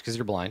disadvantage because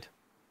you're blind.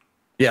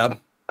 Yeah,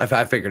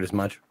 I figured as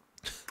much.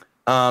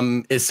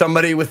 Is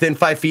somebody within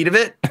 5 feet of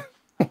it?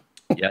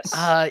 Yes.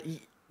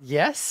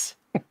 Yes,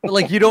 but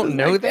like you don't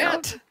know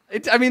that.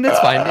 I mean, that's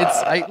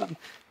fine.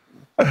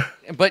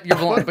 But you're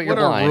blind. But you're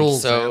What are blind.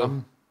 rules, So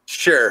Adam?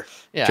 Sure.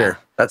 yeah. Sure.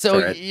 That's So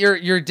all right.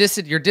 your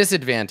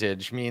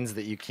disadvantage means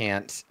that you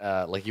can't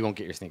like you won't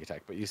get your sneak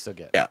attack, but you still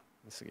get. Yeah.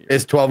 You still get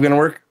Is 12 gonna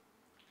work?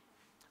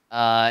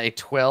 a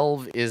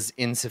 12 is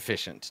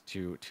insufficient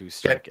to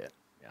strike it.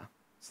 Yeah.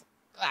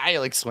 I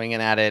like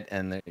swinging at it,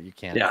 and you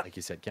can't. Yeah. Like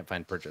you said, can't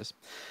find purchase.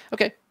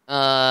 Okay.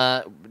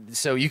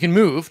 So you can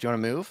move. Do you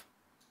want to move?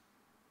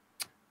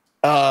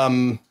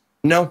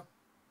 No.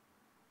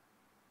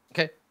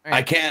 Okay. All I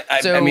right. can't.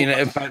 I So- mean,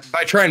 if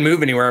I try and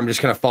move anywhere, I'm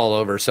just gonna fall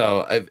over.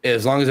 So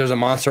as long as there's a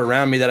monster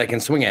around me that I can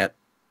swing at,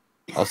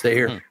 I'll stay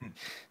here.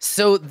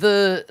 So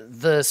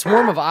the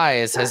swarm of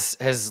eyes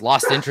has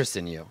lost interest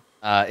in you.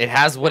 It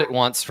has what it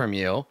wants from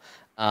you,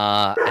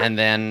 and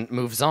then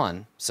moves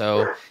on.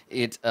 So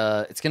it's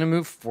gonna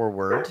move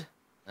forward,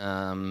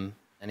 and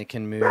it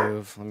can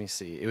move. Let me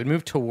see. It would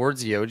move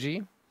towards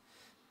Yoji,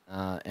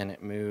 and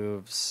it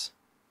moves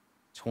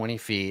 20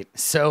 feet.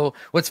 So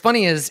what's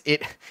funny is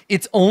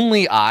it's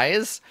only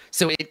eyes,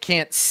 so it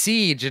can't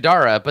see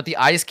Jadara, but the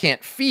eyes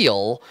can't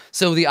feel.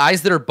 So the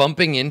eyes that are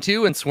bumping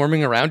into and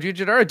swarming around you,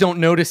 Jadara, don't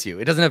notice you.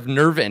 It doesn't have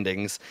nerve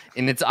endings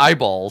in its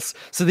eyeballs,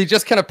 so they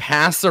just kind of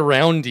pass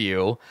around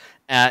you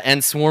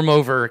and swarm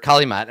over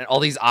Kalimat. And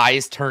all these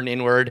eyes turn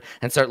inward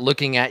and start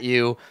looking at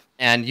you.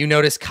 And you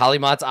notice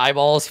Kalimat's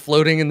eyeballs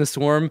floating in the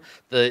swarm,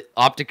 the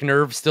optic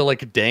nerve still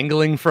like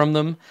dangling from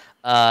them.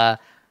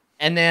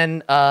 And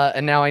then,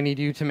 and now I need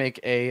you to make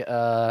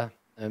a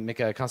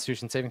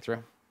Constitution saving throw.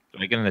 Do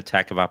I get an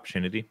attack of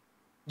opportunity?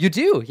 You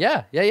do,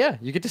 yeah.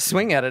 You get to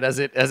swing at it as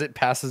it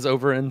passes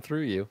over and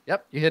through you.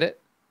 Yep, you hit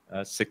it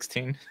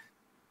 16.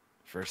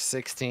 for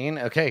 16.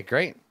 Okay,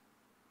 great.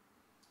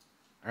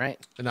 All right,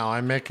 Now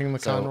I'm making the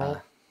con roll.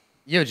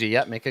 Yoji,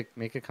 yeah,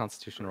 make a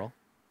Constitution roll.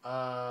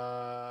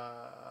 I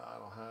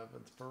don't have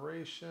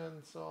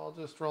inspiration, so I'll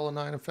just roll a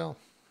 9 and fail.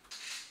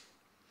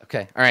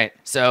 Okay, all right.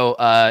 So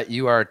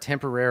you are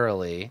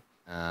temporarily,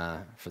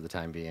 for the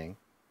time being,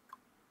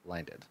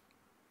 blinded.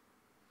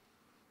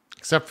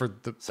 Except for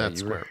that you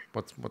square.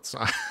 What's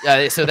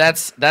Yeah, so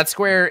that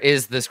square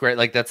is the square,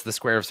 like that's the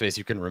square of space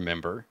you can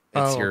remember.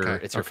 It's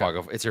okay. your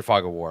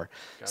fog of war.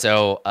 Gotcha.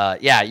 So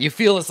yeah, you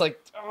feel this like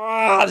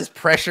this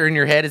pressure in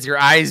your head as your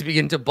eyes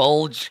begin to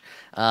bulge,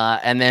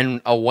 and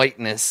then a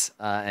whiteness,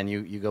 and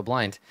you go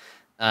blind.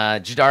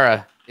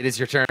 Jadara, it is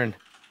your turn.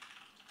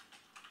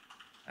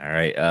 All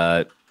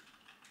right.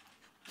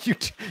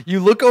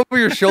 You look over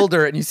your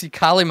shoulder and you see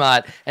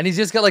Kalimat, and he's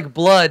just got like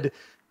blood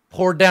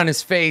poured down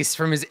his face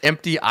from his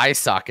empty eye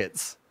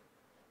sockets.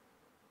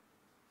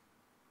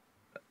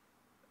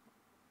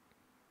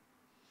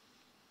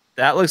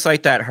 That looks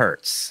like that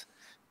hurts.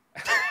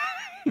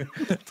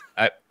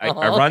 I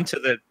run to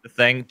the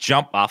thing,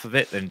 jump off of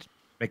it, and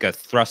make a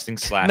thrusting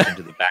slash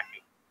into the back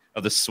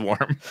of the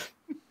swarm.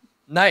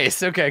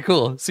 Nice. Okay,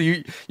 cool. So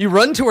you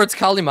run towards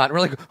Kalimat, and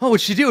we're like, oh,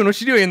 what's she doing? What's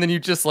she doing? And then you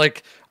just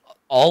like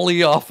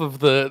ollie off of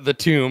the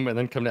tomb and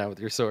then come down with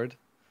your sword.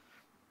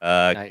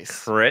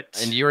 Nice. Crit.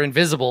 And you're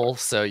invisible,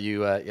 so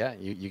you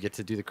get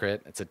to do the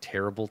crit. It's a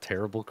terrible,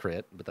 terrible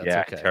crit, but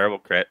that's okay. Terrible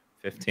crit.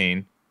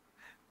 15.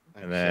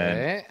 And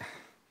then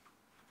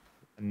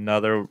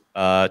another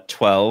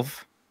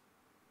 12.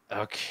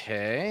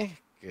 Okay,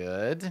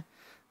 good.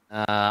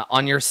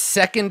 On your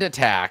second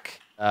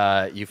attack,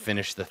 you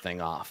finish the thing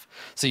off.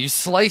 So you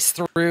slice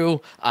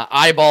through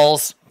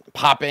eyeballs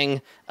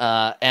popping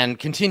and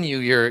continue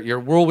your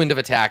whirlwind of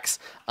attacks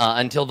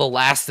until the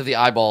last of the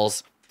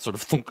eyeballs sort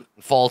of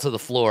fall to the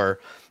floor.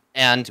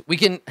 And we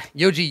can,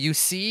 Yoji, you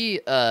see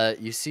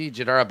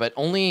Jadara, but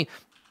only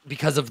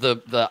because of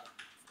the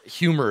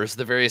humors,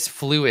 the various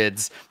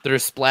fluids that are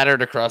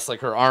splattered across like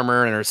her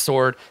armor and her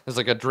sword. There's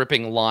like a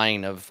dripping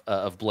line of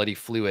bloody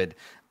fluid.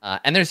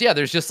 And there's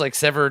just like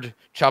severed,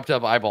 chopped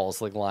up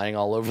eyeballs like lying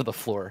all over the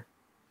floor.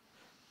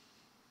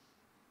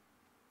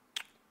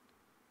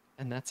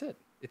 And that's it.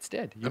 It's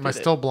dead. Am I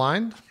still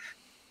blind?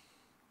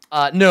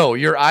 No,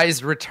 your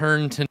eyes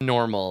return to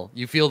normal.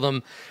 You feel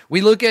them.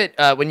 We look at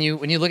when you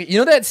look at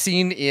that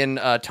scene in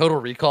Total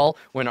Recall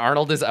when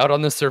Arnold is out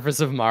on the surface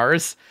of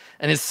Mars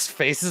and his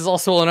face is all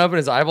swollen up and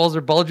his eyeballs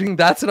are bulging.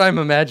 That's what I'm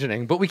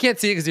imagining, but we can't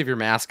see it because you have your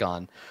mask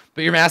on.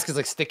 But your mask is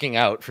like sticking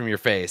out from your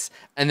face,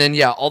 and then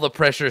all the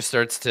pressure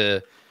starts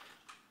to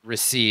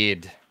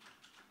recede,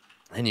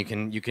 and you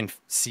can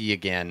see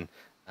again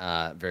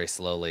very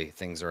slowly.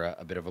 Things are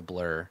a bit of a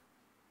blur,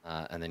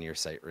 and then your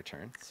sight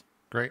returns.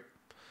 Great.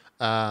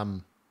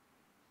 Well,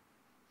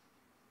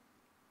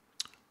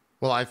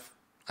 I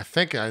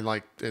think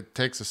it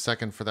takes a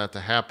second for that to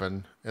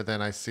happen, and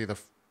then I see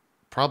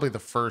probably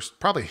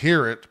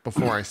hear it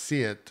before I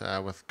see it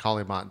with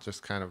Kalimat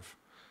just kind of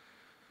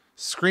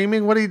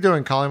screaming. What are you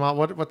doing, Kalimat?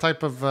 What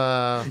type of?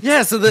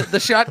 So the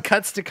shot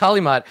cuts to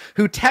Kalimat,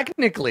 who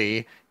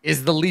technically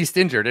is the least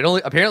injured. It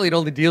only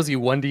deals you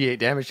 1d8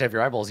 damage to have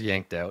your eyeballs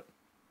yanked out.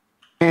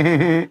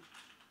 And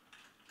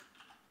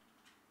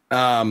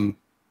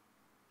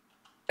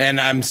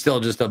I'm still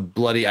just a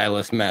bloody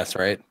eyeless mess,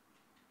 right?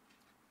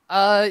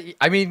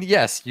 I mean,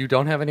 yes, you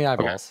don't have any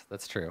eyeballs.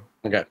 That's true.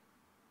 Okay.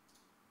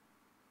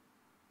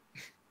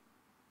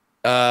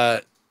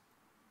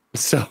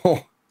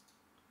 So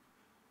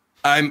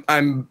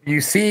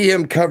you see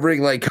him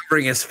covering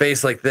his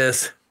face like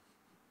this,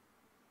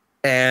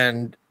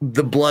 and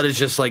the blood is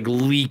just like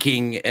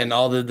leaking, and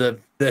all the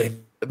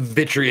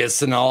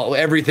vitreous and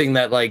everything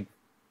that like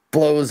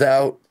blows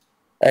out,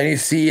 and you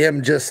see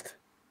him just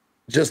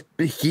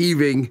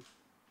heaving,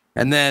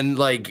 and then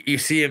like you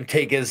see him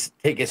take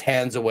his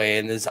hands away,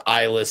 and his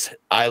eyeless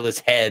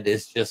head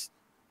is just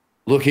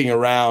looking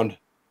around,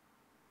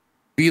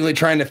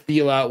 trying to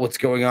feel out what's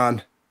going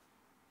on.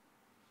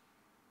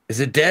 Is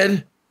it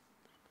dead?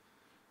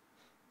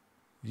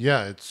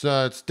 Yeah, it's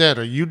dead.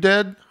 Are you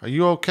dead? Are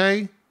you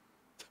okay?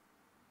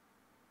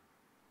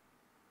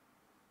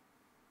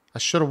 I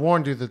should have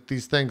warned you that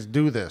these things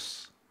do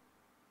this.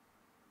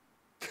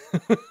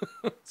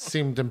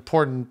 Seemed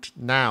important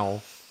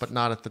now, but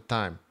not at the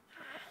time.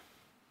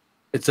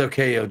 It's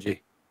okay, OG.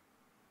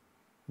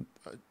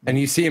 And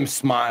you see him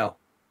smile.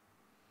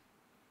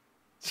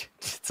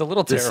 It's a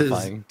little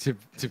terrifying, to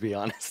be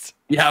honest.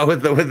 Yeah,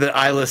 with the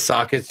eyeless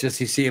sockets,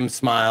 just you see him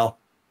smile.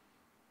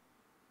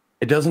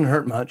 It doesn't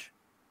hurt much.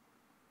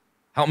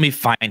 Help me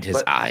find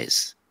his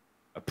eyes.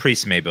 A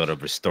priest may be able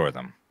to restore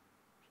them.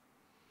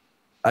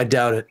 I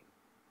doubt it.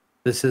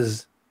 This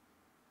is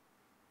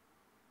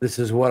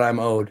what I'm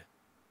owed.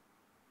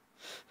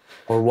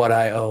 Or what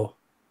I owe.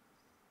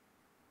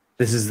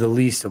 This is the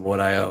least of what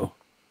I owe.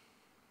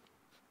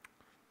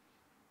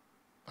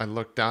 I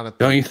look down at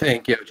Don't you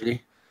think,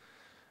 Yoji?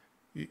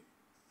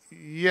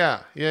 Yeah.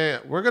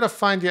 We're going to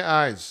find your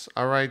eyes.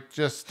 All right.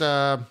 Just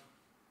don't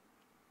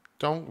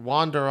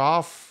wander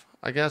off,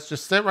 I guess.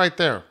 Just sit right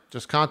there.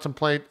 Just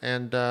contemplate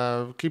and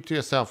keep to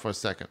yourself for a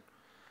second.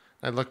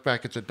 I look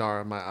back at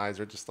Jadara. My eyes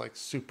are just like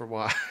super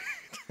wide.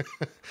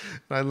 And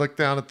I look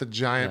down at the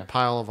giant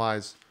pile of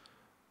eyes.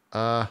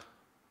 Yeah,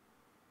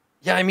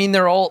 I mean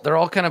they're all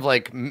kind of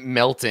like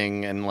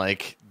melting and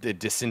like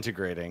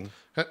disintegrating.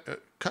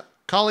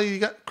 Collie, you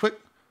got quick.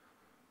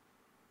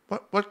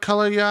 What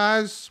color are your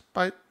eyes?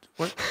 What?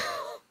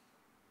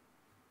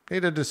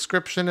 Need a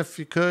description if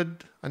you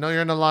could. I know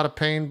you're in a lot of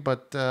pain,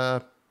 but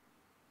what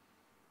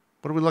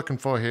are we looking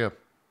for here?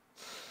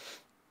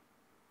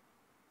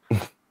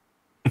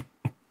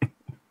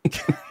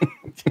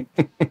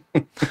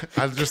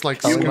 I just like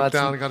scooped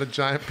down and got a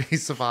giant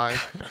piece of eye.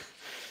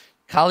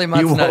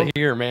 Kalimat's not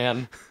here,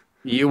 man.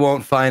 You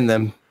won't find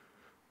them.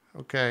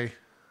 Okay.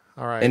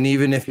 All right. And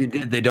even if you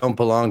did, they don't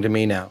belong to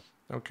me now.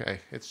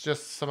 Okay. It's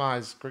just some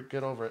eyes.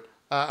 Get over it.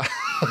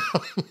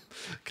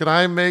 Can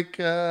I make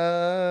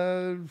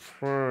a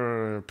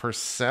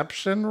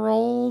perception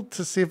roll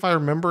to see if I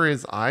remember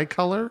his eye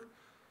color?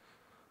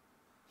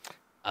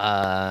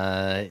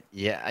 Yeah.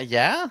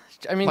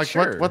 I mean, like,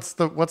 sure. What's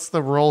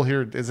the role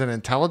here? Is it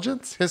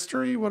intelligence,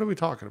 history? What are we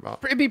talking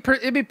about?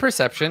 It'd be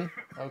perception.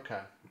 Okay.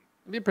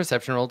 It'd be a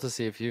perception roll to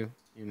see if you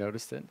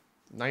noticed it.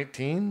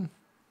 19.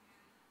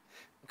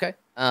 Okay.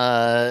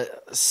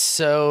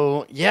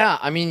 So yeah,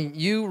 I mean,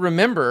 you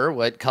remember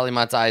what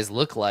Kalimat's eyes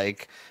look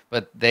like,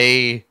 but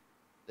they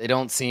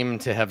don't seem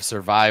to have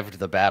survived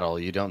the battle.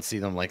 You don't see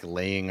them like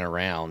laying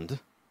around.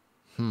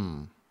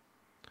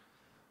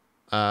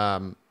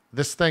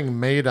 This thing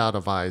made out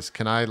of eyes.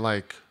 Can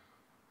I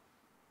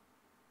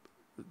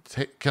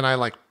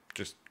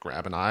just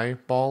grab an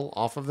eyeball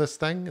off of this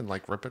thing and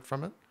like rip it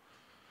from it?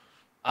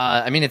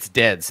 I mean, it's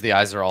dead, so the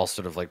eyes are all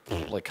sort of like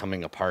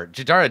coming apart.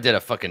 Jadara did a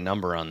fucking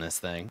number on this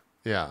thing.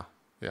 Yeah.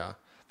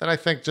 Then I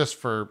think just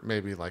for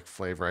maybe like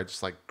flavor, I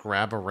just like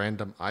grab a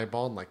random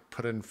eyeball and like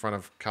put it in front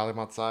of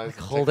Kalimat's eyes.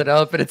 Hold it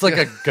up, and it's like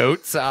a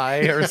goat's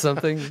eye or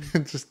something.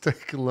 And just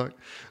take a look.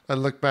 I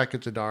look back at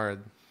Jadara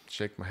and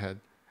shake my head.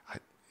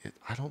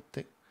 I don't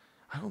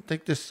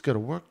think this is gonna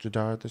work,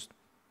 Jadara.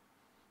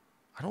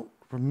 I don't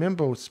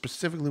remember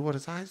specifically what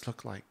his eyes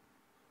look like.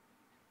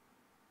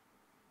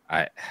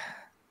 I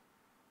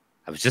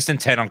was just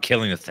intent on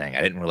killing the thing.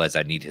 I didn't realize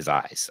I need his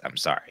eyes. I'm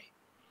sorry.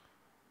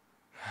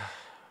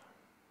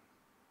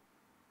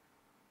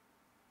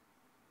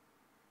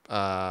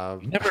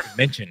 You never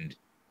mentioned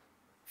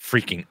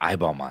freaking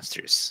eyeball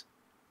monsters.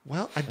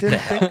 Well, I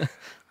didn't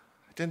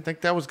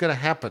think that was gonna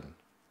happen.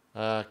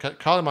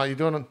 Kalimat,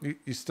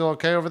 you still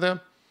okay over there?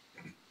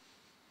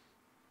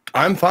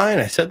 I'm fine.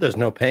 I said there's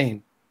no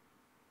pain.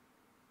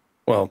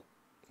 Well,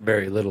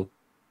 very little.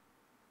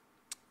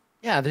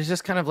 Yeah, there's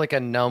just kind of like a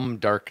numb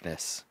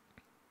darkness.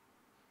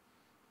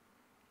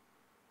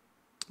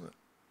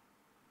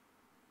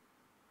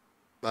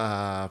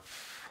 I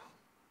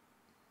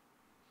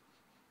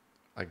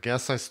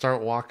guess I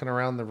start walking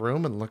around the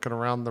room and looking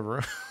around the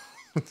room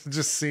to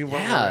just see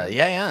what.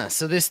 Yeah.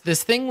 So this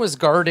thing was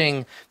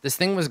guarding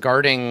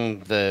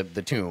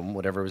the tomb,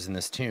 whatever was in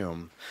this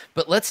tomb.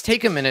 But let's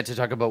take a minute to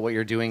talk about what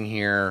you're doing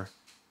here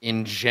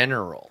in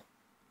general.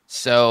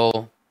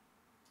 So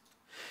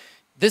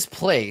this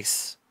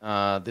place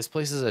This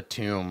place is a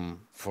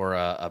tomb for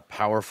a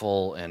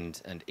powerful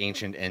and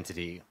ancient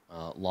entity,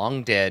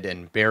 long dead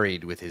and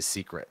buried with his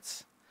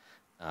secrets.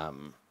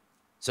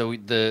 So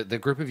the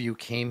group of you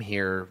came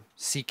here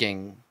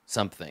seeking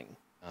something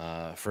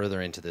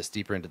further into this,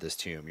 deeper into this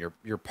tomb.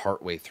 You're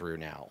partway through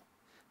now.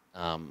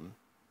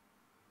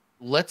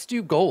 Let's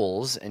do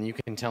goals, and you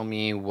can tell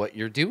me what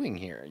you're doing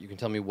here. You can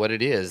tell me what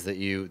it is that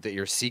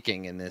you're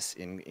seeking in this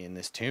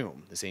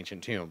tomb, this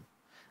ancient tomb.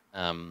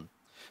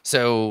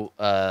 So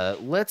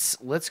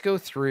let's go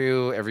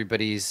through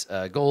everybody's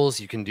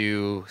goals. You can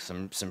do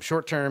some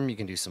short term. You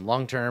can do some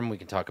long term. We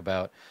can talk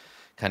about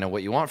kind of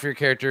what you want for your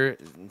character.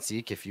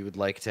 Zeke, if you would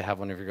like to have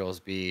one of your goals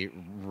be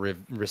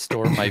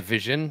restore my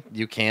vision,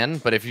 you can.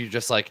 But if you're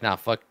just like, nah,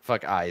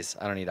 fuck eyes,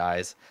 I don't need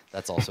eyes,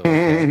 that's also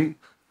okay.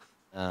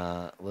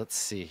 Let's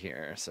see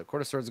here. So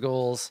Court of Swords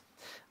goals.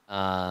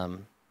 Yeah.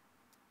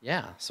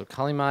 So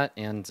Kalimat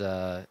and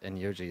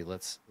Yoji.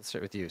 Let's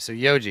start with you. So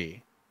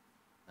Yoji,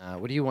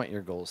 what do you want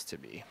your goals to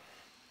be?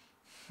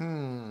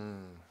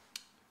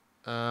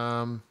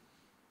 I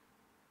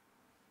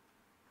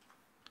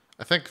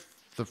think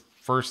the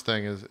first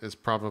thing is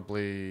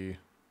probably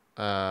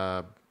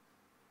I'm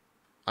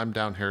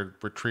down here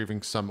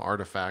retrieving some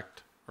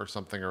artifact or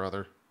something or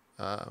other.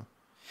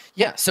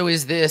 Yeah. So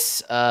is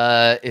this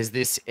a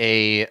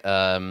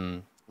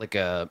like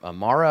a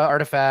Mara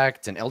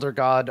artifact, an Elder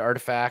God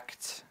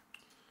artifact?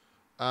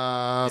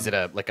 Is it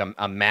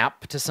a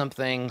map to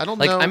something? I don't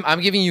know. I'm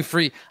giving you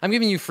free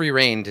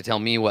reign to tell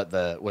me what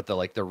the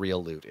like the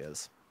real loot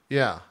is.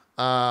 Yeah.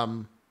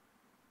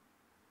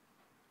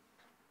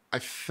 I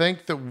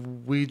think that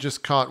we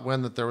just caught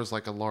wind that there was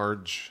like a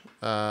large,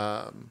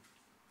 not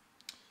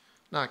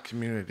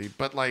community,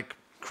 but like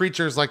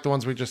creatures like the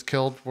ones we just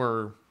killed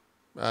were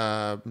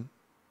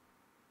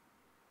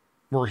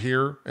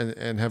here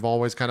and have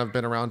always kind of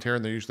been around here,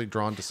 and they're usually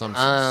drawn to some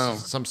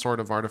sort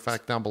of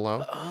artifact down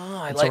below.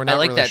 Oh, I like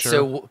really that. Sure.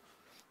 So,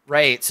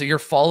 right. So you're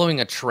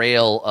following a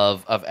trail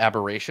of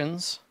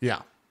aberrations.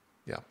 Yeah.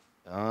 Yeah.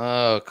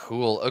 Oh,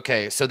 cool.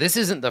 Okay. So this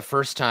isn't the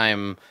first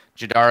time,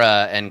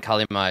 Jadara and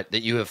Kalimat,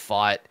 that you have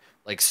fought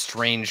like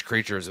strange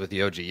creatures with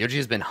Yoji. Yoji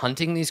has been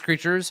hunting these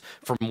creatures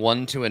from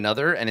one to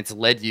another, and it's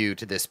led you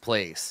to this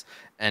place.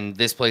 And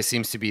this place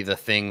seems to be the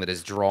thing that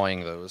is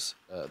drawing those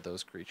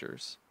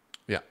creatures.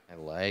 Yeah. I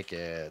like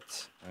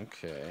it.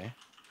 Okay.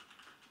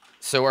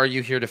 So are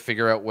you here to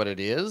figure out what it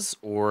is,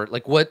 or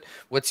like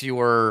what's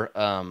your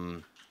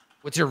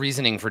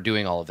reasoning for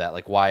doing all of that?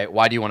 Like why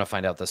do you want to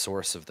find out the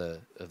source of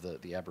the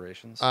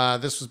aberrations?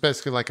 This was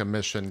basically like a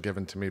mission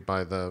given to me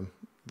by the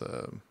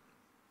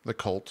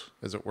cult,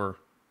 as it were.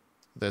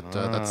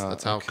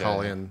 That's how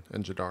Kali and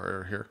Jadar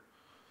are here.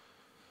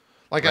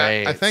 Like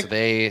right. I think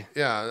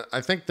so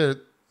I think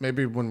that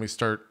maybe when we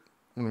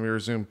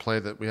resume play,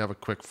 that we have a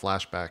quick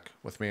flashback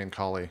with me and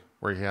Kali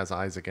where he has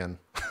eyes again.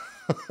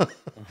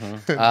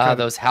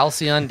 Those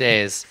halcyon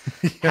days.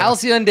 Yeah.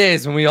 Halcyon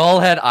days when we all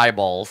had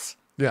eyeballs.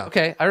 Yeah.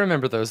 Okay, I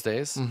remember those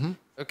days. Mm-hmm.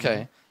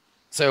 Okay.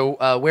 So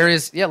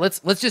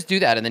let's just do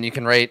that, and then you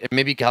can write.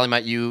 Maybe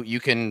Kalimat, you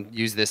can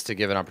use this to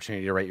give an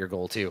opportunity to write your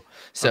goal too.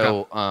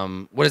 So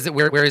okay. What is it?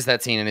 Where is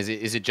that scene? And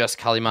is it just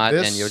Kalimat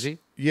and Yoji?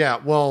 Yeah.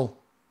 Well,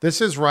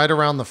 this is right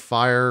around the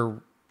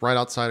fire, right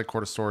outside of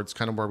Court of Swords,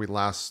 kind of where we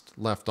last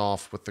left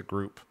off with the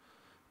group.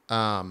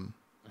 And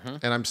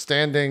I'm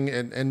standing,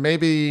 and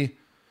maybe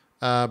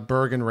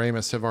Berg and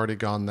Ramus have already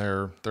gone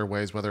their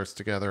ways, whether it's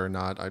together or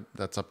not.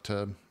 That's up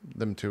to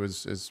them two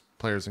as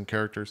players and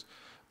characters.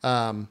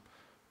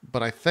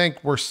 But I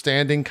think we're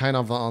standing kind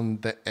of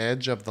on the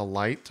edge of the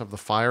light of the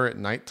fire at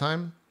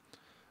nighttime,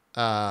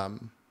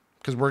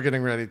 because we're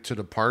getting ready to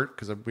depart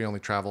because we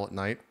only travel at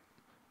night.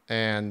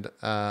 And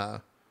I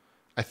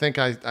think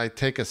I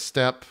take a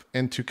step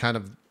into kind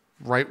of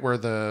right where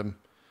the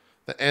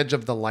edge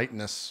of the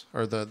lightness,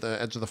 or the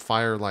edge of the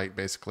firelight,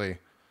 basically,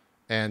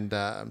 and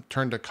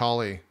turn to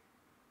Kali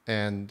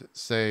and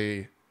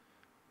say,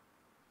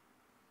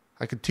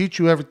 I could teach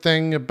you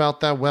everything about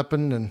that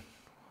weapon and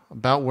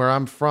about where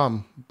I'm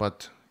from,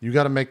 but you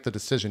got to make the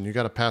decision. You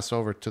got to pass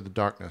over to the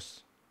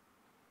darkness.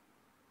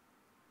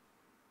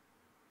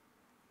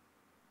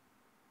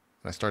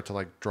 And I start to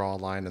like draw a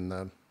line in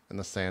the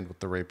sand with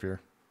the rapier.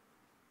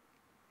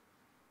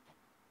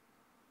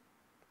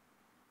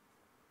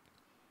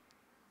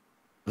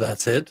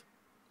 That's it?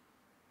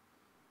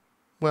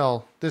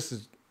 Well, this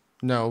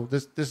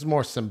is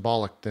more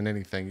symbolic than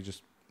anything.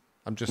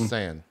 I'm just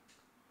saying.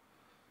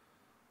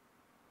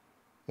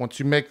 Once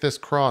you make this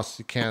cross,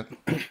 you can't.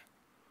 It's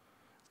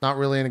not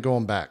really any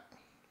going back.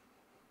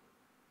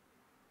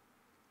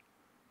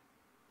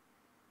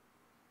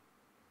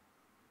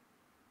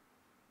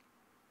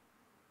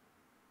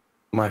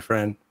 My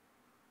friend,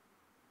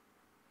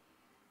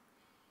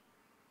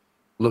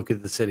 look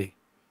at the city.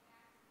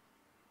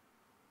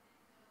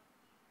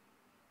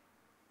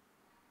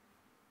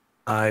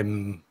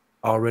 I'm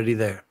already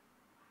there.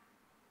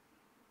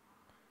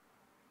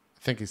 I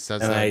think he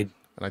says and that. I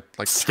and I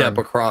like step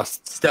across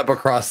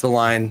the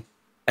line,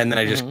 and then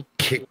I just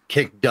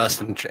kick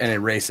dust and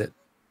erase it.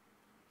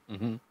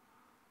 Mm-hmm.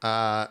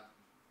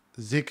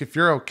 Zeke, if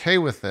you're okay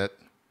with it,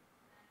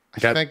 I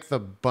Okay. think the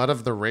butt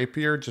of the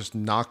rapier just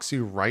knocks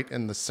you right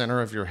in the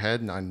center of your head,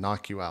 and I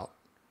knock you out.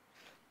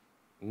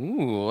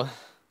 Ooh.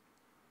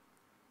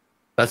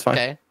 That's fine.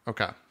 Okay.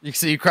 Okay.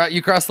 So you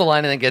cross the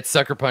line and then get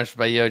sucker punched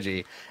by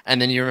Yoji,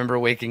 and then you remember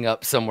waking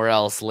up somewhere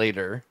else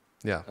later.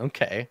 Yeah.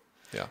 Okay.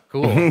 Yeah.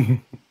 Cool. All I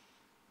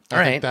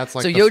right. think that's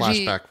like so the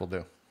Yoji, flashback will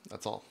do.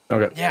 That's all.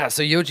 Okay. yeah.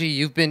 So Yoji,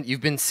 you've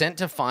been sent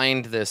to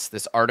find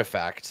this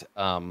artifact,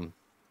 and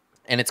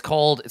it's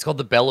called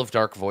the Bell of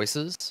Dark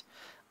Voices.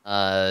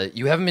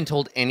 You haven't been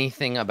told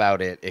anything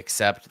about it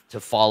except to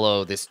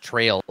follow this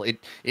trail.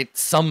 It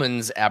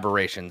summons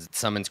aberrations. It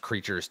summons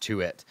creatures to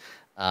it,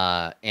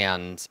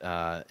 and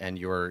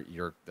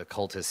the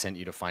cult has sent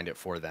you to find it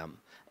for them,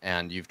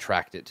 and you've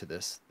tracked it to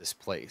this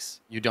place.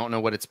 You don't know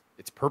what its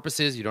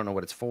purpose is. You don't know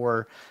what it's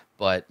for,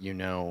 but you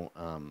know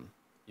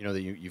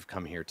that you've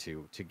come here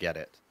to get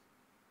it.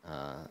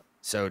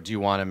 So do you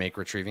want to make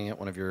retrieving it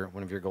one of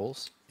your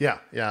goals? Yeah.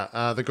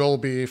 Yeah. The goal will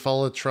be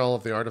follow the trail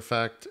of the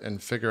artifact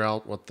and figure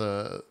out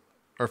the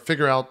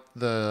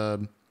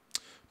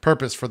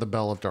purpose for the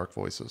Bell of Dark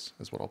Voices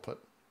is what I'll put.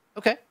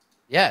 Okay.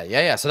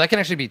 Yeah. So that can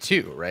actually be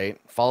 2, right?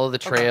 Follow the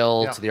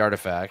trail yeah. to the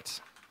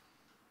artifact,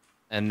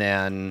 and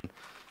then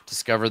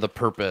discover the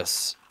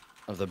purpose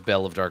of the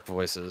Bell of Dark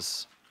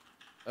Voices.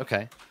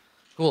 Okay.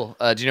 Cool.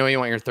 Do you know what you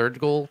want your third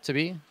goal to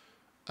be?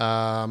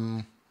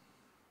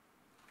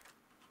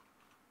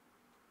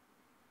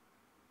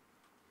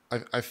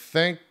 I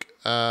think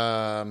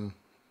I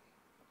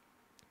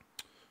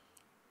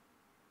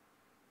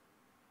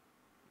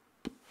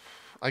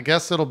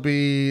guess it'll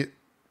be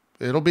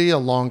a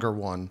longer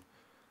one,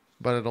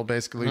 but it'll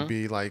basically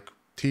be like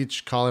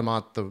teach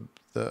Kalimat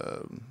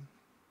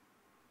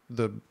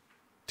the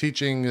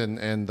teaching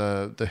and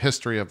the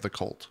history of the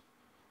cult.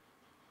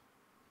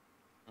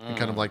 And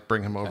kind of like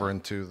bring him over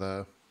into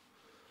the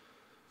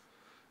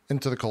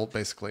cult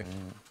basically.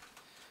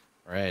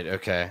 Right.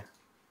 Okay.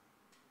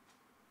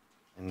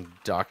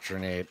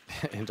 Indoctrinate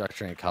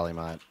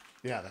Kalimat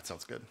Yeah, that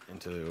sounds good.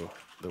 into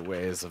the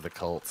ways of the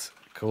cult.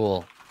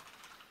 Cool.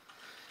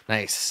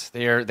 Nice.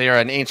 They are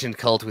an ancient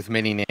cult with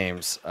many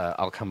names.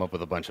 I'll come up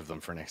with a bunch of them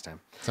for next time.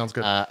 Sounds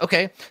good.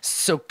 Okay.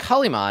 So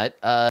Kalimat,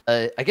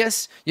 I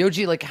guess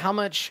Yoji, like how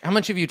much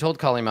have you told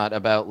Kalimat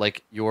about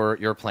like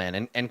your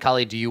plan? And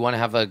Kali, do you want to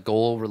have a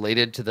goal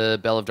related to the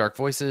Bell of Dark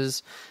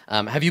Voices?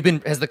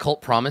 Has the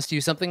cult promised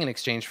you something in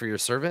exchange for your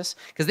service?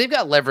 Because they've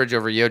got leverage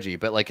over Yoji,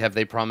 but like have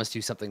they promised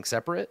you something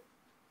separate?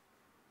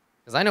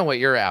 Because I know what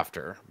you're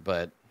after,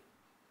 but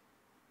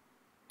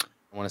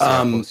I want to see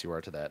how close you are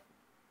to that.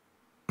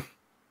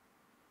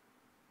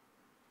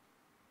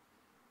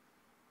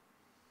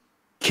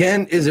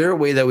 Ken, is there a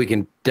way that we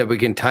can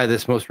tie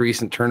this most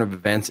recent turn of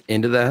events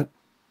into that?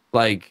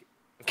 Like,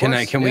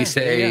 can we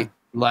say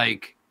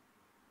like,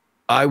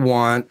 I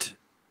want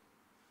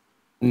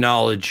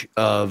knowledge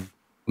of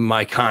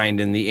my kind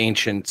and the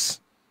ancients,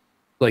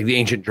 like the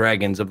ancient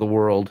dragons of the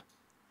world,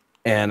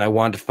 and I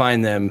want to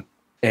find them,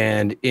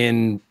 and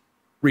in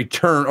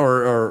return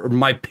or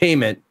my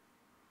payment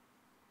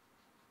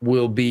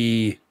will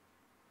be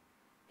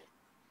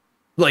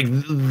like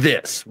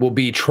this will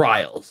be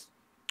trials.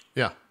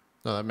 Yeah.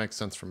 No, that makes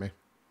sense for me.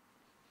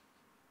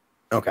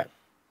 Okay.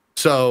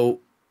 So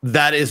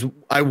that is,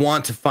 I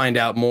want to find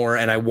out more,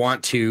 and I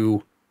want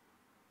to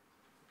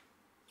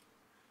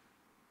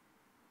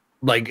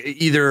like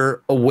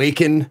either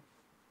awaken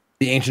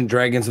the ancient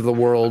dragons of the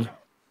world,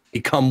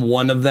 become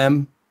one of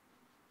them,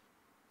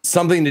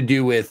 something to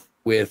do with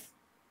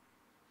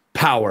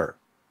power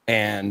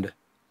and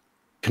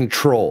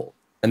control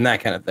and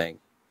that kind of thing.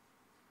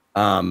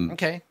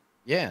 Okay.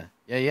 Yeah.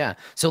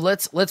 So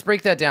let's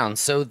break that down.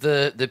 So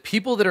the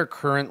people that are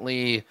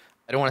currently,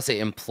 I don't want to say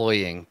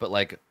employing, but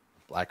like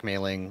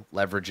blackmailing,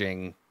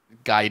 leveraging,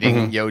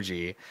 guiding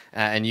Yoji,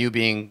 and you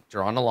being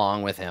drawn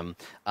along with him,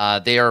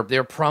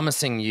 they're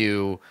promising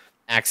you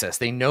access.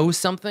 They know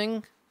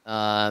something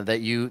that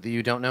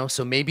you don't know.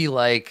 So maybe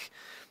like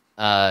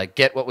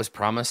get what was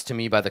promised to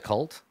me by the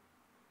cult.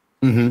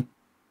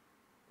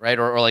 Right,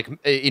 or like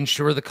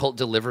ensure the cult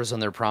delivers on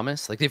their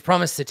promise. Like they've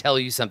promised to tell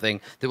you something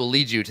that will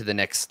lead you to the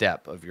next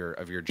step of your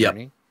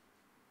journey.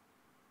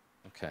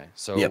 Yep. Okay,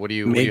 so how do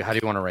you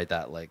want to write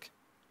that? Like,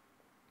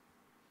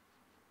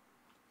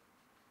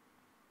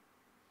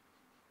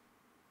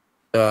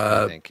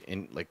 I think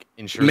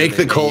ensure make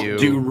the cult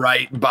do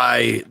right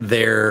by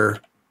their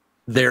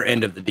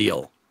end of the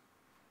deal.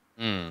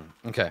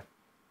 Okay,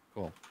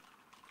 cool.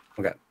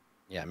 Okay,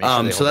 yeah. Make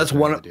sure so that's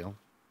one of the deal.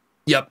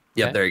 Yep.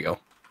 Okay. There you go.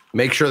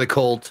 Make sure the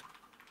cult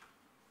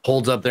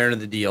holds up their end of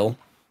the deal.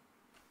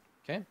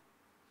 Okay.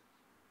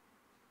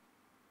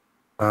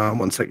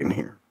 1 second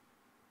here.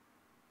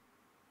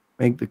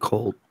 Make the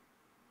cult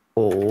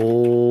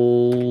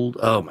hold.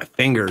 Oh, my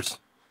fingers.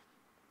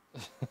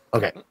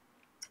 Okay.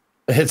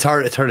 It's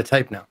hard to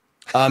type now.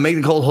 Make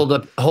the cult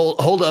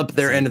hold up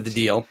their end of the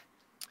deal.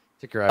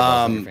 Take your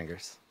eyeballs on your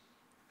fingers.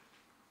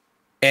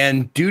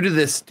 And due to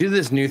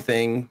this new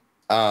thing,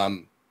 I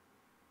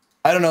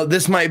don't know.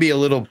 This might be a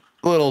little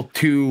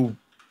too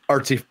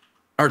artsy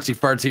artsy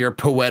fartsy or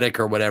poetic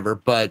or whatever,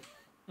 but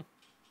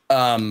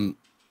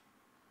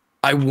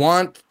I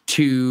want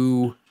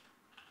to.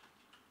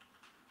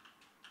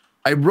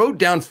 I wrote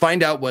down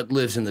find out what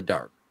lives in the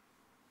dark.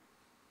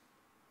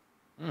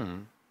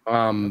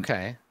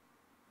 Okay.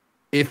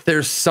 If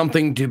there's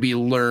something to be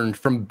learned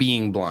from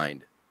being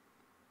blind,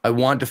 I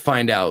want to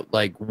find out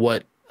like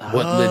what lives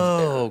there.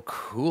 Oh,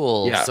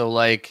 cool. Yeah. So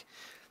like,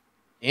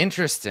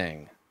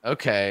 interesting.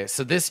 Okay,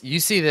 so this you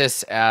see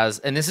this as,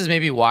 and this is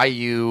maybe why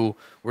you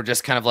were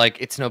just kind of like,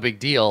 it's no big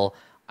deal.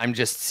 I'm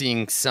just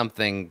seeing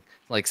something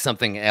like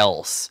something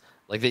else,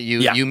 like that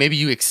you maybe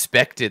you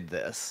expected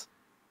this.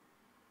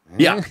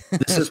 Yeah,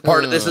 this is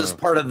part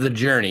of the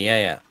journey.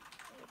 Yeah.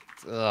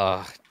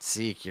 Oh,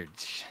 Zeke, you're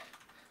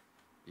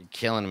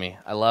killing me.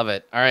 I love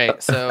it. All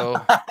right,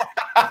 so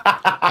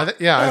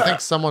I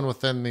think someone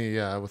within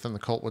the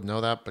cult would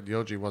know that, but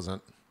Yoji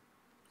wasn't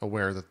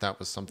aware that that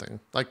was something.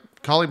 Like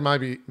Kali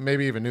maybe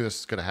even knew this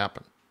was going to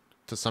happen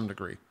to some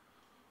degree.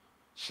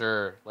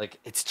 sure, like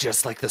it's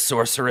just like the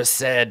sorceress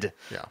said.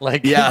 Yeah.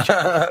 Like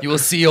Yeah. you will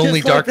see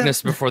only Just like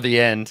darkness before the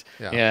end.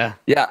 Yeah.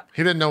 Yeah.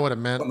 He didn't know what it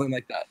meant. Something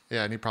like that.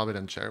 Yeah, and he probably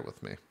didn't share it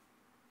with me.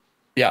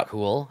 Yeah.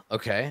 Cool.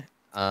 Okay.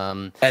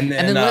 And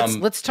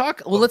then let's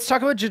talk. Well, let's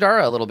talk about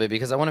Jadara a little bit,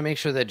 because I want to make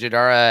sure that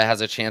Jadara has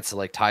a chance to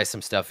like tie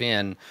some stuff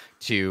in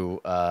to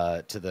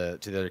the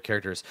other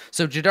characters.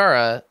 So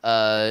Jadara,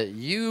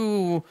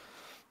 you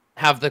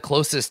have the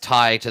closest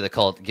tie to the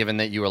cult, given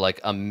that you were like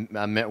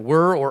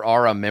were or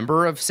are a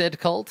member of said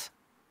cult.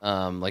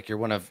 Like you're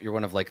one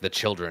of like the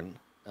children.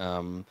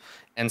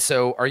 And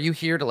so are you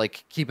here to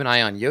like keep an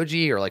eye on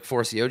Yoji or like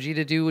force Yoji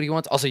to do what he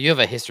wants? Also, you have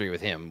a history with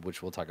him,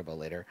 which we'll talk about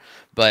later.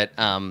 But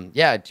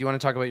yeah, do you want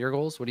to talk about your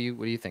goals? What are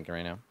you thinking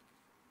right now?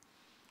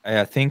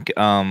 I think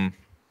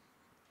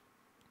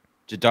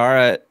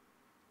Jadara's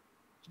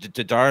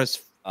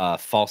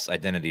false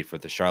identity for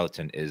the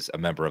charlatan is a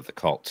member of the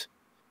cult.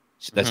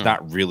 That's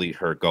not really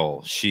her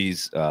goal.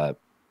 She's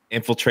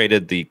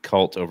infiltrated the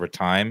cult over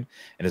time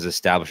and has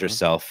established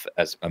herself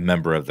as a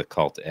member of the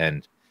cult,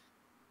 and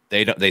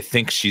they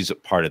think she's a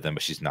part of them,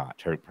 but she's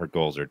not. Her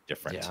goals are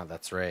different. Yeah,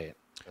 that's right.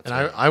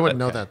 I wouldn't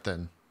know that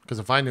then, because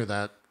if I knew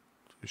that,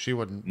 she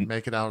wouldn't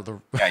make it out of the.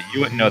 Yeah, you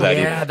wouldn't know that.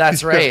 Yeah, either.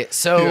 that's right.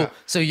 So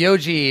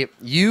Yoji,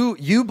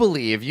 you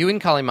believe, you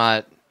and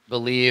Kalimat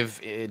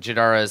believe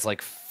Jadara's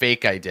like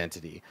fake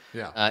identity.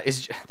 Yeah.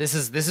 This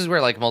is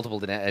where like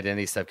multiple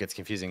identity stuff gets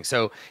confusing.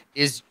 So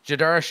is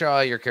Jadara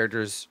Shah your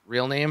character's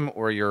real name,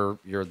 or you're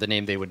the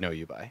name they would know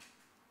you by?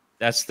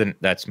 That's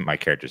my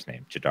character's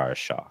name, Jadara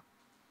Shah.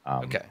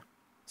 Okay.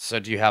 So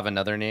do you have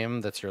another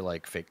name that's your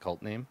like fake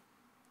cult name?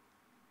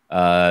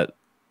 The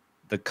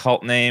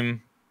cult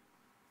name,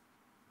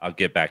 I'll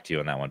get back to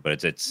you on that one,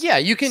 but it's yeah,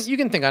 you can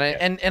think on it,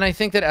 and I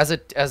think that as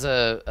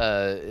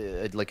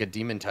a like a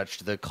demon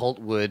touched, the cult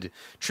would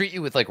treat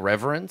you with like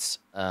reverence,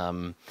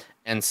 and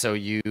so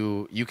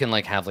you can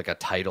like have like a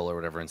title or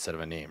whatever instead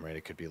of a name, right?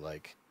 It could be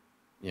like,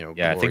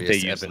 I think they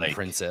use Ebon like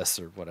princess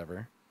or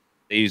whatever.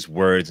 They use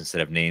words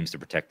instead of names to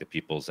protect the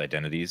people's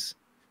identities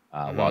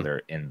while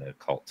they're in the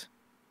cult.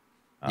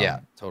 Yeah,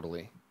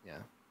 totally. Yeah.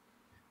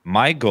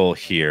 My goal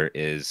here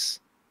is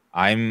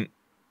I'm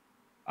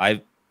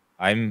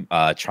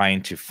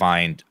trying to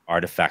find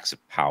artifacts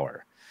of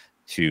power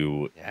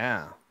to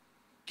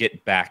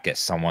get back at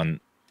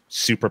someone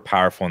super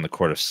powerful in the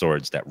Court of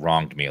Swords that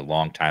wronged me a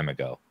long time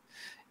ago.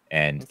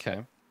 And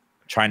I'm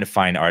trying to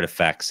find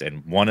artifacts,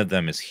 and one of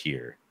them is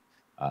here.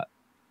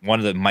 One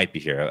of them might be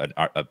here,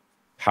 a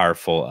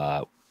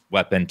powerful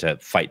weapon to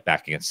fight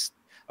back against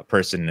a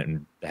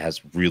person that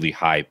has really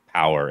high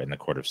power in the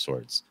Court of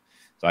Swords.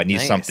 So I need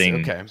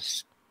something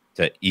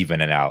to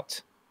even it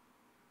out.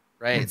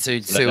 Right. So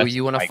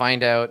you want to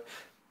find out.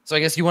 So I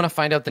guess you want to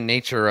find out the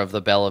nature of the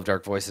Bell of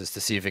Dark Voices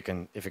to see if it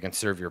can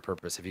serve your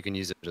purpose, if you can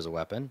use it as a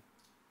weapon.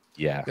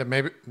 Yeah. Yeah.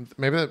 Maybe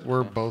that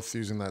we're both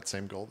using that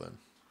same goal then.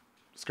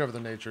 Discover the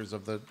natures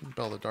of the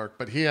Bell of the Dark,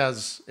 but he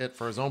has it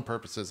for his own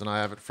purposes, and I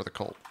have it for the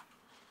cult.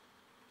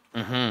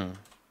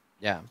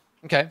 Yeah.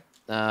 Okay.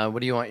 What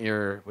do you want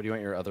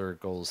your other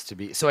goals to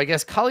be? So I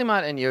guess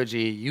Kalimat and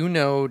Yoji, you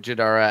know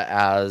Jadara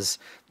as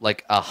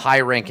like a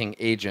high-ranking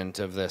agent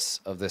of this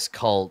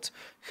cult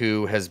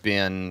who has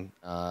been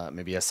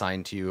maybe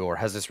assigned to you or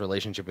has this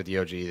relationship with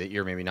Yoji that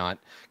you're maybe not,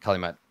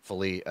 Kalimat,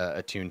 fully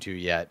attuned to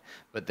yet,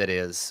 but that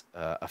is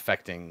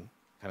affecting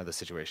kind of the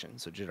situation.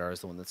 So Jadara is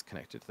the one that's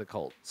connected to the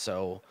cult.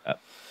 So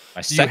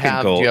my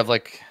second goal. Do you have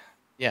like?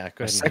 Yeah. Go ahead.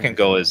 My second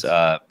goal is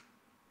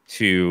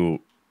to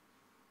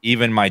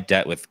even my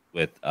debt with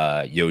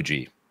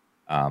Yoji.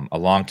 A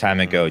long time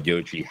ago,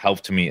 Yoji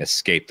helped me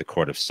escape the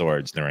Court of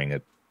Swords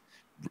during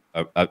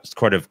a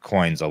Court of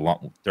Coins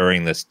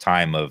during this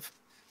time of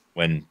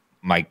when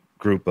my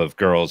group of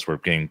girls were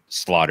getting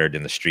slaughtered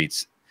in the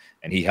streets,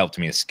 and he helped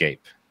me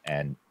escape.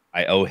 And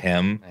I owe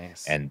him,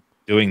 and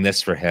doing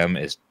this for him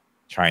is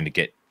trying to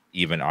get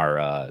even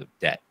our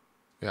debt.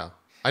 Yeah.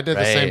 I did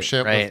the same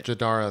shit with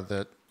Jadara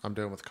that I'm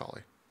doing with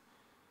Kali.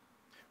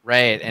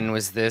 Right, and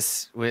was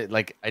this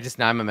like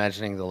I'm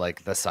imagining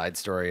the side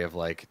story of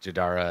like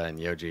Jadara and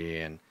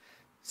Yoji, and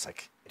it's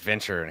like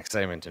adventure and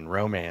excitement and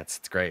romance.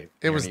 It's great. It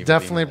You're was an evil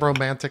definitely demon.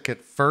 romantic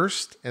at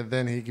first, and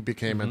then he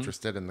became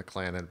interested in the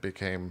clan and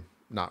became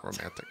not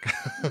romantic.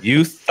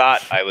 You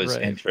thought I was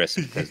Right.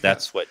 interested because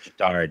that's what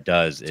Jadara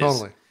does. Is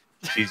Totally.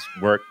 she's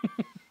worked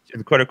in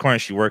the Quarter Corner.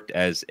 She worked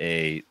as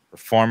a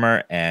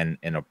performer and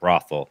in a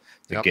brothel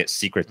to Yep. get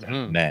secrets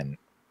of men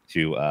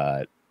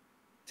to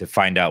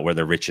find out where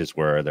the riches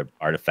were, the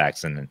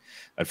artifacts, and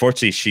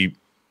unfortunately, she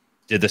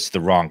did this to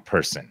the wrong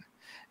person,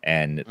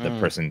 and the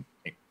person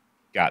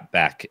got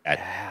back at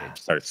and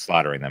started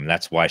slaughtering them.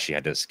 That's why she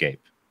had to escape.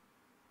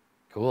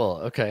 Cool.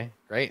 Okay.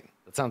 Great.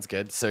 That sounds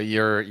good. So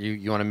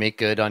you want to make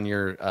good on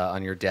your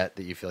debt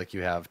that you feel like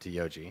you have to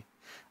Yoji.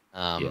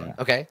 Yeah.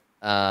 Okay.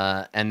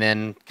 And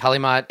then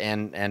Kalimat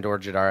and or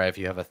Jadara, if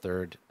you have a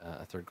third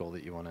goal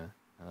that you want to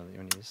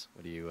use,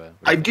 what do you?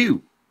 I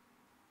do.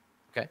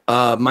 Okay.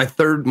 My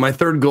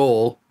third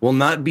goal will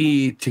not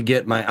be to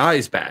get my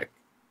eyes back,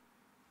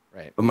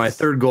 Right. but my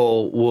third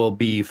goal will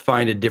be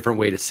find a different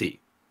way to see.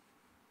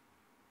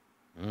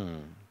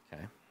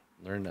 Okay.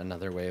 Learn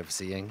another way of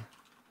seeing.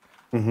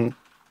 Mm-hmm.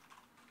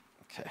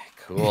 Okay.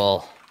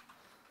 Cool.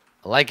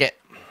 I like it.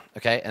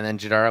 Okay. And then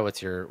Jadara,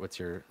 what's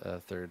your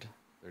third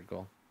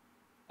goal?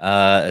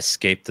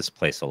 Escape this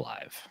place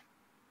alive.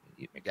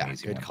 Make an Yeah.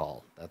 easy Good one.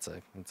 call. That's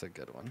a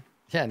good one.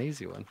 Yeah, an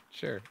easy one.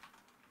 Sure.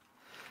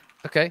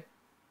 Okay.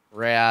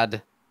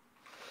 Rad.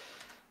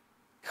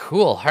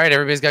 Cool. All right,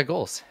 everybody's got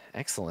goals.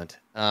 Excellent.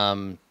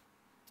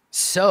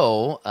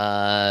 So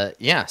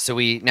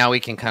we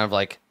can kind of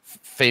like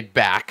fade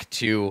back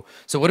to,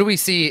 so what do we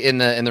see in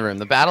the room?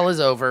 The battle is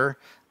over.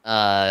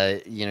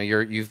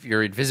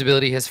 Your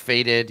invisibility has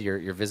faded.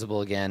 You're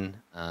visible again,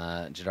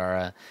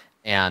 Jadara.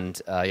 And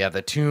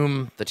the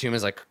tomb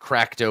is like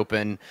cracked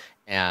open,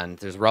 and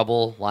there's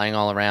rubble lying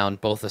all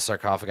around. Both the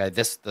sarcophagi.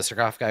 The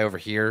sarcophagi over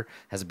here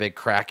has a big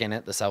crack in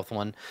it. The south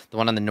one, the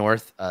one on the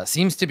north,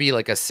 seems to be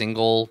like a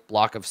single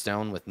block of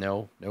stone with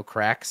no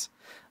cracks.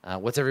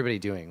 What's everybody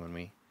doing when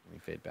we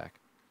fade back?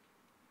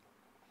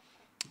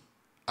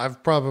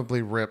 I've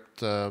probably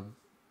ripped a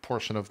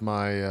portion of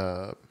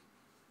my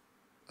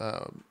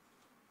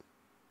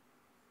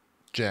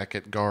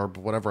jacket, garb,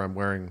 whatever I'm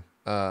wearing,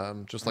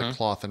 just like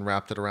cloth, and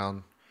wrapped it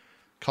around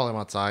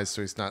Kalimat's eyes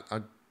so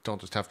I don't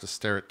just have to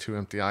stare at two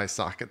empty eye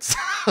sockets.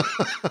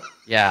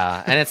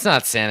 Yeah, and it's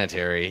not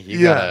sanitary.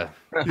 You gotta.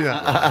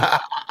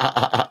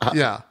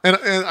 Yeah. And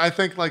I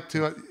think like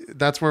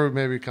that's where we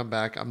maybe come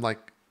back. I'm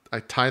like, I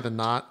tie the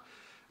knot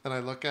and I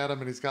look at him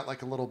and he's got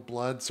like a little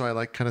blood. So I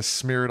like kind of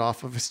smear it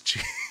off of his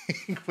cheek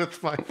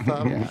with my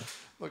thumb.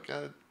 Look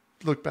at it,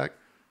 look back.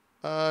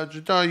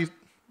 Jadar,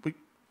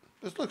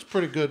 this looks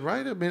pretty good,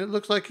 right? I mean, it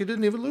looks like you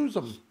didn't even lose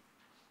them.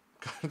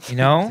 You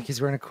know, Like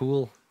he's wearing a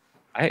cool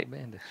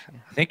bandage.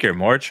 I think you're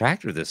more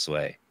attractive this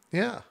way.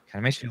 Yeah, Kind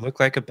of makes you look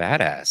like a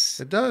badass.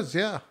 it does.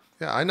 Yeah.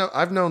 Yeah. I know.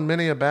 I've known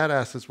many a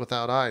badasses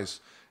without eyes.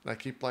 And I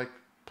keep like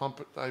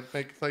pumping. I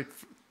make like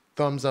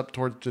thumbs up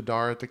towards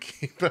Jadara to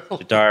keep it.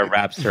 Jadara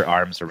wraps her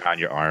arms around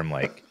your arm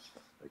like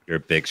you're a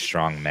big,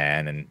 strong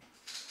man,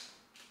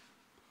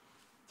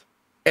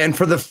 And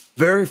for the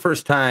very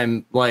first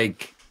time,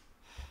 like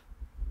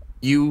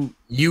you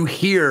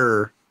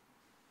hear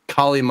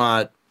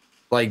Kalimat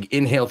like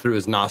inhale through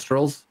his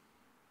nostrils,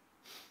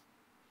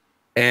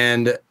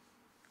 and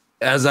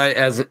as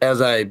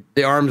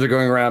the arms are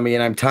going around me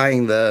and I'm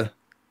tying the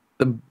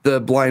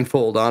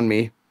blindfold on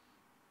me,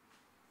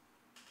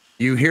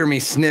 you hear me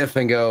sniff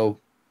and go,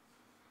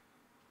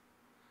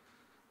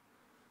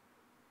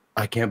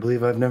 I can't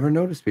believe I've never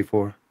noticed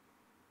before.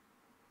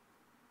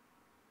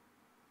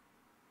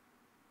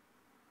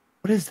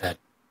 What is that?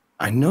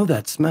 I know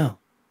that smell.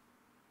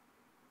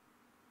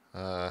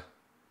 What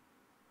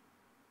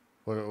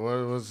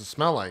does it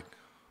smell like?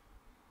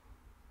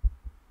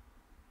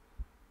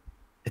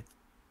 It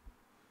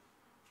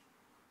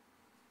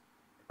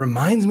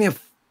reminds me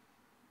of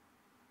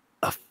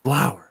a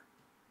flower.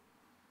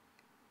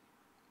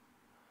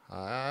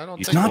 I don't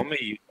you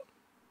think.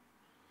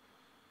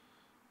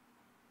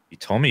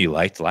 told me you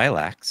liked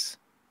lilacs.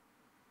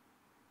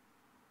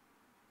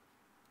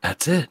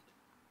 That's it.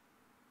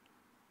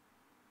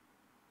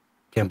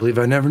 Can't believe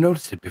I never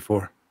noticed it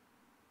before.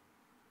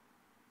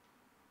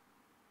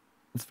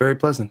 It's very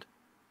pleasant.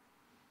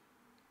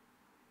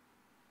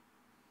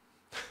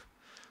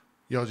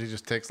 Yoji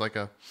just takes like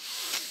a,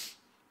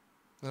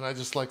 and I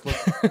just like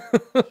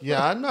look.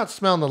 Yeah, I'm not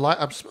smelling the light.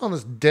 I'm smelling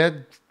this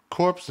dead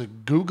corpse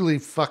of googly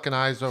fucking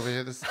eyes over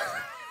here. This,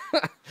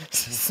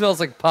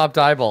 Smells like popped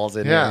eyeballs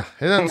in yeah,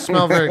 here. it doesn't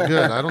smell very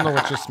good. I don't know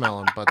what you're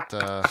smelling, but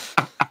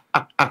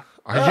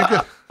are you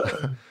good?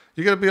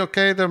 You gonna be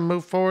okay to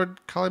move forward,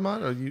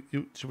 Kalimat, or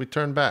you should we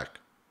turn back?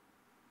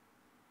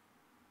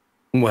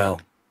 Well,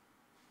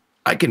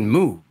 I can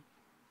move.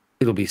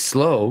 It'll be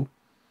slow.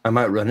 I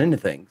might run into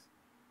things.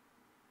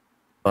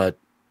 But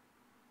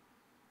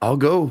I'll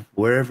go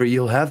wherever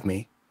you'll have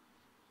me.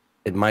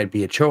 It might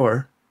be a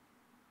chore,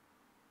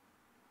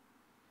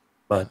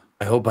 but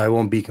I hope I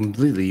won't be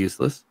completely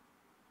useless.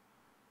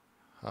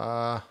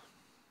 Like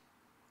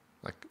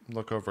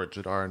look over at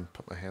Jadar and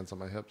put my hands on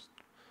my hips.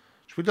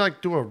 Should we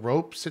like do a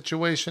rope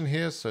situation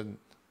here, so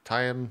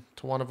tie him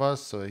to one of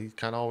us, so he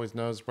kind of always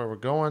knows where we're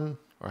going,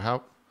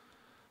 or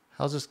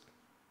how's this?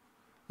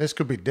 This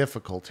could be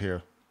difficult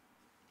here.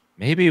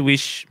 Maybe we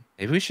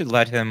should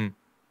let him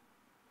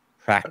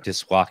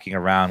practice walking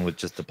around with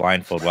just the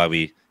blindfold while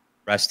we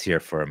rest here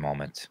for a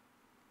moment.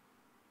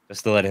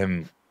 Just to let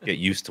him get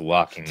used to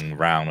walking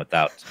around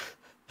without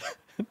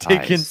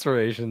Take eyes.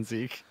 inspiration,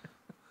 Zeke.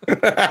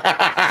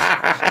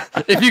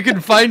 If you can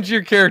find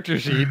your character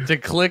sheet to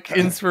click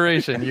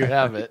inspiration, you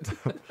have it.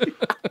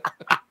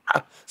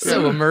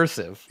 So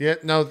immersive. Yeah,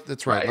 no,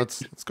 that's right. Right.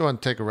 Let's go ahead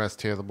and take a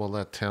rest here. Then we'll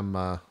let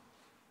him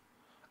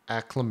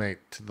acclimate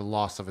to the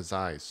loss of his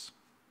eyes.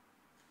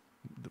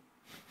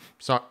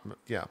 So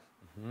yeah,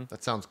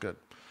 that sounds good.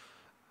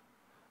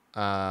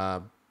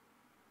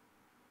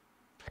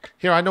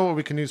 Here, I know what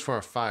we can use for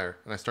a fire,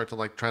 and I start to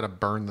like try to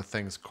burn the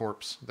thing's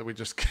corpse that we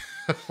just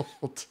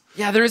killed.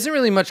 Yeah, there isn't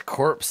really much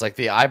corpse. Like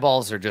the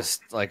eyeballs are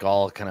just like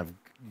all kind of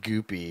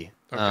goopy.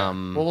 Okay.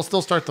 Well, we'll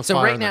still start the so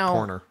fire right in now- the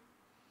corner.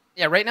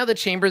 Yeah, right now the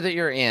chamber that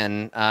you're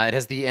in, it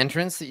has the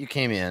entrance that you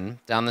came in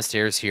down the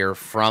stairs here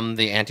from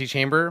the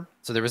antechamber.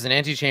 So there was an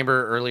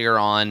antechamber earlier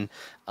on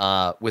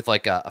with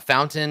like a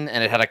fountain,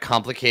 and it had a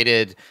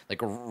complicated like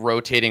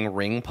rotating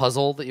ring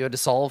puzzle that you had to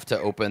solve to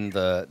open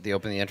the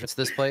entrance to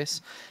this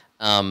place.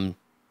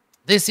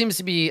 This seems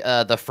to be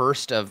the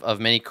first of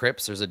many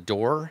crypts. There's a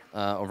door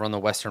over on the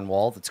western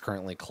wall that's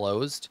currently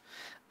closed.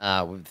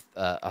 With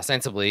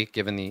ostensibly,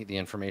 given the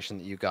information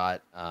that you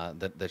got,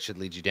 that should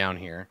lead you down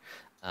here.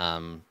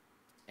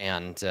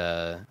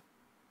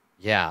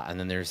 Yeah, and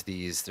then there's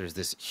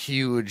this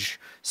huge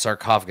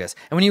sarcophagus.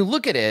 And when you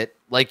look at it,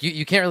 like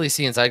you can't really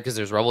see inside because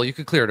there's rubble. You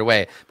could clear it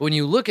away. But when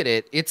you look at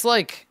it, it's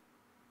like,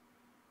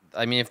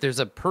 I mean, if there's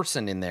a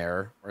person in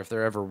there, or if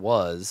there ever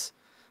was,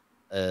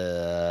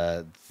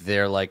 they're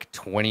like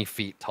 20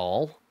 feet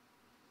tall.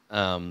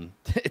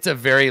 It's a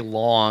very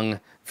long,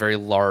 very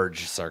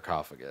large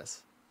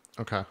sarcophagus.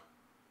 Okay.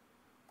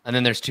 And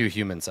then there's two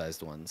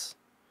human-sized ones.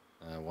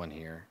 One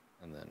here,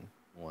 and then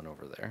one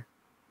over there.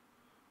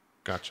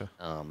 Gotcha.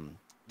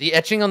 The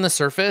etching on the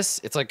surface,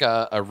 it's like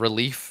a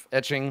relief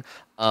etching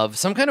of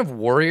some kind of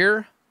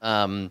warrior.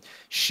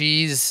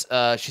 She's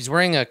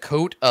wearing a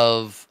coat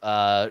of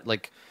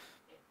like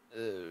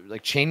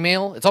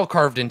chainmail. It's all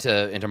carved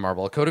into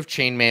marble. A coat of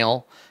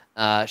chainmail.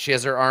 She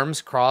has her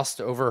arms crossed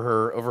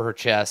over her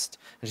chest,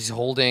 and she's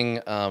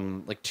holding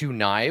like two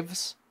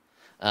knives.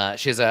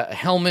 She has a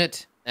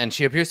helmet, and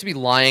she appears to be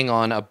lying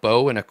on a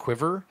bow and a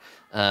quiver.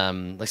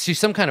 Like she's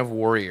some kind of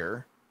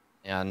warrior.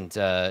 And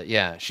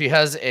yeah, she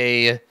has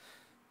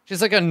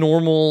like a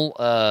normal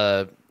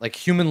like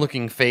human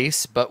looking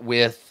face, but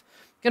with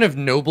kind of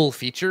noble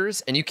features,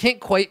 and you can't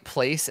quite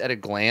place at a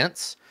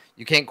glance.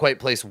 You can't quite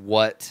place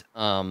what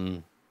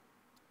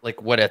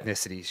like what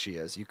ethnicity she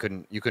is. You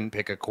couldn't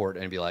pick a court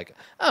and be like,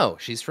 oh,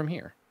 she's from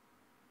here.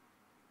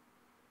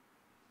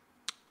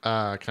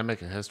 Can I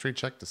make a history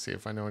check to see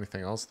if I know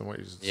anything else than what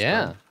you just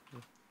Yeah,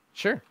 described?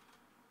 sure.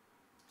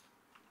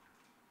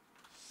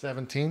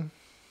 17.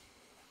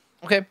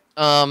 Okay.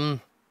 So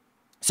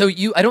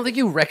I don't think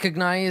you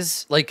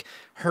recognize like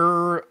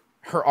her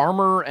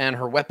armor and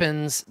her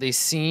weapons. They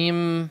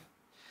seem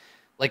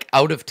like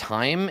out of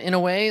time in a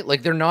way.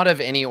 Like they're not of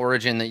any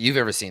origin that you've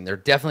ever seen. They're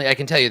definitely, I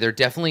can tell you, they're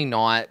definitely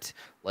not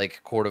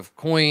like court of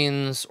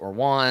coins or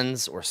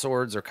wands or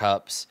swords or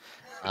cups.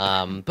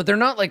 But they're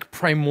not like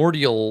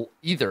primordial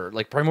either.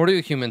 Like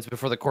primordial humans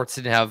before the courts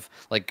didn't have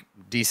like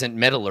decent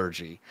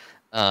metallurgy.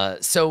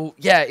 So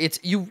yeah, it's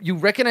you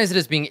recognize it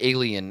as being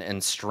alien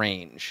and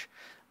strange.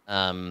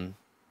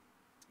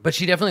 But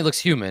she definitely looks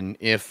human,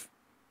 if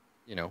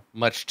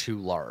much too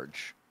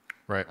large.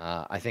 Right.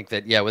 I think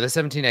that with a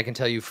 17, I can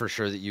tell you for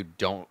sure that you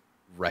don't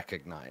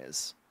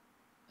recognize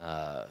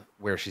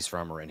where she's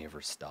from or any of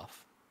her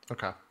stuff.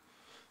 Okay.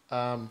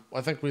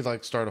 I think we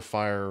like start a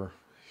fire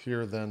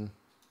here then,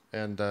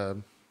 and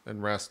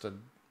rest.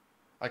 And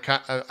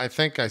I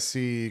think I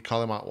see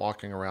Kalimot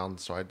walking around,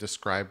 so I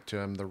describe to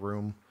him the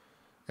room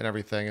and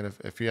everything. And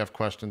if you have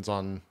questions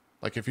on,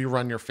 like, if you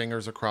run your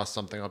fingers across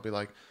something, I'll be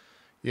like,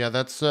 yeah,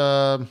 that's it's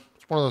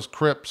one of those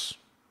crypts,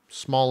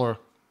 smaller.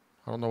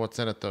 I don't know what's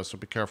in it though, so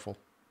be careful.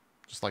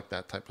 Just like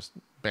that type of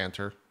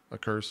banter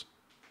occurs.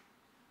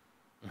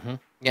 Mm-hmm.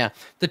 Yeah,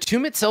 the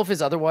tomb itself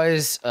is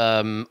otherwise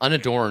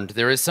unadorned.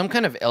 There is some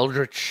kind of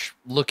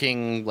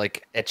eldritch-looking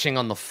like etching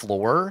on the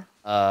floor,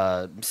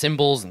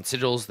 symbols and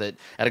sigils that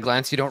at a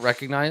glance you don't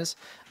recognize.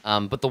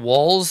 But the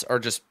walls are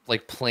just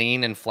like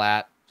plain and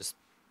flat, just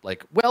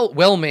like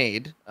well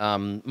made.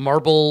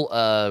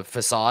 Marble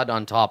facade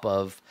on top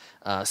of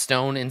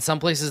stone. In some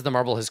places, the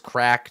marble has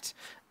cracked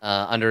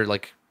under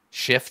like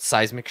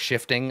seismic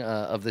shifting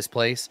of this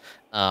place.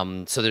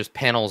 So there's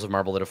panels of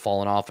marble that have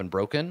fallen off and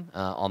broken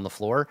on the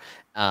floor.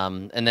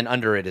 And then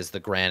under it is the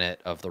granite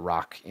of the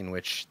rock in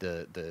which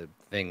the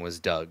thing was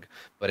dug.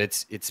 But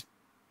it's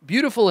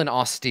beautiful and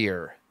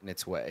austere in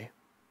its way.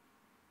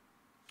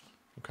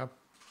 Okay.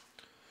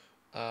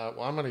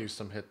 Well, I'm going to use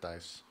some hit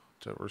dice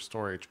to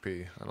restore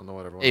HP. I don't know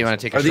what everyone. Hey, you else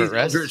want to take wants. a Are short these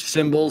rest? eldritch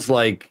symbols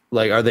like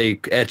are they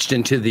etched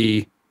into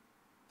the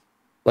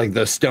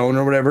stone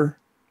or whatever?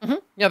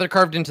 Yeah, they're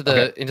carved into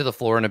the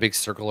floor in a big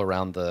circle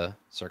around the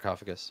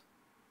sarcophagus.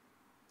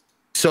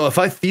 So if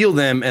I feel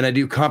them and I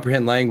do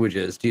comprehend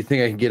languages, do you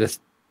think I can get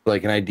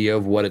an idea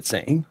of what it's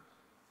saying?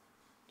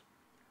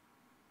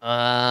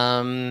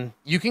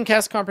 You can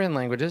cast comprehend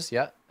languages,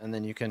 yeah, and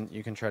then you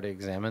can try to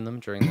examine them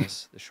during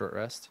this short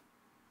rest.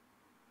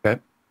 Okay.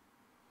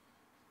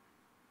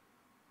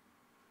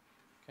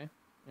 Okay.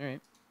 All right.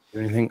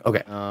 Anything?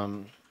 Okay.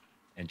 And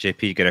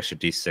JP, you get extra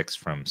D6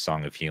 from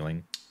Song of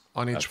Healing.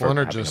 On each for one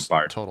or having a just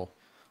bard. total?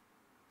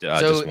 So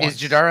Just is once.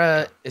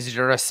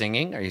 Jadara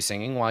singing? Are you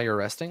singing while you're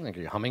resting? Like, are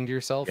you humming to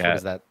yourself? Yeah. What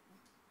is that?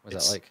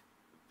 What's that like?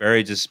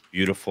 Very just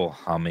beautiful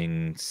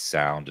humming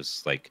sound,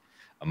 just like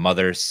a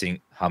mother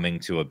humming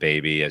to a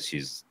baby as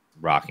she's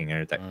rocking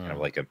her. That kind of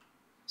like a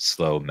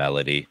slow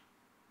melody,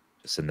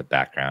 just in the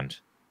background.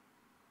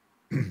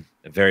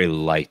 Very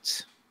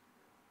light,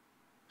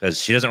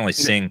 because she doesn't really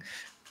sing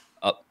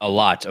a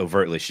lot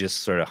overtly. She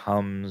just sort of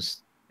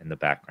hums in the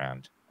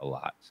background a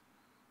lot.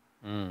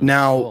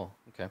 Now, Cool.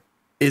 Okay.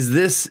 is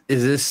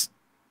this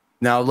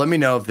now? Let me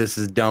know if this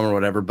is dumb or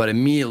whatever. But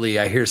immediately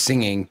I hear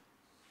singing,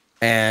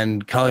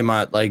 and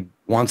Kalimat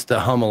wants to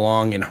hum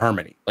along in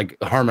harmony,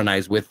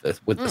 harmonize with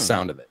the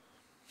sound of it.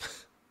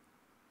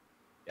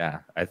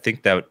 Yeah, I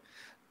think that.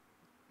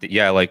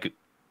 Yeah,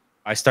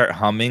 I start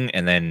humming,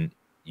 and then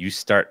you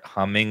start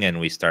humming, and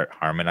we start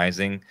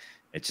harmonizing.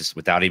 It's just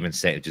without even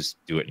saying,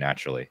 just do it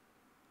naturally.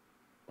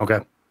 Okay.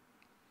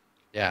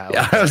 Yeah.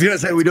 Yeah, I was gonna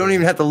say we don't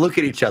even have to look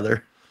at each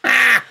other.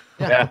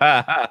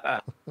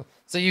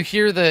 So you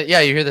hear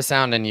the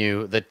sound, and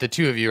the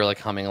two of you are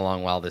humming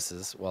along while this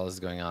is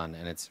going on,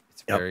 and it's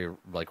very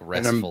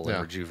restful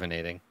and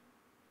rejuvenating.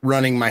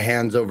 Running my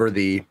hands over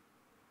the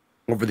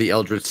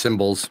eldritch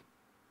symbols.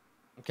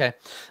 Okay.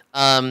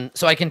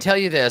 So I can tell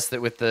you this,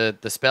 that with the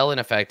spell in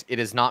effect, it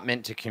is not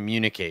meant to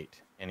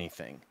communicate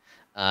anything.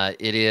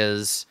 It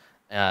is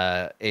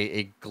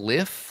a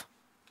glyph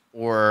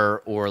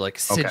or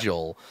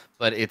sigil,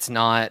 but it's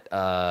not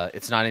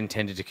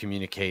intended to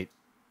communicate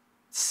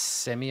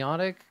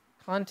semantic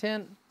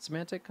content.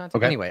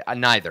 Okay. Anyway,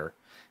 neither.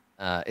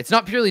 It's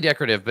not purely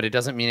decorative, but it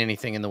doesn't mean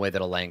anything in the way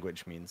that a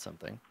language means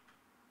something.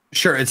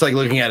 Sure, it's like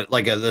looking at it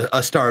like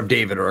a Star of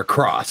David or a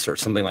cross or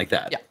something like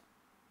that. Yeah.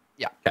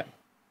 Yeah. Okay.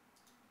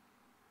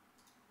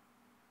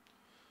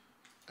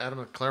 Adam,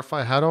 to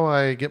clarify, how do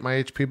I get my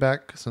HP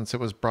back since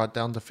it was brought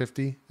down to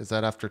 50? Is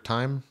that after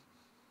time?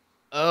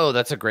 Oh,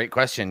 that's a great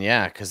question.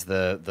 Yeah, because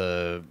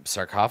the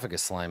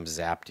sarcophagus slime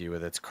zapped you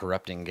with its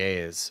corrupting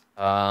gaze.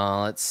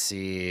 Let's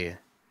see.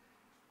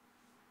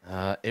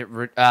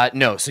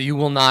 No, so you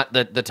will not.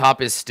 The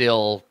top is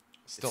still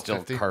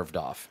 50? carved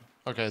off.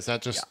 Okay, is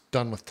that just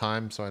done with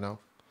time so I know?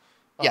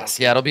 Yes,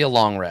 yeah, it'll be a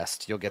long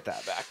rest. You'll get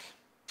that back.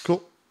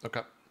 Cool. Okay.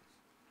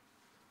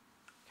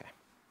 Okay.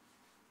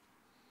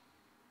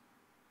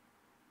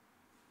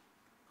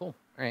 Cool.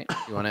 All right.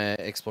 You want to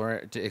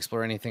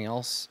explore anything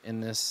else in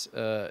this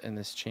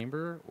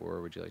chamber,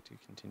 or would you like to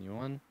continue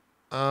on?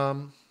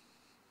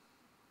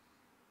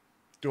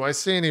 Do I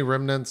see any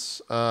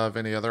remnants of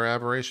any other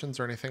aberrations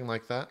or anything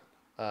like that?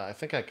 I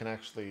think I can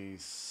actually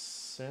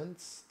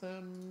sense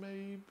them,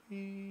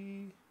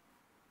 maybe.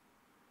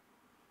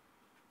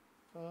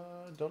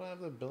 Don't I have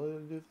the ability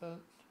to do that?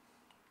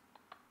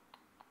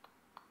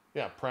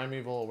 Yeah,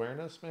 primeval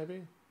awareness,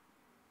 maybe.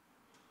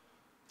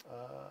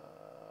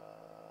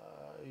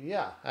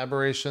 Yeah,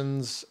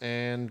 aberrations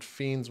and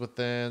fiends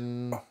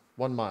within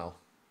 1 mile.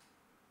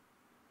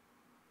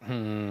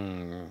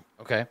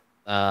 Okay.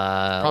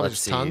 Probably Let's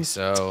just see. tons.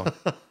 So,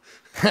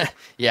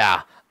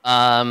 yeah.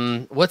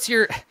 What's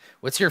your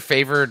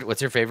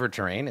favorite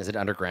terrain? Is it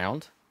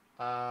underground?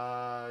 Yes.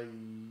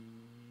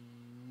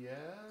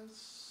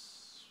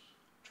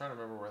 I'm trying to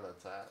remember where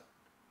that's at.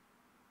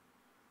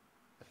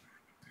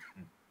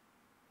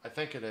 I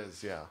think it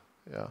is. Yeah.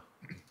 Yeah.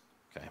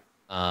 Okay.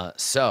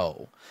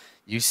 So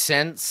you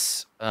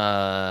sense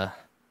there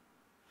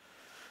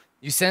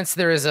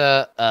is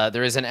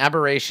an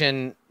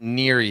aberration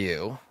near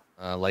you,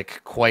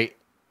 quite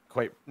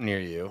near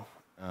you,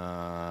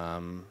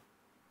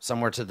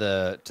 somewhere to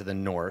the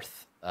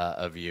north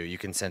of you. You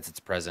can sense its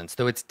presence,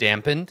 though it's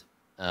dampened.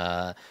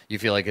 You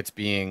feel like it's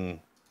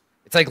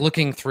like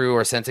looking through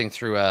or sensing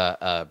through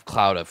a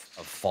cloud of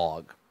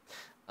fog.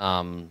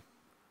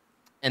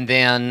 And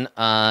then,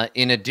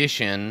 in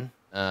addition,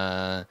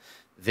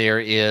 there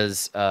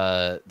is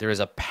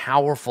a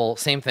powerful,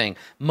 same thing,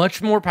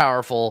 much more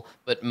powerful,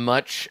 but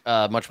much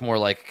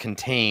more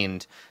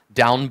contained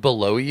down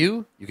below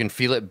you. You can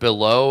feel it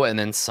below, and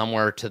then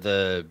somewhere to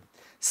the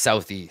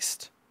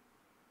southeast.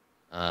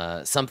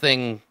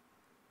 Something,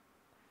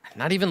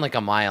 not even like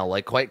a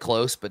mile, quite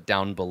close, but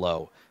down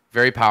below.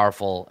 Very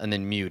powerful, and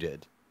then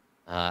muted,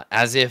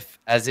 as if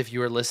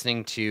you were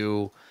listening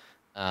to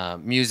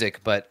music,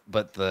 but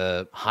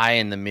the high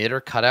and the mid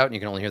are cut out, and you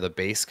can only hear the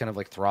bass kind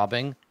of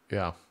throbbing.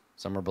 Yeah.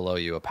 Somewhere below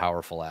you, a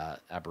powerful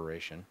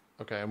aberration.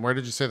 Okay, and where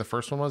did you say the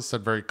first one was? It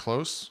said very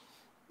close?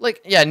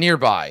 Like, yeah,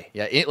 nearby.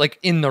 Yeah, like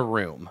in the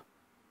room.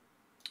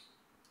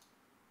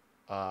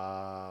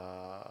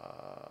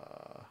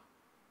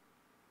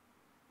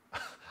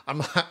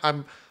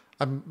 I'm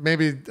I'm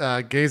maybe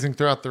gazing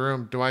throughout the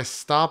room. Do I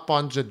stop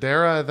on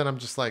Jadera? Then I'm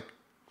just like,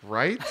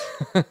 right?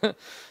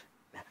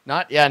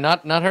 Not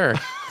her.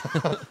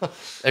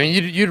 I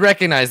mean, you'd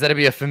recognize that'd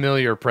be a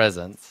familiar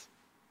presence.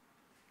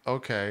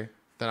 Okay,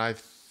 then I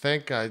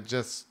think I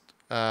just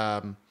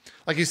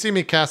like you see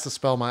me cast a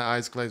spell, my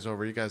eyes glaze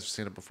over. You guys have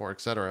seen it before,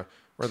 etc.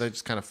 Where they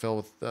just kind of fill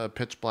with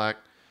pitch black,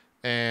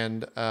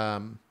 and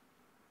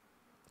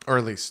or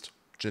at least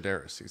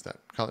Jadera sees that.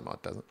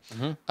 Kalimot doesn't.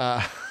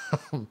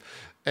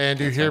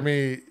 And you hear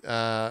me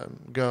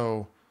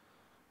go.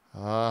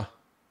 I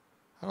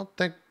don't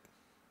think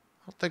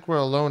we're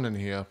alone in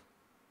here.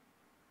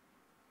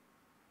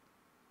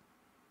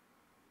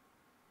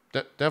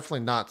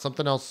 Definitely not.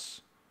 Something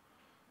else.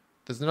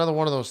 There's another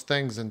one of those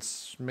things, and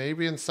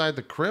maybe inside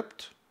the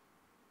crypt.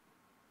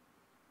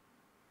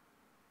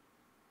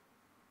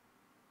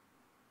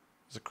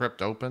 Is the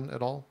crypt open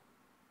at all?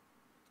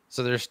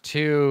 So there's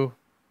two.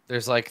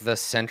 There's like the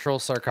central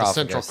sarcophagus.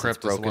 The central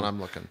crypt is the one I'm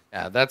looking.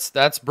 Yeah,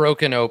 that's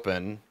broken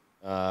open.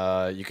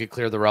 You could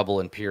clear the rubble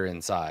and peer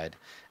inside.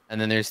 And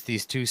then there's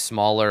these two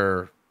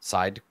smaller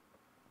side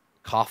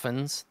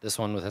coffins. This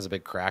one has a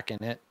big crack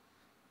in it.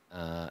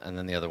 And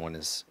then the other one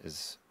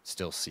is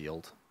still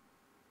sealed.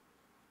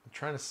 I'm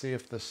trying to see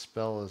if this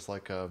spell is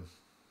like a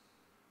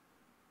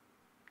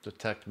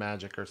detect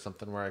magic or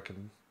something where I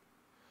can.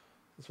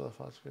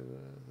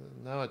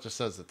 No, it just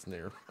says it's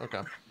near.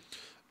 Okay.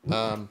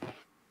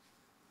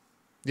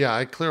 Yeah,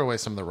 I clear away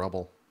some of the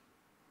rubble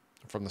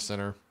from the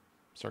center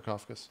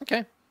sarcophagus.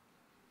 Okay.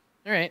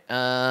 All right.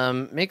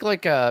 Make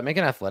an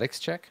athletics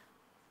check.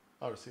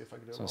 Oh, to see if I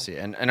can do it. So see.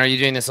 And are you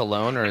doing this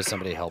alone or is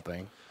somebody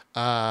helping?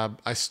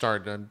 I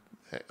started.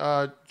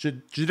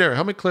 Jadera,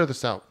 help me clear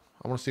this out.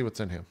 I want to see what's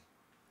in here.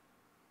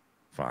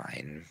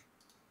 Fine.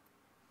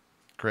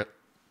 Crit.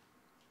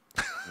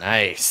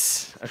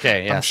 Nice.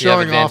 Okay, yeah. I'm so you have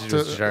showing off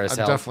advantage with to. Jadara's I'm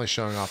health. definitely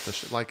showing off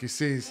the like you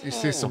see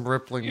some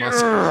rippling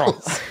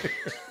muscles.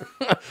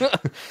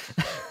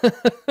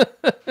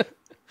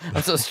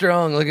 I'm so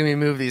strong. Look at me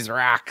move these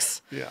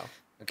rocks. Yeah.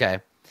 Okay.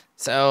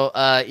 So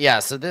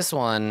so this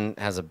one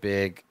has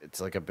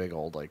it's like a big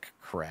old like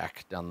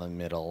crack down the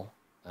middle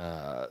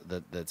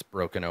that's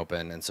broken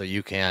open, and so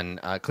you can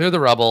clear the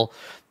rubble,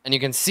 and you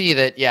can see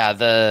that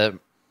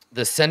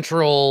the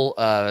central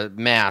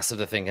mass of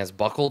the thing has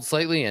buckled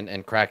slightly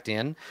and cracked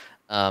in.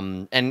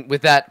 And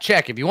with that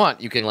check, if you want,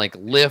 you can like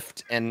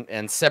lift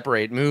and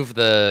separate, move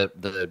the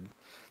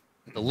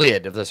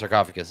lid of the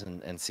sarcophagus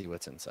and see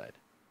what's inside.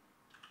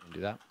 Can you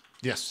do that?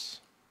 Yes.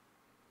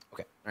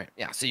 Okay. All right.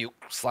 Yeah. So you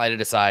slide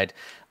it aside.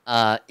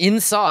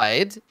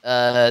 Inside,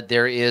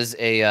 there is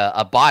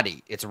a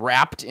body. It's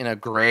wrapped in a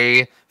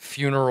gray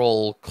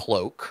funeral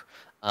cloak.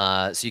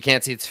 So you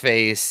can't see its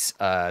face.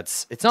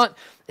 It's not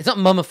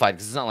mummified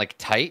because it's not like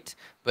tight,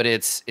 but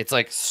it's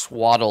like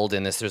swaddled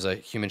in this. There's a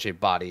human-shaped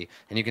body,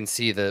 and you can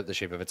see the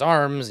shape of its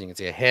arms. And you can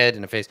see a head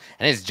and a face,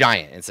 and it's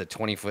giant. It's a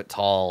 20-foot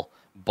tall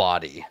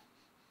body,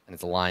 and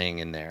it's lying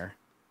in there.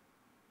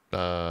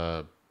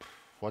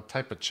 What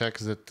type of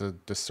check is it to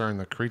discern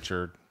the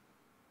creature?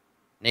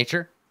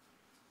 Nature.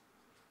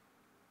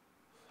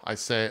 I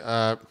say,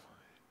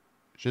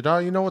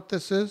 Jadar, you know what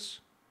this is?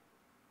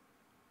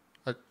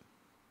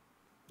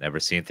 Never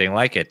seen anything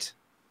like it.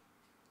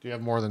 Do you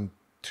have more than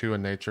 2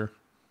 in nature?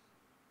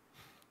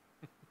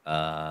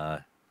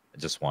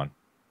 Just 1.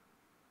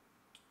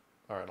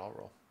 All right, I'll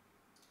roll.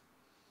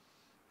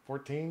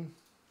 14.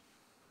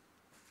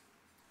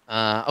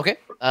 Okay.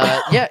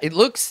 Yeah, it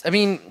looks. I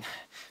mean,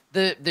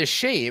 the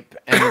shape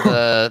and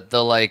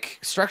the like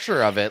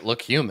structure of it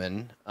look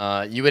human.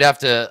 You would have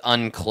to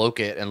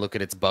uncloak it and look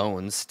at its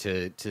bones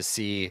to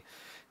see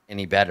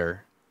any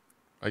better.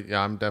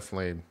 Yeah, I'm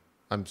definitely.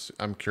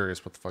 I'm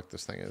curious what the fuck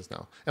this thing is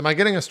now. Am I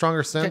getting a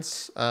stronger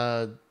sense?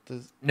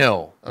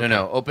 No. Okay.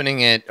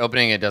 Opening it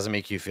doesn't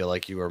make you feel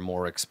like you are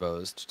more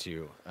exposed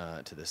to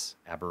this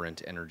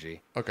aberrant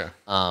energy. Okay.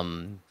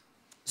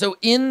 So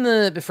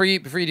before you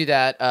do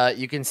that,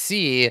 you can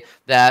see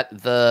that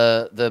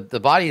the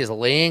body is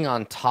laying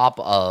on top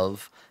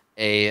of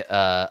a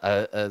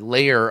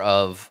layer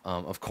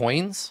of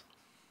coins,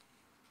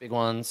 big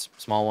ones,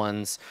 small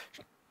ones,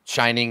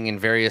 shining in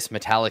various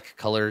metallic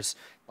colors.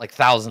 Like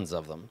thousands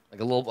of them,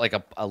 like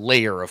a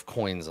layer of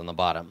coins on the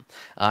bottom.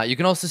 You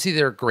can also see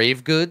there are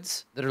grave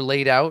goods that are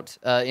laid out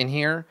in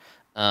here,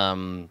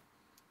 but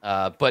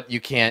you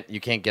can't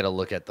get a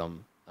look at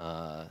them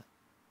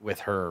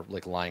with her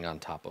like lying on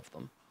top of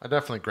them. I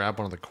definitely grab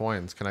one of the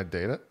coins. Can I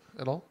date it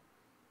at all?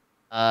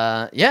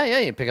 Yeah.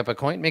 You pick up a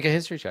coin, make a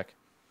history check.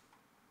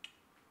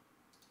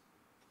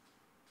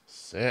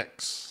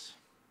 6.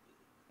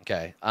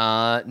 Okay.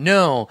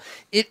 No.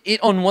 It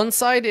on one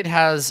side it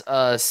has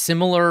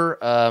similar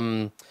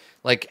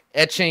like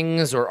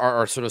etchings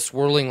or sort of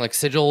swirling like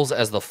sigils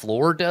as the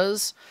floor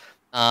does,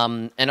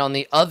 and on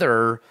the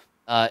other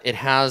it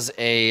has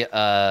a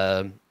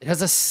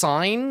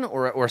sign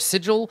or a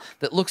sigil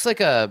that looks like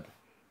a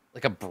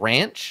like a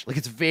branch. Like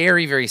it's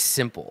very, very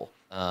simple.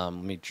 Let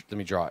me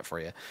draw it for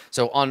you.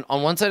 So on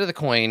one side of the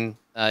coin,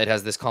 it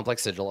has this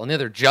complex sigil. On the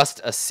other,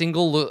 just a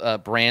single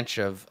branch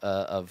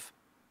of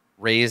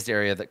raised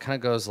area that kind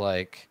of goes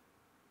like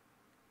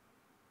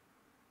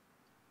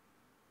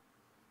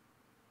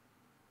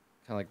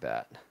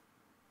that.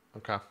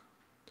 Okay.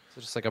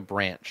 So just like a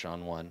branch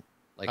on one,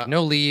 like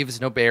no leaves,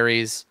 no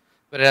berries,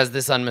 but it has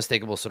this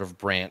unmistakable sort of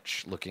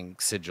branch-looking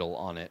sigil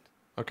on it.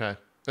 Okay.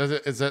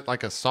 Is it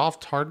like a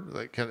soft, hard?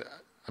 Like,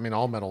 I mean,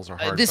 all metals are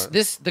hard.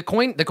 The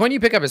coin you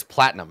pick up is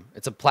platinum.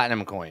 It's a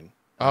platinum coin.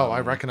 Oh,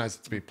 I recognize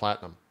it to be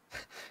platinum.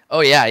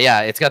 Oh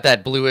yeah. It's got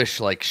that bluish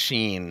like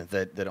sheen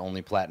that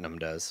only platinum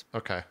does.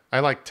 Okay.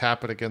 I like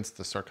tap it against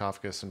the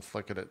sarcophagus and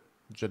flick it at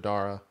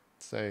Jadara.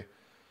 Say,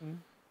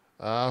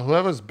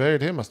 whoever's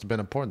buried here must have been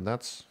important.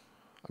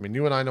 I mean,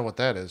 you and I know what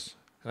that is.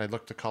 And I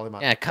look to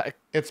Kalimat. Yeah,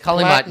 it's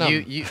Kalimat.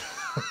 platinum. You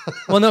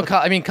well, no,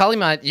 I mean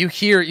Kalimat. You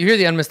hear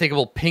the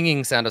unmistakable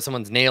pinging sound of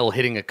someone's nail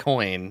hitting a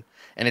coin,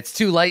 and it's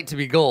too light to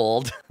be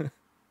gold, and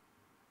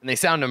they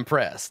sound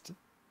impressed.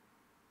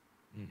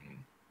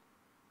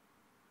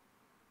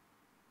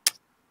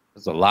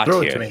 There's a lot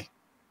Throw here. it to me.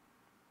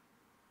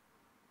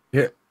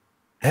 Here,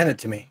 hand it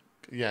to me.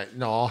 Yeah,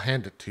 no, I'll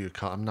hand it to you.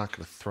 I'm not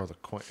going to throw the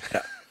coin.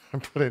 Yeah.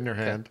 Put it in your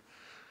hand.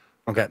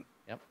 Okay.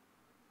 Yep.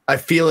 I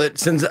feel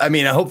it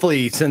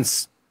hopefully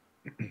since.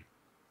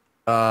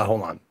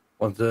 Hold on.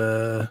 What's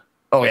the?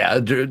 Oh yeah,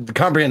 the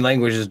comprehend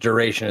language's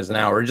duration is an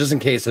hour, just in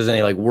case there's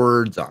any like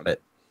words on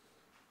it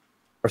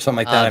or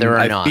something like that. There are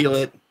I not. feel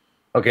it.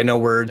 Okay, no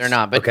words. They're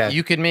not, but okay.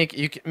 you can make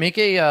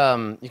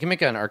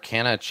an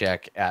Arcana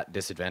check at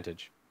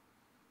disadvantage.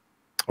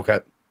 Okay.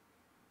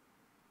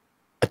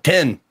 A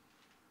 10.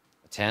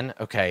 A 10.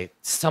 Okay,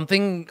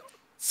 something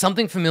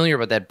familiar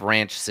about that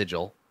branch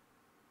sigil.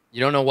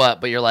 You don't know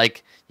what, but you're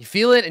like you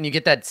feel it and you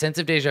get that sense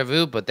of deja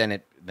vu, but then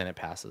it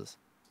passes.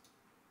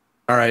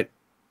 All right.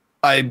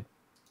 I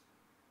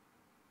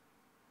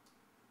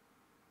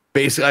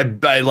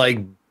like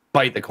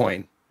bite the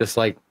coin, just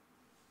like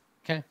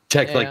Okay.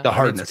 check Yeah, like the I mean,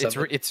 hardness it's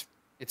of it.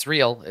 it's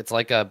real. It's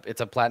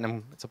a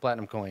platinum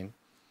coin.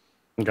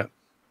 Okay.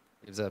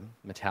 Gives a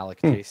metallic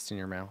taste in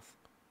your mouth.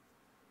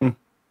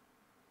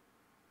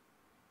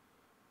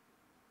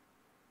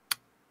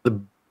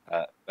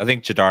 I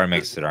think Jadara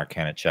makes an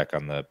Arcana check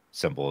on the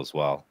symbol as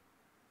well.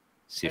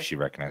 See if she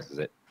recognizes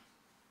it.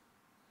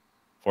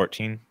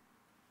 14.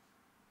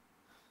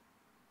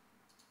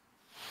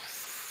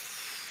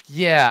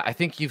 Yeah, I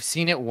think you've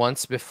seen it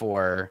once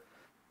before.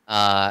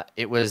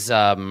 It was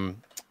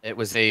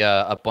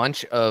a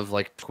bunch of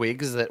like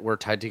twigs that were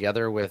tied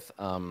together with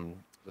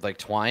like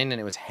twine,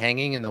 and it was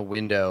hanging in the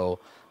window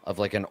of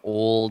like an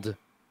old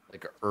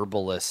like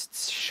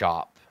herbalist's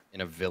shop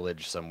in a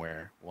village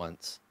somewhere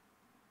once.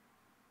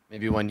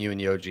 Maybe when you and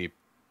Yoji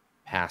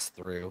passed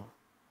through.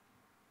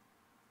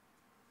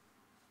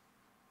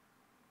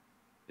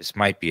 This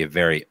might be a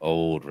very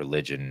old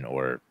religion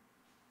or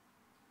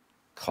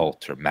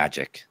cult or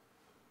magic.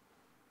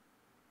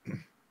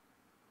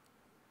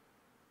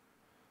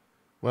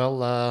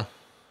 Well,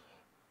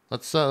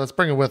 let's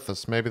bring it with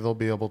us. Maybe they'll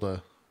be able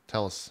to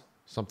tell us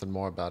something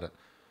more about it.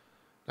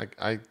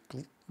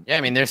 Yeah,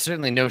 I mean, there's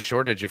certainly no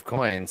shortage of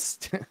coins.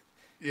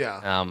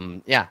 Yeah.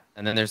 Yeah,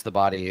 and then there's the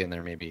body, and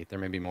there may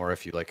be more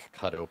if you like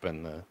cut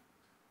open the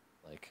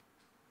like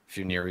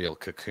funereal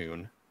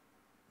cocoon.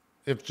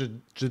 If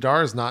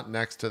Jadar is not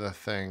next to the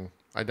thing,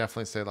 I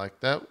definitely say like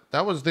that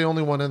was the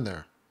only one in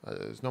there.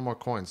 There's no more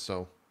coins,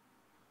 so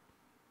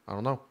I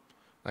don't know.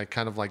 I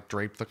kind of like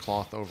drape the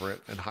cloth over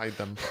it and hide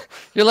them.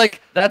 You're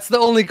like, that's the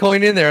only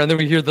coin in there, and then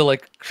we hear the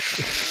like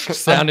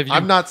sound of you.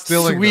 I'm not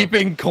stealing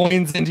sweeping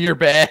coins into your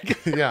bag.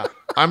 Yeah,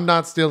 I'm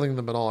not stealing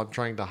them at all. I'm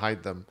trying to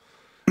hide them.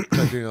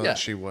 I do know that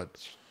she would.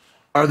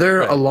 Are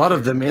there a lot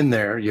of them in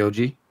there,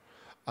 Yoji?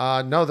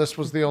 No, this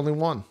was the only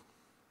one.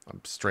 I'm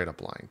straight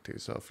up lying too.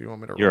 So if you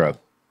want me to,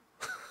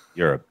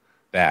 You're a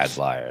bad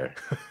liar.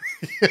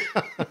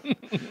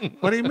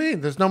 What do you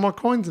mean? There's no more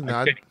coins in there.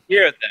 I could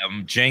hear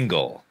them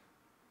jingle.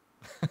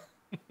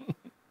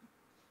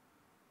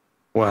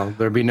 Well,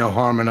 there'd be no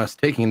harm in us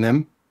taking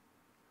them.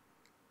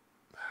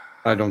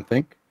 I don't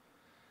think.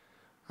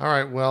 All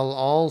right. Well,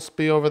 I'll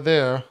be over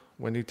there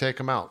when you take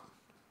them out.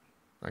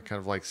 I kind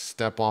of like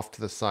step off to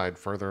the side,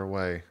 further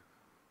away.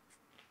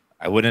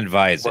 I wouldn't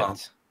advise Well-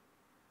 it.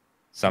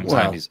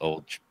 Sometimes these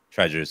old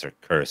treasures are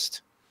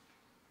cursed.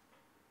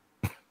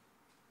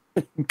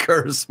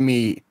 Curse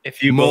me.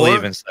 If you More?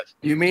 believe in such,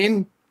 You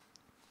mean?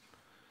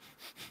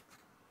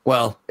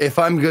 Well, if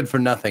I'm good for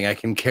nothing, I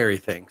can carry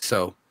things.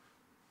 So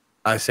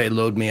I say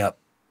load me up.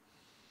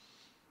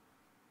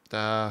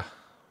 Yeah.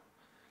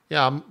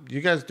 You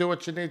guys do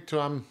what you need to.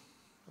 I'm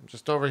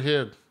just over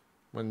here.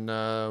 When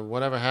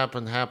whatever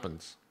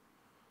happens.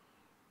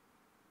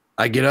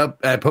 I get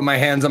up, I put my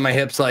hands on my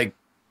hips like,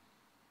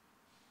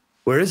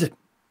 where is it?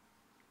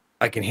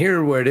 I can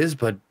hear where it is,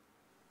 but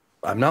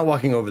I'm not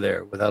walking over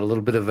there without a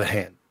little bit of a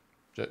hand.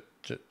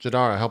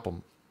 Jadara, help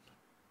him.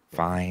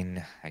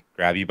 fine. I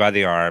grab you by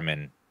the arm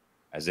and,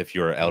 as if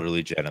you're an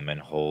elderly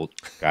gentleman,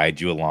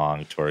 guide you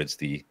along towards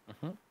the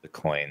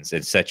coins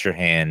and set your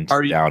hand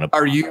Are you down.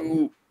 are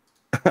you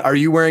are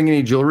you wearing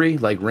any jewelry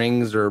like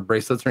rings or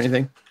bracelets or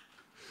anything?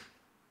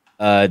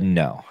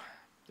 No,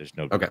 there's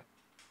no Okay.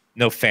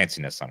 no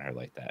fanciness on her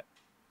like that.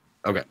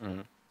 Okay.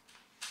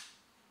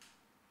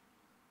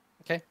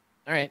 Okay.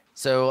 All right.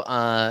 So,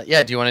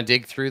 yeah, do you want to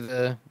dig through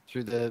the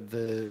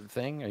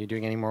thing? Are you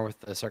doing any more with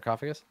the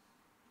sarcophagus?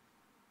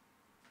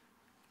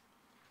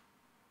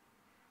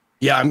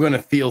 Yeah, I'm going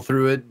to feel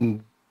through it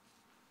and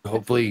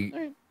hopefully All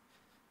right.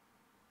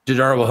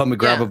 Jadara will help me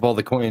grab Yeah. up all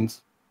the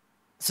coins.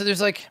 So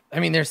there's like, I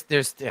mean, there's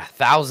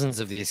thousands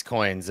of these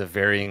coins of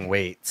varying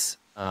weights.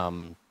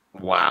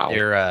 Wow.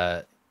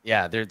 There's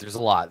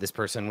a lot. This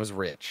person was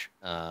rich,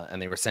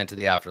 and they were sent to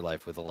the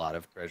afterlife with a lot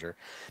of treasure.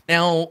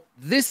 Now,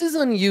 this is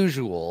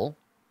unusual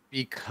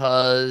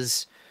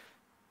because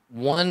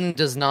one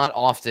does not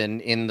often,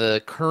 in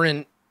the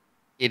current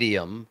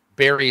idiom,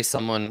 bury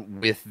someone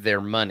with their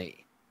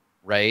money,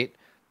 right?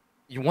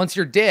 Once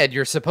you're dead,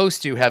 you're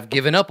supposed to have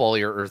given up all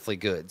your earthly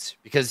goods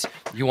because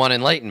you want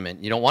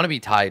enlightenment. You don't want to be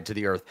tied to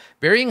the earth.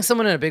 Burying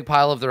someone in a big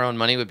pile of their own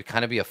money would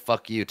kind of be a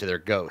fuck you to their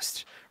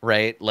ghost,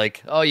 right?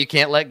 Like, oh, you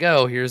can't let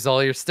go. Here's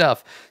all your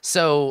stuff.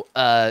 So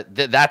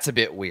that's a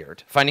bit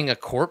weird. Finding a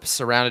corpse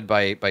surrounded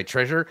by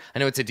treasure. I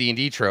know it's a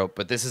D&D trope,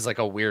 but this is like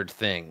a weird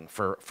thing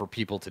for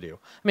people to do.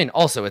 I mean,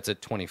 also it's a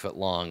 20-foot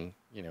long,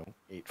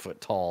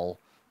 8-foot tall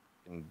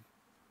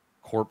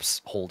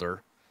corpse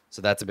holder.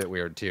 So that's a bit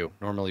weird too.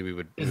 Normally we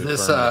would burn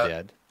the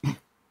dead.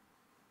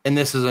 And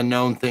this is a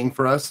known thing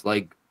for us.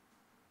 Like,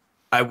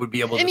 I would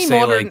be able to say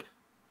modern, like,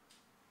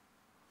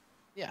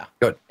 yeah,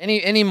 good.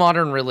 Any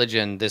modern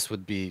religion, this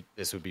would be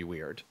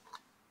weird.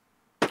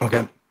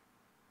 Okay.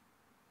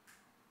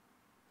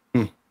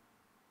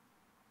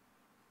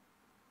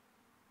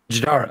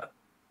 Jadara,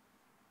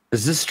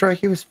 does this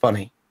strike you as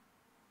funny?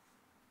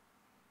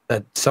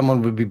 That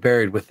someone would be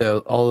buried with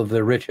all of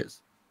their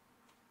riches?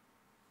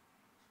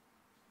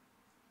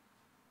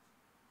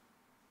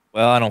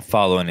 Well, I don't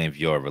follow any of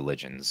your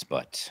religions,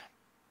 but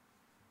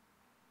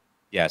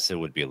yes, it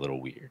would be a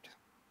little weird.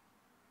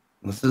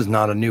 This is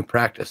not a new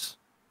practice.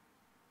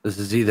 This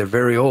is either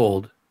very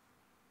old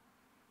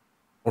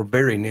or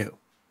very new.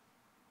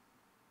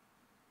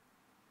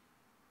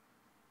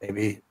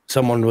 Maybe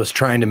someone was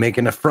trying to make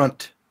an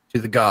affront to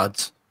the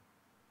gods.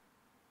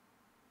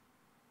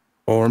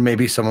 Or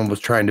maybe someone was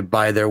trying to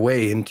buy their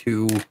way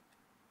into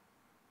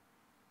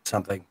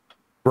something,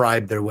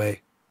 bribe their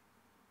way.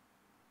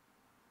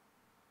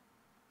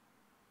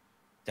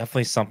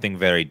 Definitely something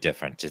very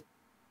different.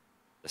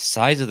 The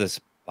size of this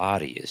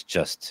body is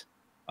just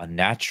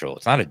unnatural.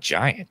 It's not a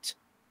giant.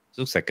 It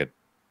looks like a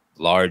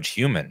large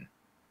human.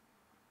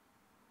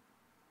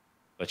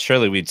 But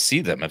surely we'd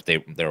see them if they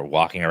were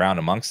walking around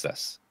amongst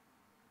us.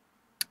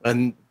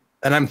 And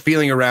I'm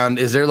feeling around.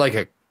 Is there like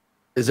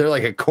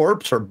a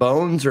corpse or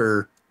bones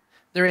or?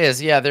 There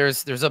is, yeah.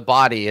 There's a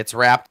body. It's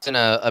wrapped in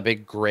a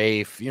big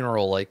gray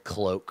funeral like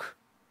cloak,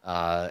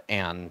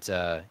 and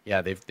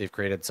they've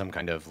created some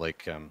kind of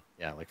like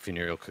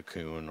funereal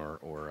cocoon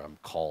or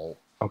caul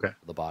Okay.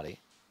 for the body.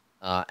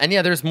 And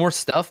yeah, there's more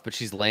stuff, but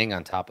she's laying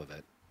on top of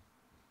it.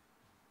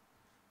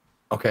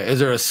 Okay. Is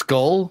there a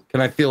skull?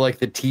 Can I feel like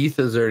the teeth?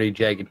 Is there any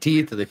jagged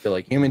teeth? Do they feel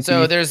like human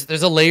So teeth?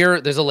 there's a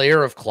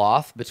layer of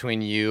cloth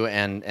between you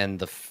and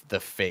the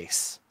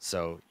face.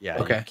 So yeah,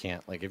 Okay. you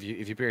can't like if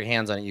you put your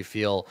hands on it, you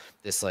feel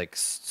this like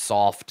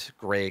soft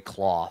gray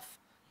cloth,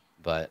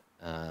 but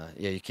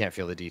you can't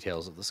feel the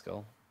details of the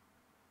skull.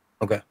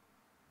 Okay.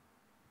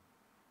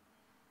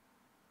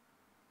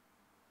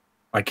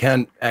 I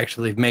can't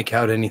actually make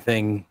out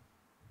anything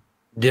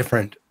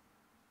different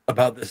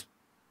about this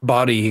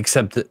body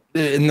except that,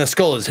 and the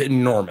skull is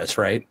enormous,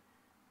 right?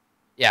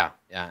 Yeah.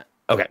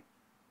 Okay.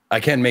 I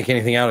can't make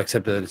anything out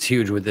except that it's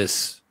huge with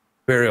this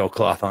burial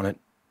cloth on it.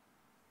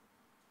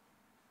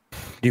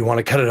 Do you want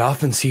to cut it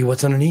off and see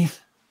what's underneath?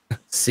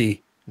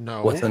 See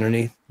what's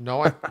underneath?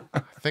 No, I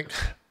think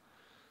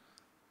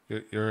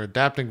you're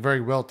adapting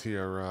very well to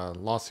your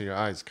loss of your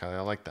eyes, Kylie.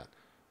 I like that.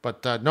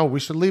 But no,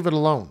 we should leave it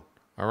alone.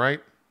 All right?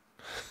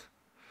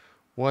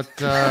 What's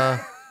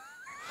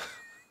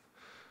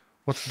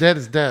dead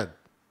is dead.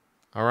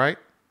 All right?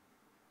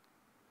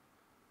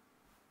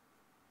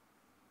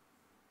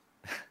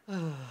 Is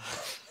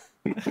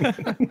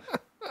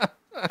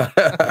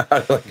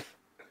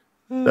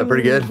that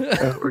pretty good?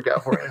 That worked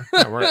out for you.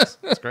 That works.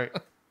 That's great.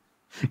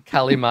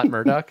 Callie Mott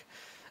Murdoch.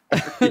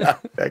 Yeah.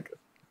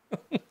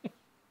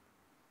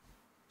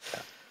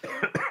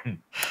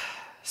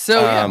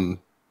 So what do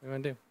you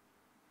want to do?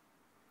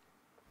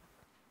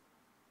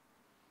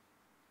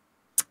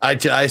 I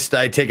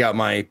take out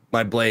my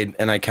blade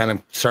and I kind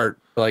of start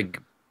like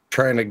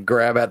trying to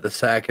grab at the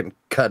sack and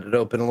cut it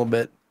open a little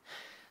bit.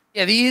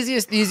 Yeah, the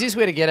easiest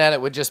way to get at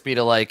it would just be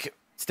to like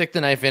stick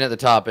the knife in at the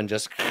top and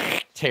just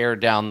tear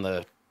down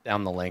the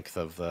length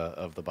of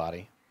the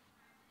body.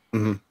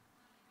 Mm-hmm.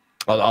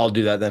 I'll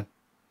do that then.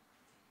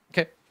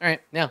 Okay. All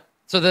right. Now,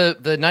 so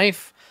the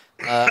knife.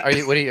 Are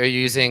you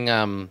using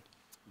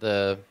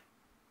the?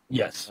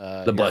 Yes.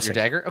 The your blessing.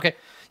 dagger. Okay.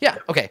 Yeah.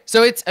 Okay.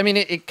 So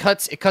it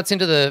cuts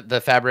into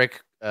the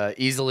fabric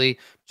easily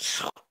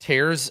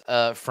tears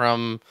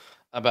from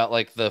about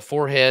like the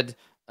forehead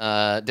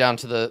down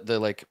to the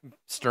like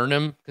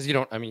sternum, because you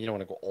don't want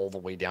to go all the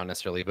way down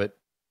necessarily, but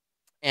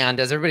and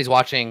as everybody's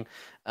watching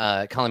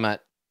Kalimat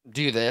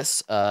do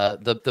this,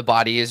 the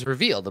body is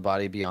revealed, the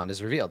body beyond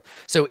is revealed.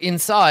 So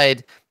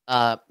inside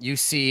you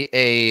see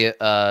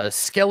a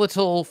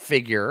skeletal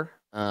figure.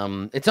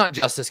 It's not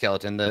just a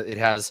skeleton. It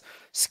has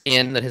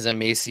skin that has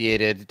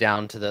emaciated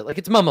down to the, like,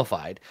 it's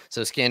mummified.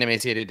 So skin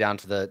emaciated down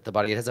to the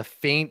body. It has a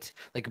faint,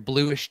 like,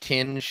 bluish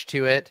tinge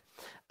to it.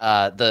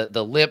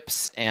 The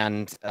lips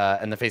and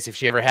the face, if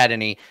she ever had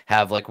any,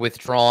 have like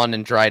withdrawn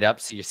and dried up.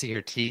 So you see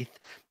her teeth.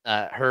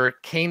 Her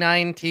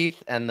canine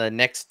teeth and the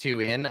next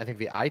two I think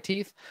the eye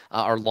teeth,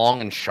 are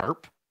long and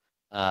sharp.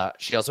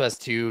 She also has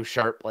two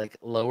sharp, like,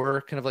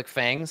 lower kind of like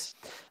fangs.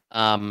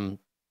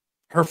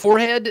 Her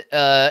forehead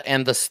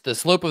and the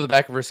slope of the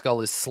back of her skull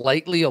is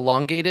slightly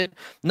elongated,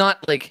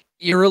 not like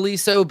eerily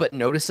so, but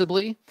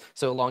noticeably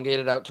so,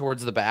 elongated out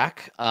towards the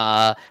back.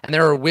 And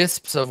there are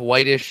wisps of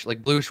whitish,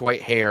 like bluish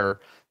white hair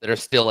that are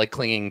still like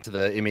clinging to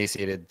the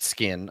emaciated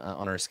skin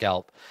on her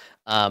scalp.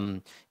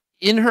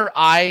 In her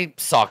eye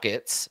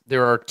sockets,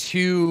 there are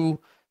two,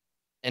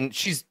 and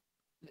she's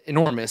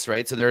enormous,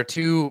 right? So there are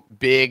two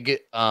big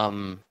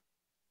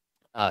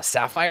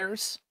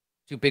sapphires.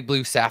 Two big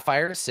blue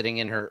sapphires sitting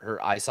in her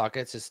eye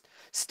sockets, just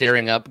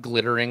staring up,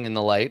 glittering in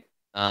the light.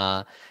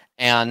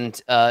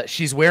 And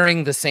she's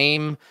wearing the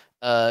same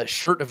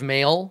shirt of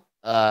mail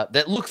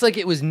that looks like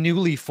it was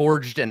newly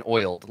forged and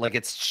oiled. Like,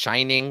 it's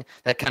shining,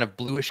 that kind of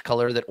bluish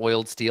color that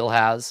oiled steel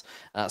has.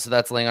 So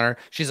that's laying on her.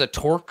 She's a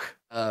torque,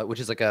 which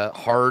is like a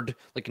hard,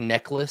 like,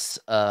 necklace,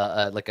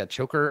 like a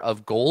choker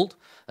of gold,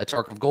 a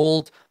torque of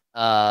gold,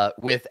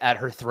 with at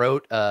her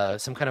throat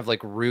some kind of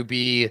like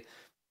ruby,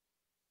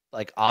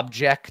 like,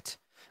 object.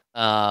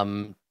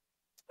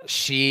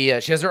 She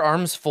has her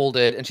arms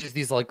folded, and she has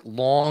these like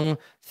long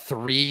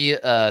three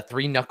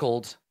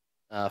knuckled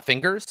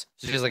fingers.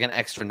 So she has like an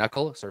extra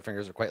knuckle, so her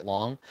fingers are quite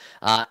long.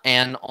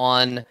 And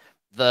on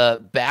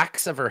the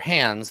backs of her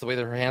hands, the way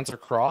that her hands are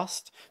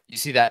crossed, you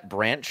see that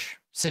branch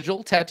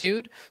sigil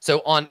tattooed.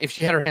 So if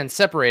she had her hands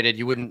separated,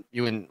 you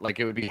wouldn't like,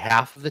 it would be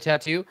half of the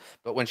tattoo.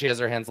 But when she has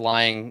her hands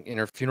lying in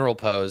her funeral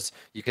pose,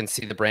 you can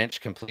see the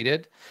branch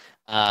completed.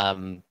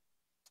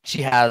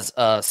 She has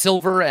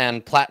silver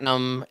and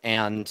platinum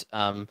and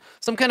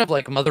some kind of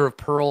like mother of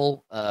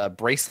pearl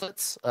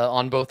bracelets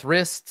on both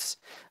wrists.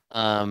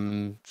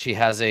 She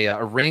has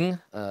a ring,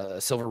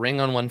 a silver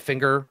ring on one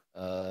finger,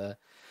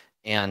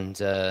 and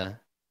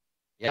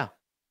yeah.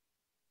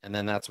 And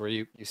then that's where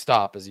you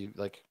stop as you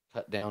like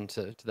cut down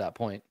to that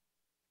point.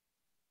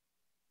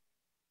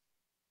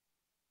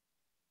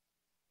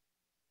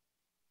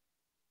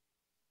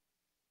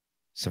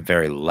 Some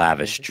very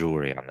lavish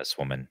jewelry on this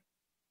woman.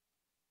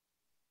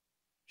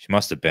 She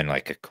must have been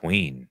like a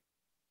queen.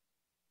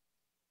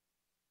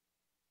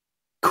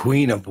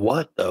 Queen of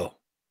what, though?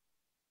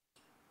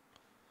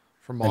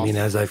 I mean,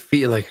 as I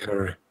feel like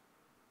her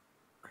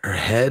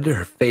head,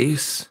 her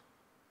face,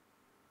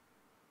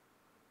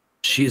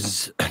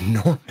 she's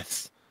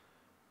enormous.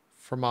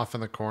 From off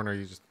in the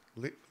corner,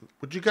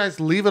 would you guys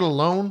leave it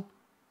alone?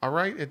 All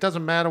right, it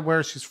doesn't matter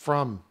where she's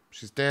from.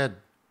 She's dead.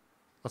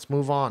 Let's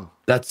move on.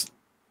 That's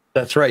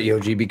right,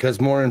 Yoji,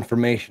 because more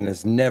information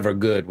is never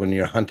good when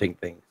you're hunting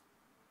things.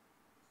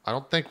 I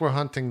don't think we're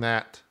hunting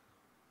that.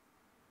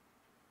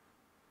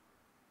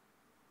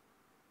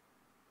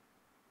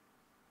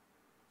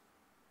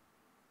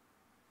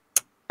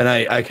 And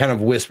I kind of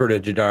whisper to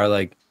Jadar,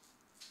 like,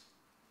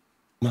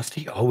 must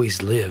he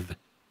always live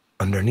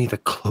underneath a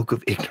cloak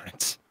of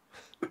ignorance?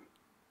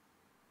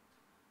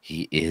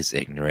 He is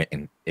ignorant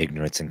and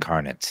ignorance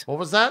incarnate. What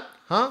was that?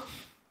 Huh?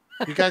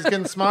 You guys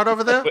getting smart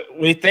over there?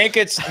 We think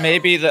it's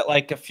maybe that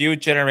like a few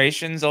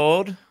generations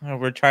old.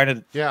 We're trying to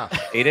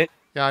date it.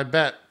 Yeah, I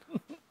bet.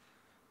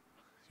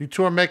 You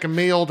two are making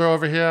me older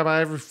over here by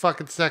every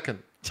fucking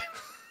second.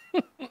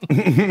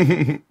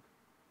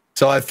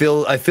 So I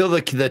feel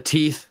the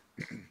teeth,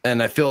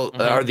 and I feel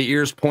are the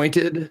ears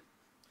pointed?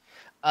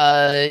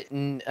 Well,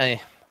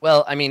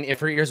 I mean, if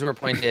her ears were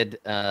pointed,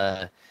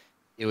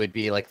 it would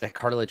be like the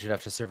cartilage would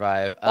have to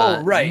survive.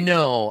 Oh, right.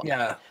 No.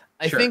 Yeah.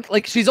 I think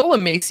like she's all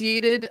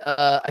emaciated.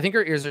 I think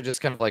her ears are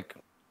just kind of like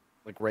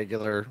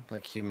regular,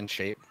 like human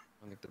shape.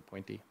 I think they're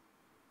pointy.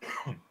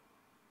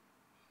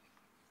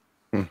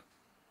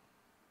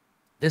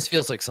 This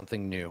feels like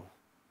something new.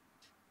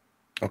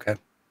 Okay.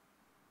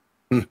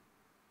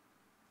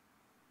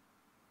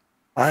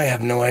 I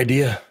have no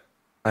idea.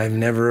 I've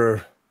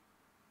never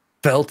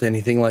felt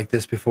anything like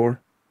this before.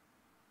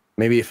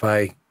 Maybe if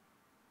I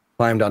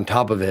climbed on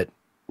top of it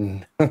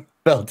and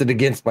felt it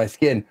against my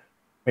skin,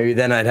 maybe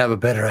then I'd have a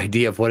better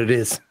idea of what it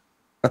is.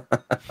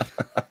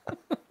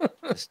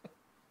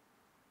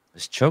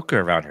 This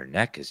choker around her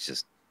neck is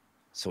just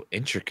so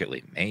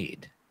intricately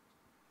made.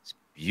 It's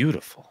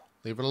beautiful.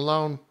 Leave it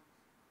alone.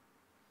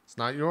 It's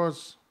not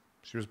yours.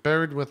 She was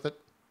buried with it.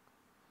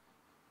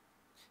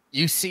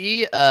 You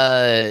see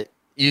that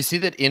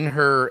in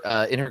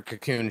her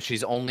cocoon,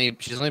 she's only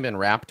been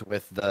wrapped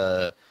with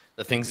the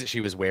the things that she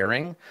was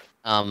wearing.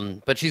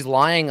 But she's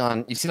lying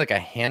on, you see like a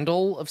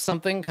handle of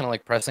something kind of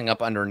like pressing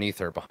up underneath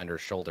her behind her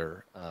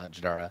shoulder,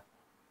 Jadara.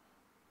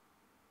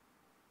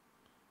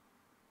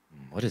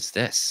 What is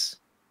this?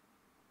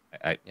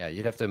 Yeah,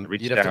 you'd have to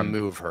down.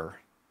 move her.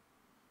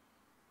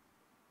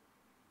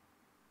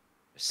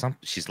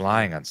 She's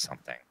lying on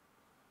something.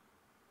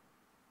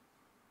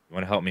 You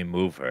want to help me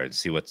move her and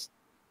see what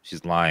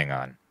she's lying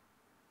on?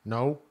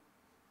 No.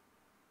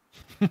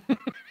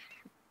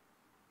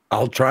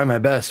 I'll try my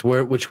best.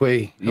 Which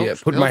way?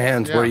 Put my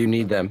hands where you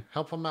need them.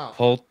 Help him out.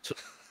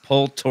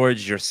 Pull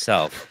towards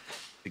yourself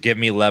to give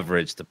me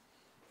leverage to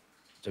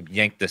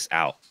yank this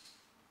out.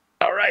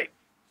 All right.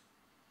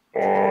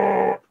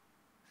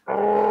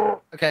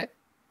 Okay.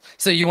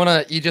 So you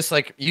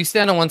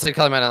stand on one side,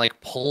 Kalimata, and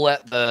like pull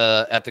at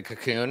the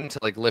cocoon to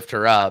like lift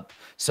her up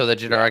so that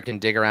Jadara can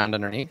dig around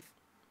underneath.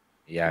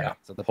 Yeah.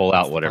 So pull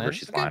out whatever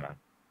she's lying on.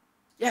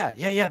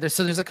 Yeah.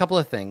 There's a couple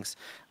of things.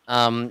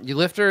 You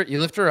lift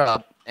her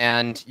up,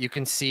 and you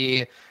can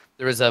see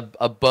there is a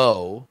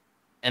bow,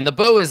 and the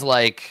bow is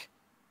like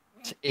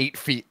 8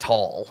 feet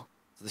tall.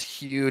 It's this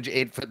huge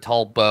 8-foot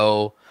tall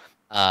bow.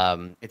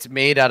 It's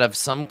made out of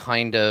some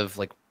kind of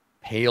like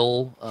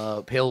pale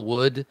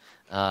wood,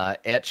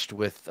 etched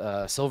with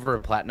silver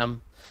and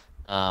platinum.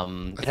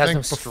 It has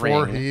no string.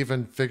 Before he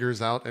even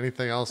figures out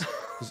anything else,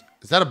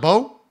 is that a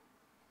bow?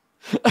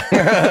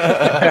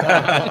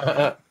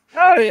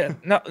 Oh yeah,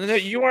 no,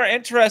 you weren't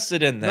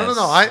interested in this.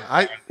 No.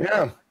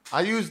 I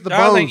used the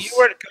Darling, bows. you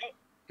were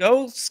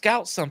go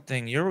scout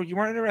something. You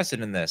weren't interested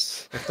in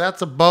this. If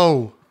that's a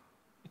bow,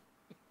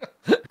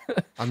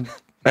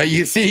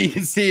 You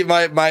see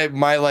my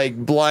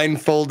like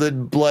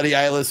blindfolded, bloody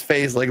eyeless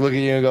face, like looking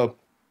at you and go,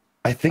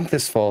 I think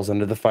this falls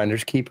under the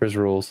finders keepers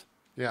rules.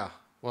 yeah.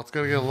 Well, it's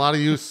gonna get a lot of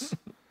use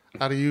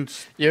out of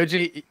use.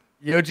 Yoji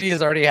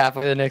is already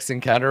halfway the next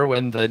encounter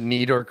when the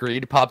need or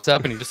greed pops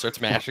up, and he just starts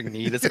mashing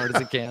need as hard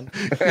as he can.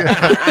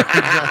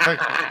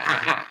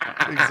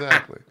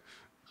 Exactly.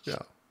 Yeah.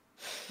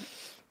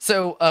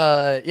 So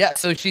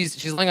so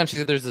she's laying on.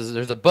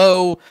 There's a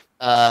bow.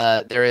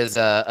 There is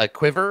a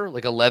quiver,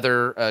 like a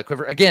leather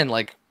quiver. Again,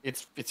 like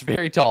it's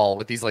very tall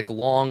with these like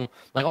long,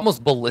 like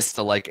almost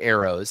ballista-like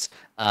arrows,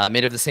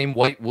 made of the same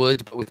white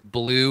wood but with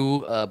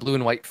blue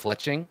and white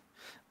fletching.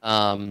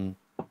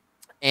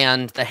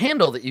 And the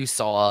handle that you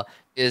saw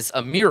is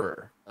a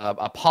mirror,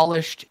 a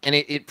polished, and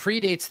it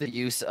predates the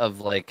use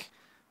of like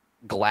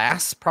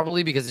glass,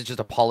 probably because it's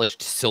just a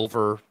polished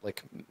silver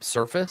like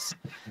surface.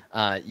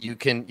 You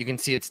can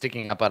see it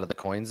sticking up out of the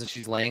coins that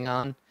she's laying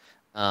on.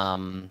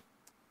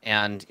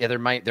 And yeah, there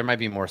might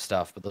be more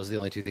stuff, but those are the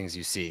only two things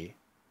you see.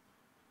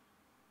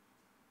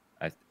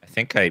 I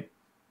think I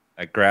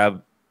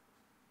grab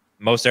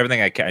most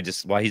everything I can.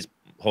 Just while he's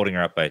holding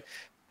her up, I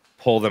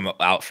pull them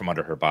out from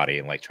under her body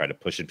and like try to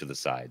push him to the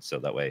side, so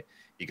that way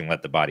he can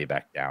let the body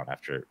back down.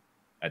 After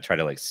I try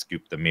to like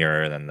scoop the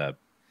mirror and then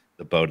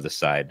the bow to the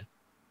side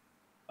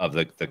of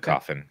the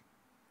coffin.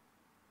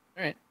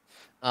 All right.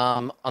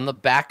 On the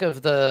back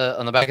of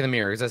the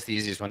mirror, 'cause that's the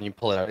easiest one. You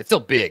pull it out. It's still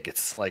big.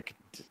 It's like,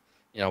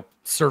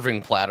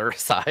 serving platter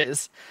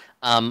size.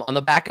 On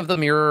the back of the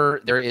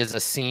mirror, there is a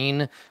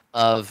scene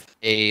of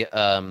a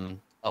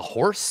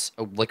horse,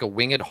 like a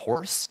winged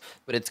horse,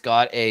 but it's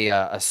got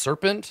a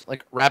serpent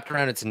like wrapped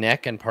around its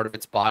neck and part of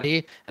its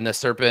body, and the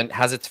serpent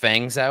has its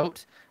fangs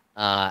out,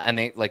 and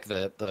they like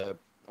the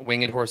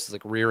winged horse is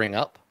like rearing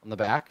up on the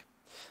back.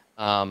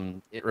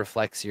 It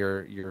reflects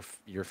your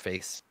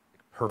face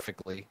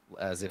perfectly,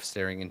 as if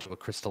staring into a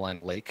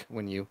crystalline lake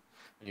when you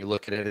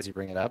look at it as you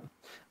bring it up.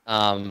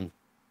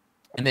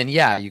 And then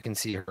you can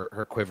see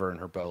her quiver and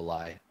her bow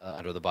lie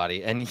under the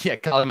body. And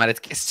Kalimata,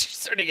 it's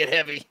starting to get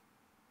heavy.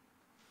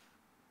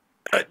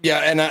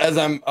 And as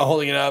I'm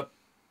holding it up,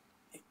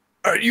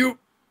 are you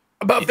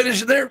about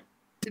finished there?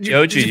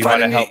 Yoji, you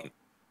want to help?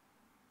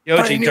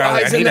 Yoji,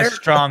 darling, I need a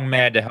strong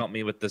man to help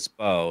me with this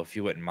bow, if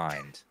you wouldn't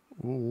mind.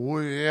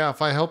 Yeah,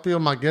 if I help you,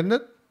 am I getting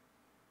it?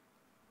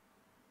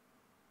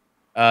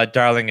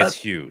 Darling, it's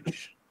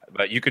huge,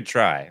 but you could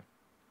try.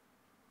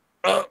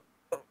 I'm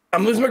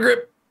losing my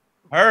grip.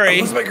 Hurry. I'm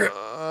losing my grip.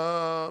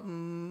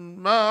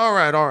 All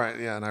right.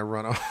 Yeah, and I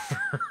run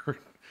over,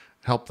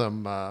 help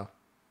them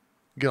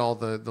get all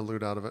the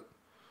loot out of it.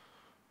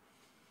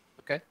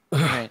 Okay. All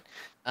right.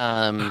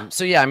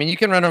 So yeah, I mean, you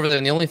can run over there,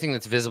 and the only thing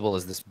that's visible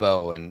is this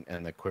bow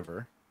and the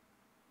quiver.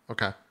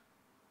 Okay.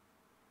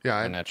 Yeah.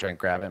 I'm not trying to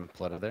grab it and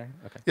pull it out of there.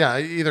 Okay. Yeah,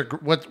 either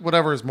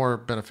whatever is more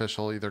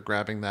beneficial, either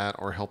grabbing that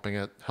or helping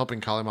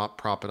Kalimata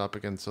prop it up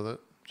again so that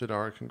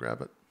Jadara can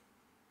grab it.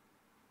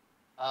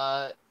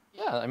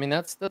 Yeah, I mean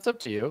that's up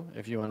to you.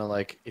 If you want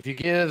to if you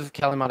give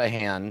Kalimata a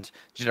hand,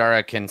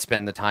 Jadara can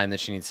spend the time that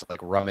she needs to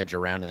rummage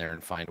around in there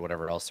and find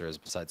whatever else there is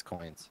besides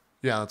coins.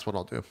 Yeah, that's what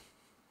I'll do.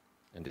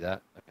 And do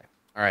that. Okay.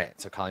 All right.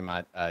 So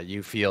Kalimata,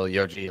 you feel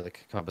Yoji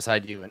come up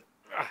beside you and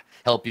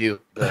help you.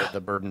 The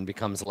burden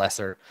becomes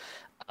lesser.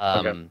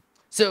 Okay.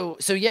 So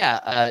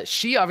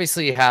she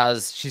obviously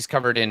she's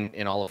covered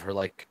in all of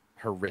her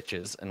her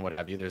riches and what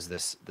have you. There's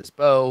this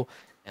bow,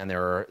 and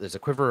there's a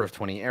quiver of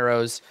 20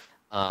 arrows.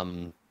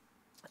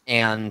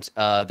 And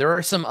there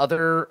are some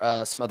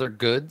other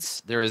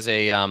goods. There is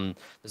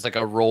there's like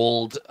a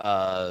rolled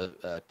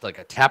like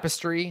a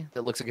tapestry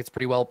that looks like it's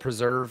pretty well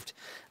preserved.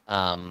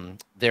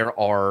 There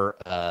are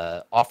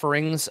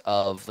offerings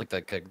of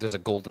there's a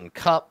golden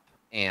cup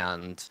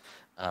and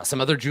some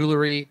other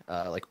jewelry,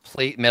 like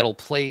metal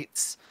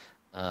plates,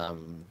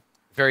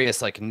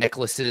 various like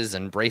necklaces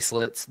and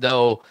bracelets.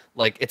 Though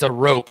like it's a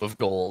rope of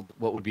gold,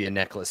 what would be a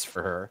necklace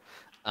for her?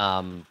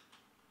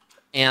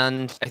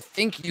 And I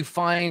think you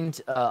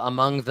find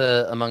among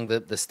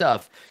the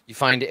stuff, you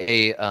find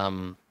a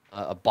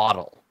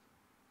bottle.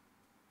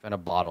 Find a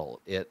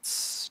bottle.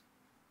 It's,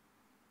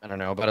 I don't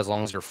know, about as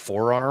long as your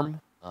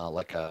forearm,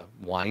 like a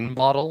wine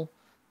bottle,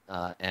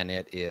 and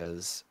it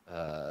is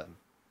like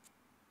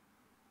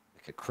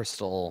a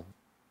crystal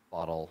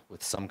bottle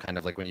with some kind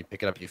of, like, when you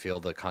pick it up, you feel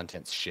the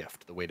contents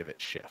shift, the weight of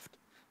it shift.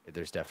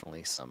 There's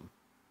definitely some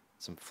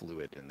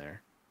fluid in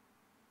there.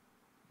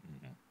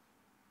 Mm-hmm.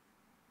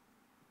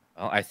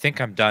 Well, I think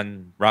I'm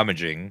done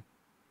rummaging.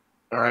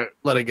 All right,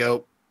 let it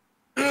go.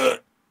 Yeah,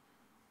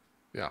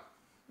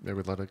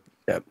 maybe let it.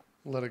 Yep.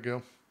 Let it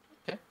go.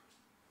 Okay.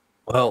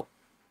 Well,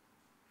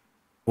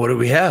 what do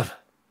we have?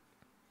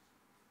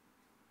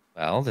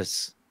 Well,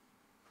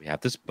 we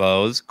have this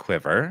bow's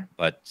quiver,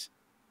 but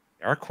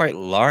they are quite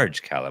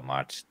large,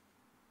 Calamot.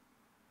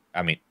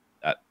 I mean,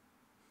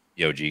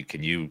 Yoji,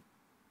 can you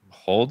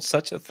hold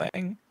such a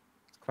thing?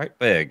 It's quite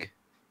big.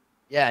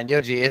 Yeah, and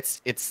Yoji,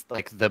 it's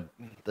like the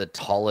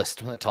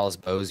tallest, one of the tallest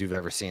bows you've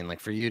ever seen. Like,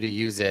 for you to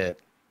use it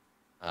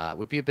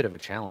would be a bit of a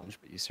challenge,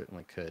 but you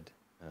certainly could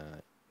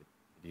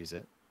use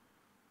it.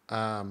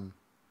 It'd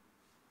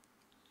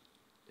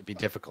be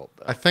difficult,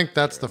 though. I think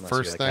that's the unless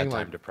first you, thing. had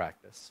time to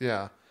practice.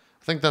 Yeah,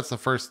 I think that's the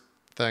first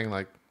thing.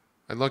 Like,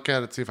 I look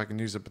at it, see if I can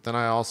use it, but then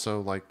I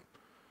also I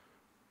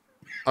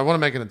want to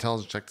make an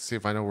intelligence check to see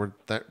if I know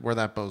where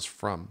that bow's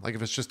from. Like,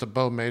 if it's just a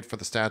bow made for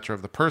the stature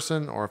of the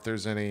person, or if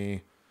there's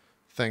anything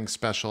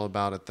special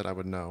about it that I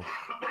would know.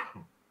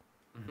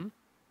 Mm-hmm.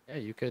 Yeah,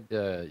 you could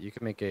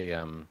make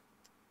a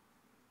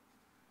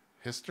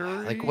history.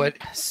 Like what?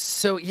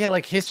 So yeah,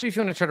 like history. If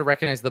you want to try to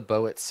recognize the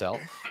bow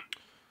itself,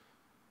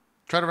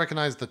 try to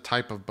recognize the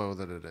type of bow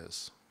that it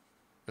is,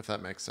 if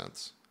that makes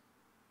sense.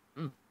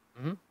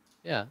 Mm-hmm.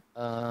 Yeah.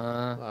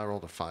 I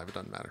rolled a 5. It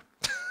doesn't matter.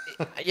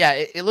 Yeah,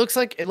 it looks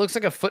like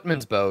a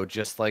footman's bow,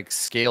 just like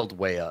scaled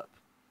way up.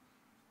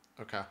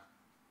 Okay.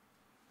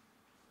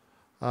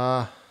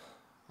 I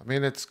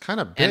mean, it's kind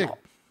of big,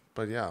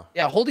 but yeah.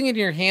 Yeah, holding it in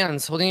your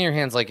hands,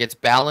 like it's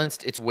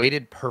balanced, it's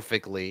weighted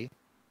perfectly.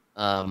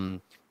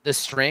 The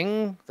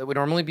string that would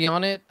normally be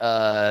on it,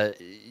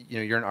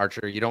 you're an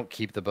archer, you don't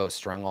keep the bow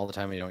strung all the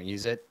time, you don't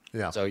use it.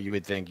 Yeah. So you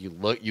would think you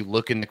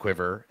look in the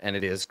quiver, and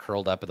it is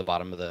coiled up in the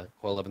bottom of the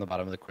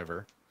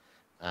quiver.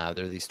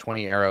 There are these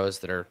 20 arrows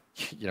that are,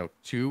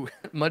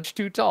 much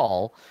too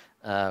tall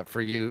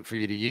for you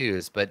to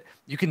use, but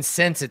you can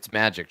sense its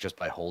magic just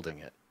by holding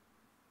it.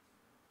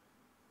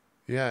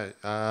 Yeah,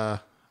 I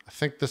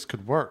think this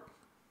could work.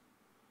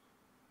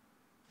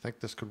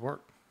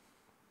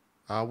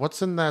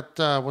 What's in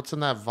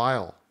that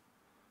vial?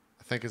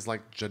 I think is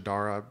like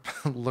Jadara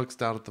looks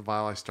down at the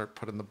vial. I start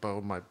putting the bow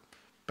in my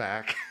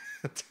back,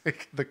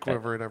 take the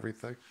quiver and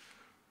everything.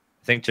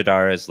 I think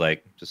Jadara is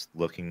like just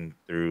looking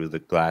through the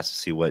glass to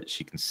see what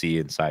she can see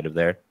inside of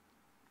there.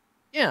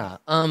 Yeah.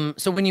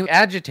 So when you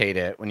agitate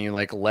it, when you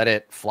like let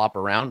it flop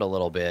around a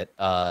little bit,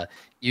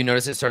 you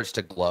notice it starts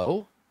to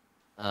glow.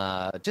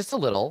 Just a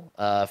little,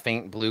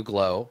 faint blue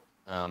glow.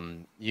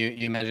 You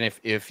imagine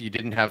if you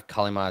didn't have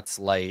Kalimot's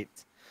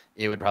light,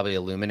 it would probably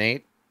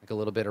illuminate like a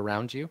little bit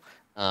around you.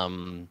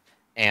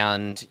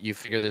 And you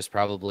figure there's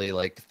probably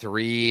like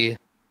 3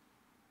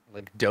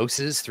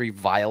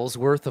 vials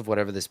worth of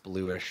whatever this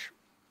bluish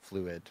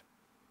fluid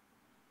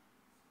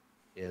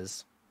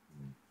is.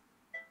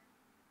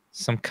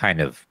 Some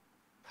kind of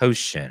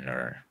potion,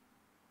 or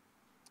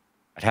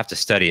I'd have to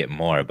study it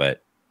more,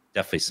 but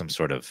definitely some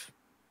sort of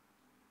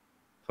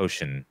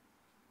potion.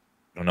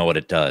 I don't know what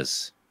it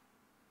does.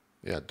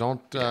 Yeah,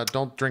 don't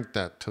drink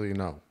that till you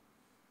know.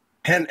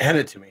 Hand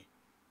it to me.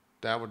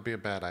 That would be a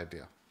bad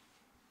idea.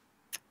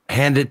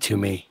 Hand it to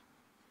me.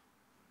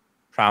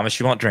 Promise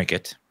you won't drink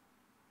it.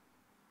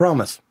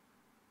 Promise.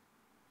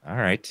 All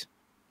right.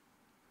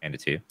 Hand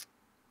it to you.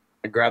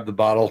 I grab the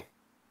bottle.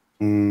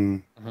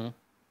 Mm-hmm.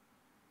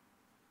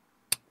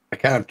 I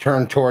kind of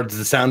turn towards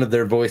the sound of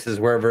their voices,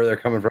 wherever they're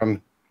coming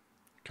from.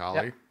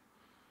 Kali? Yep.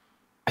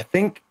 I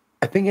think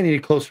I need a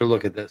closer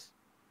look at this.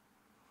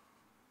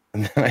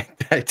 And then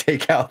I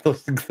take out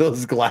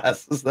those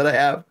glasses that I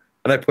have,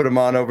 and I put them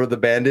on over the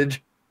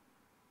bandage.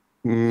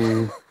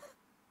 Nah,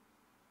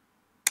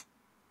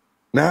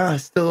 I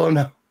still don't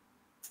know.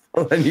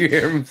 And you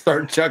hear him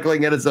start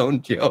chuckling at his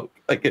own joke.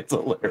 Like, it's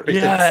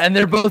hilarious. Yeah, and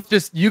they're both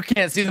just, you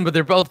can't see them, but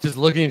they're both just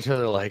looking at each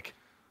other like...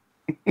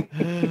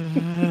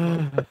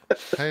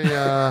 Hey,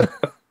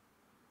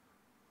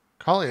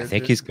 Kali. I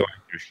think he's going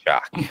through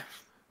shock.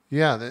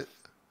 Yeah,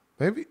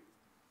 maybe...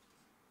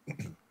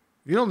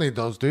 You don't need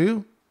those, do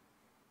you?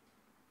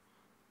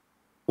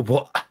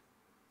 What?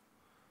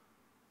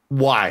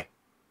 Why?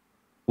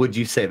 would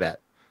you say that?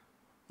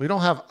 We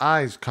don't have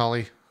eyes,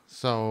 Cully,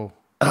 so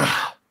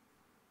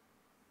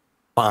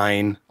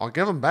Fine. I'll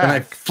give him And I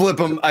back. flip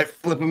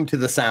him to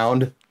the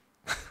sound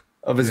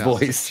of his Yes.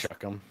 voice.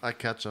 Chuck 'em. I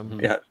catch him.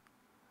 Yeah.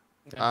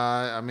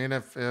 I mean,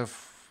 if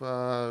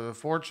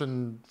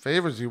fortune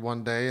favors you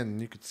one day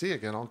and you could see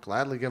again, I'll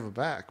gladly give it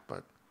back.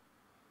 But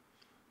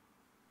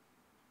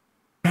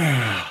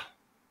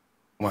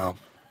Well.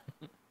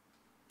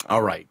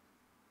 All right.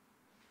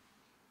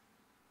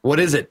 What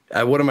is it?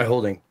 What am I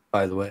holding,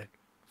 by the way?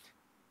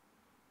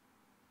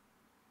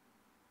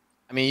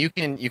 I mean,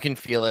 you can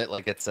feel it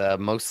like it's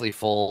mostly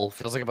full.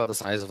 Feels like about the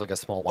size of like a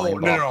small wine no.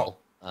 bottle.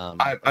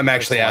 I'm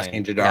actually crystalline.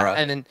 asking Jadara. Yeah,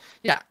 and then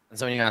and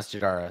so when you ask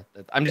Jadara,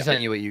 I'm just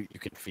telling you what you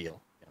can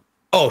feel. Yeah.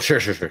 Oh, sure.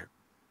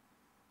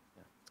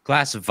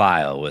 Glass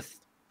vial with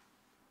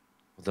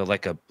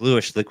like a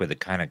bluish liquid that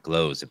kind of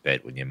glows a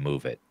bit when you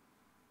move it.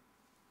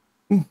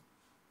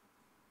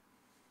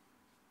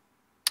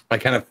 I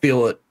kind of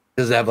feel it.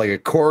 Does it have like a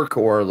cork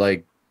or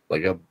like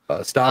a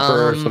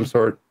stopper or some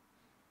sort?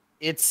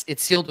 It's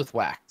sealed with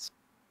wax.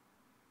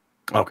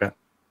 Okay.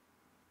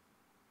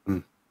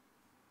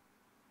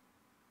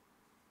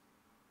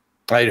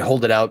 I'd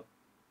hold it out.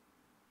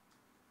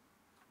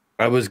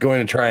 I was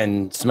going to try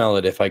and smell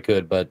it if I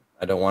could, but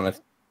I don't want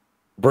to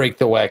break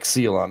the wax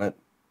seal on it.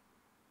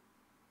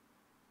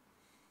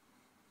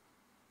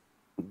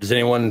 Does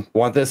anyone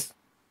want this?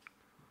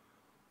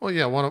 well,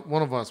 yeah,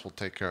 one of us will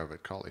take care of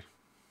it, Cully.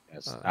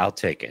 Yes, I'll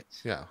take it.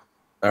 Yeah.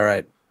 All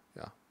right.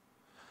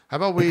 How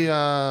about we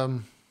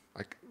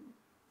like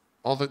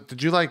all the?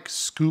 Did you like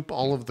scoop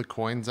all of the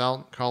coins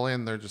out, Cully,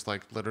 and they're just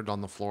like littered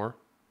on the floor?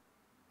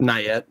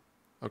 Not yet.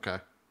 Okay.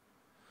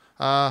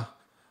 I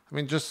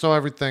mean, just so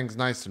everything's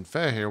nice and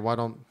fair here, why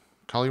don't,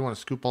 Cully, you want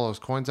to scoop all those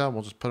coins out?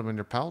 We'll just put them in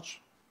your pouch.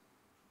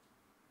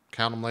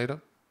 Count them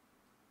later.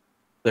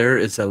 There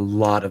is a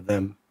lot of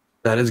them.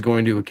 That is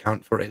going to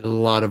account for a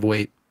lot of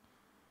weight.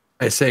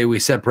 I say we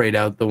separate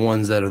out the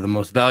ones that are the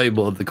most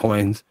valuable of the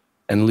coins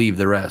and leave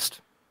the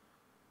rest.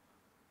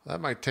 That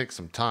might take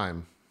some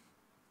time,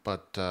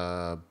 but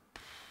Well,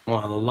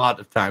 a lot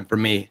of time for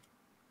me.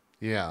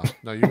 yeah,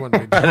 no, you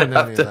wouldn't be doing any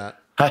of that.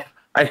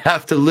 I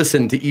have to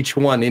listen to each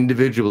one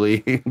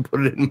individually and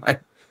put it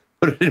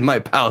in my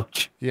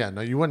pouch. Yeah,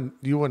 no, you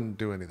wouldn't do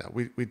any of that.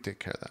 We'd take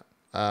care of that.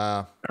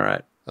 All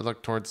right. I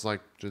look towards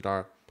like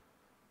Jadar.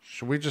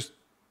 Should we just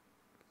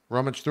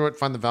rummage through it,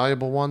 find the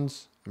valuable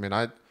ones? I mean,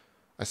 I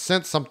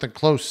sense something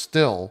close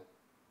still.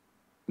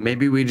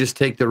 Maybe we just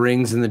take the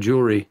rings and the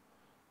jewelry.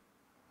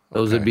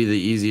 Those would Okay. be the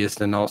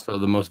easiest and also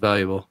the most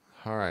valuable.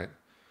 All right. You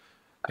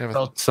I have a-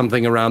 felt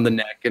something around the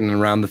neck and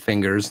around the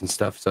fingers and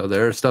stuff. So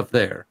there's stuff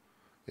there.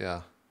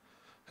 Yeah.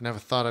 I never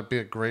thought I'd be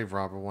a grave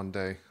robber one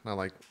day. And I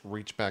like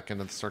reach back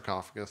into the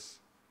sarcophagus.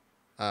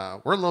 We're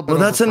a little bit Well,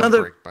 over that's for a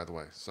another- break, by the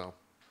way. So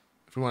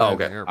if we want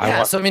to Okay. here,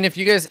 Yeah, so I mean, if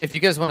you guys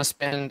want to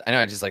spend, I know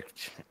I just like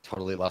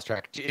totally lost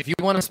track. If you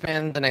want to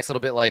spend the next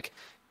little bit, like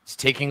just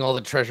taking all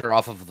the treasure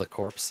off of the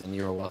corpse, and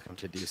you are welcome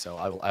to do so.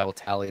 I will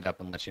tally it up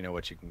and let you know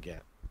what you can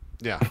get.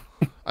 yeah,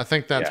 I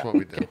think that's Yeah. what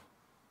we do.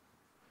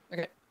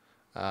 Okay.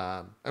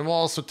 And we'll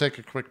also take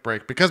a quick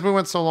break because we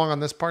went so long on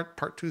this part.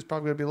 Part 2 is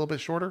probably going to be a little bit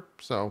shorter.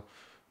 So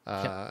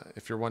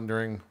if you're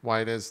wondering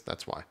why it is,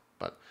 that's why.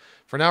 But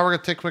for now, we're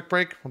going to take a quick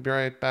break. We'll be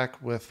right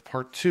back with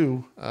part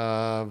 2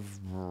 of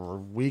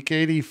week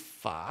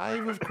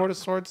 85 of Court of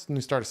Swords.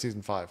 New start of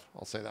season 5.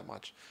 I'll say that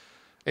much.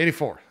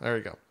 84. There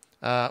we go.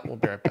 We'll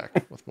be right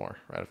back with more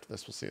right after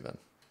this. We'll see you then.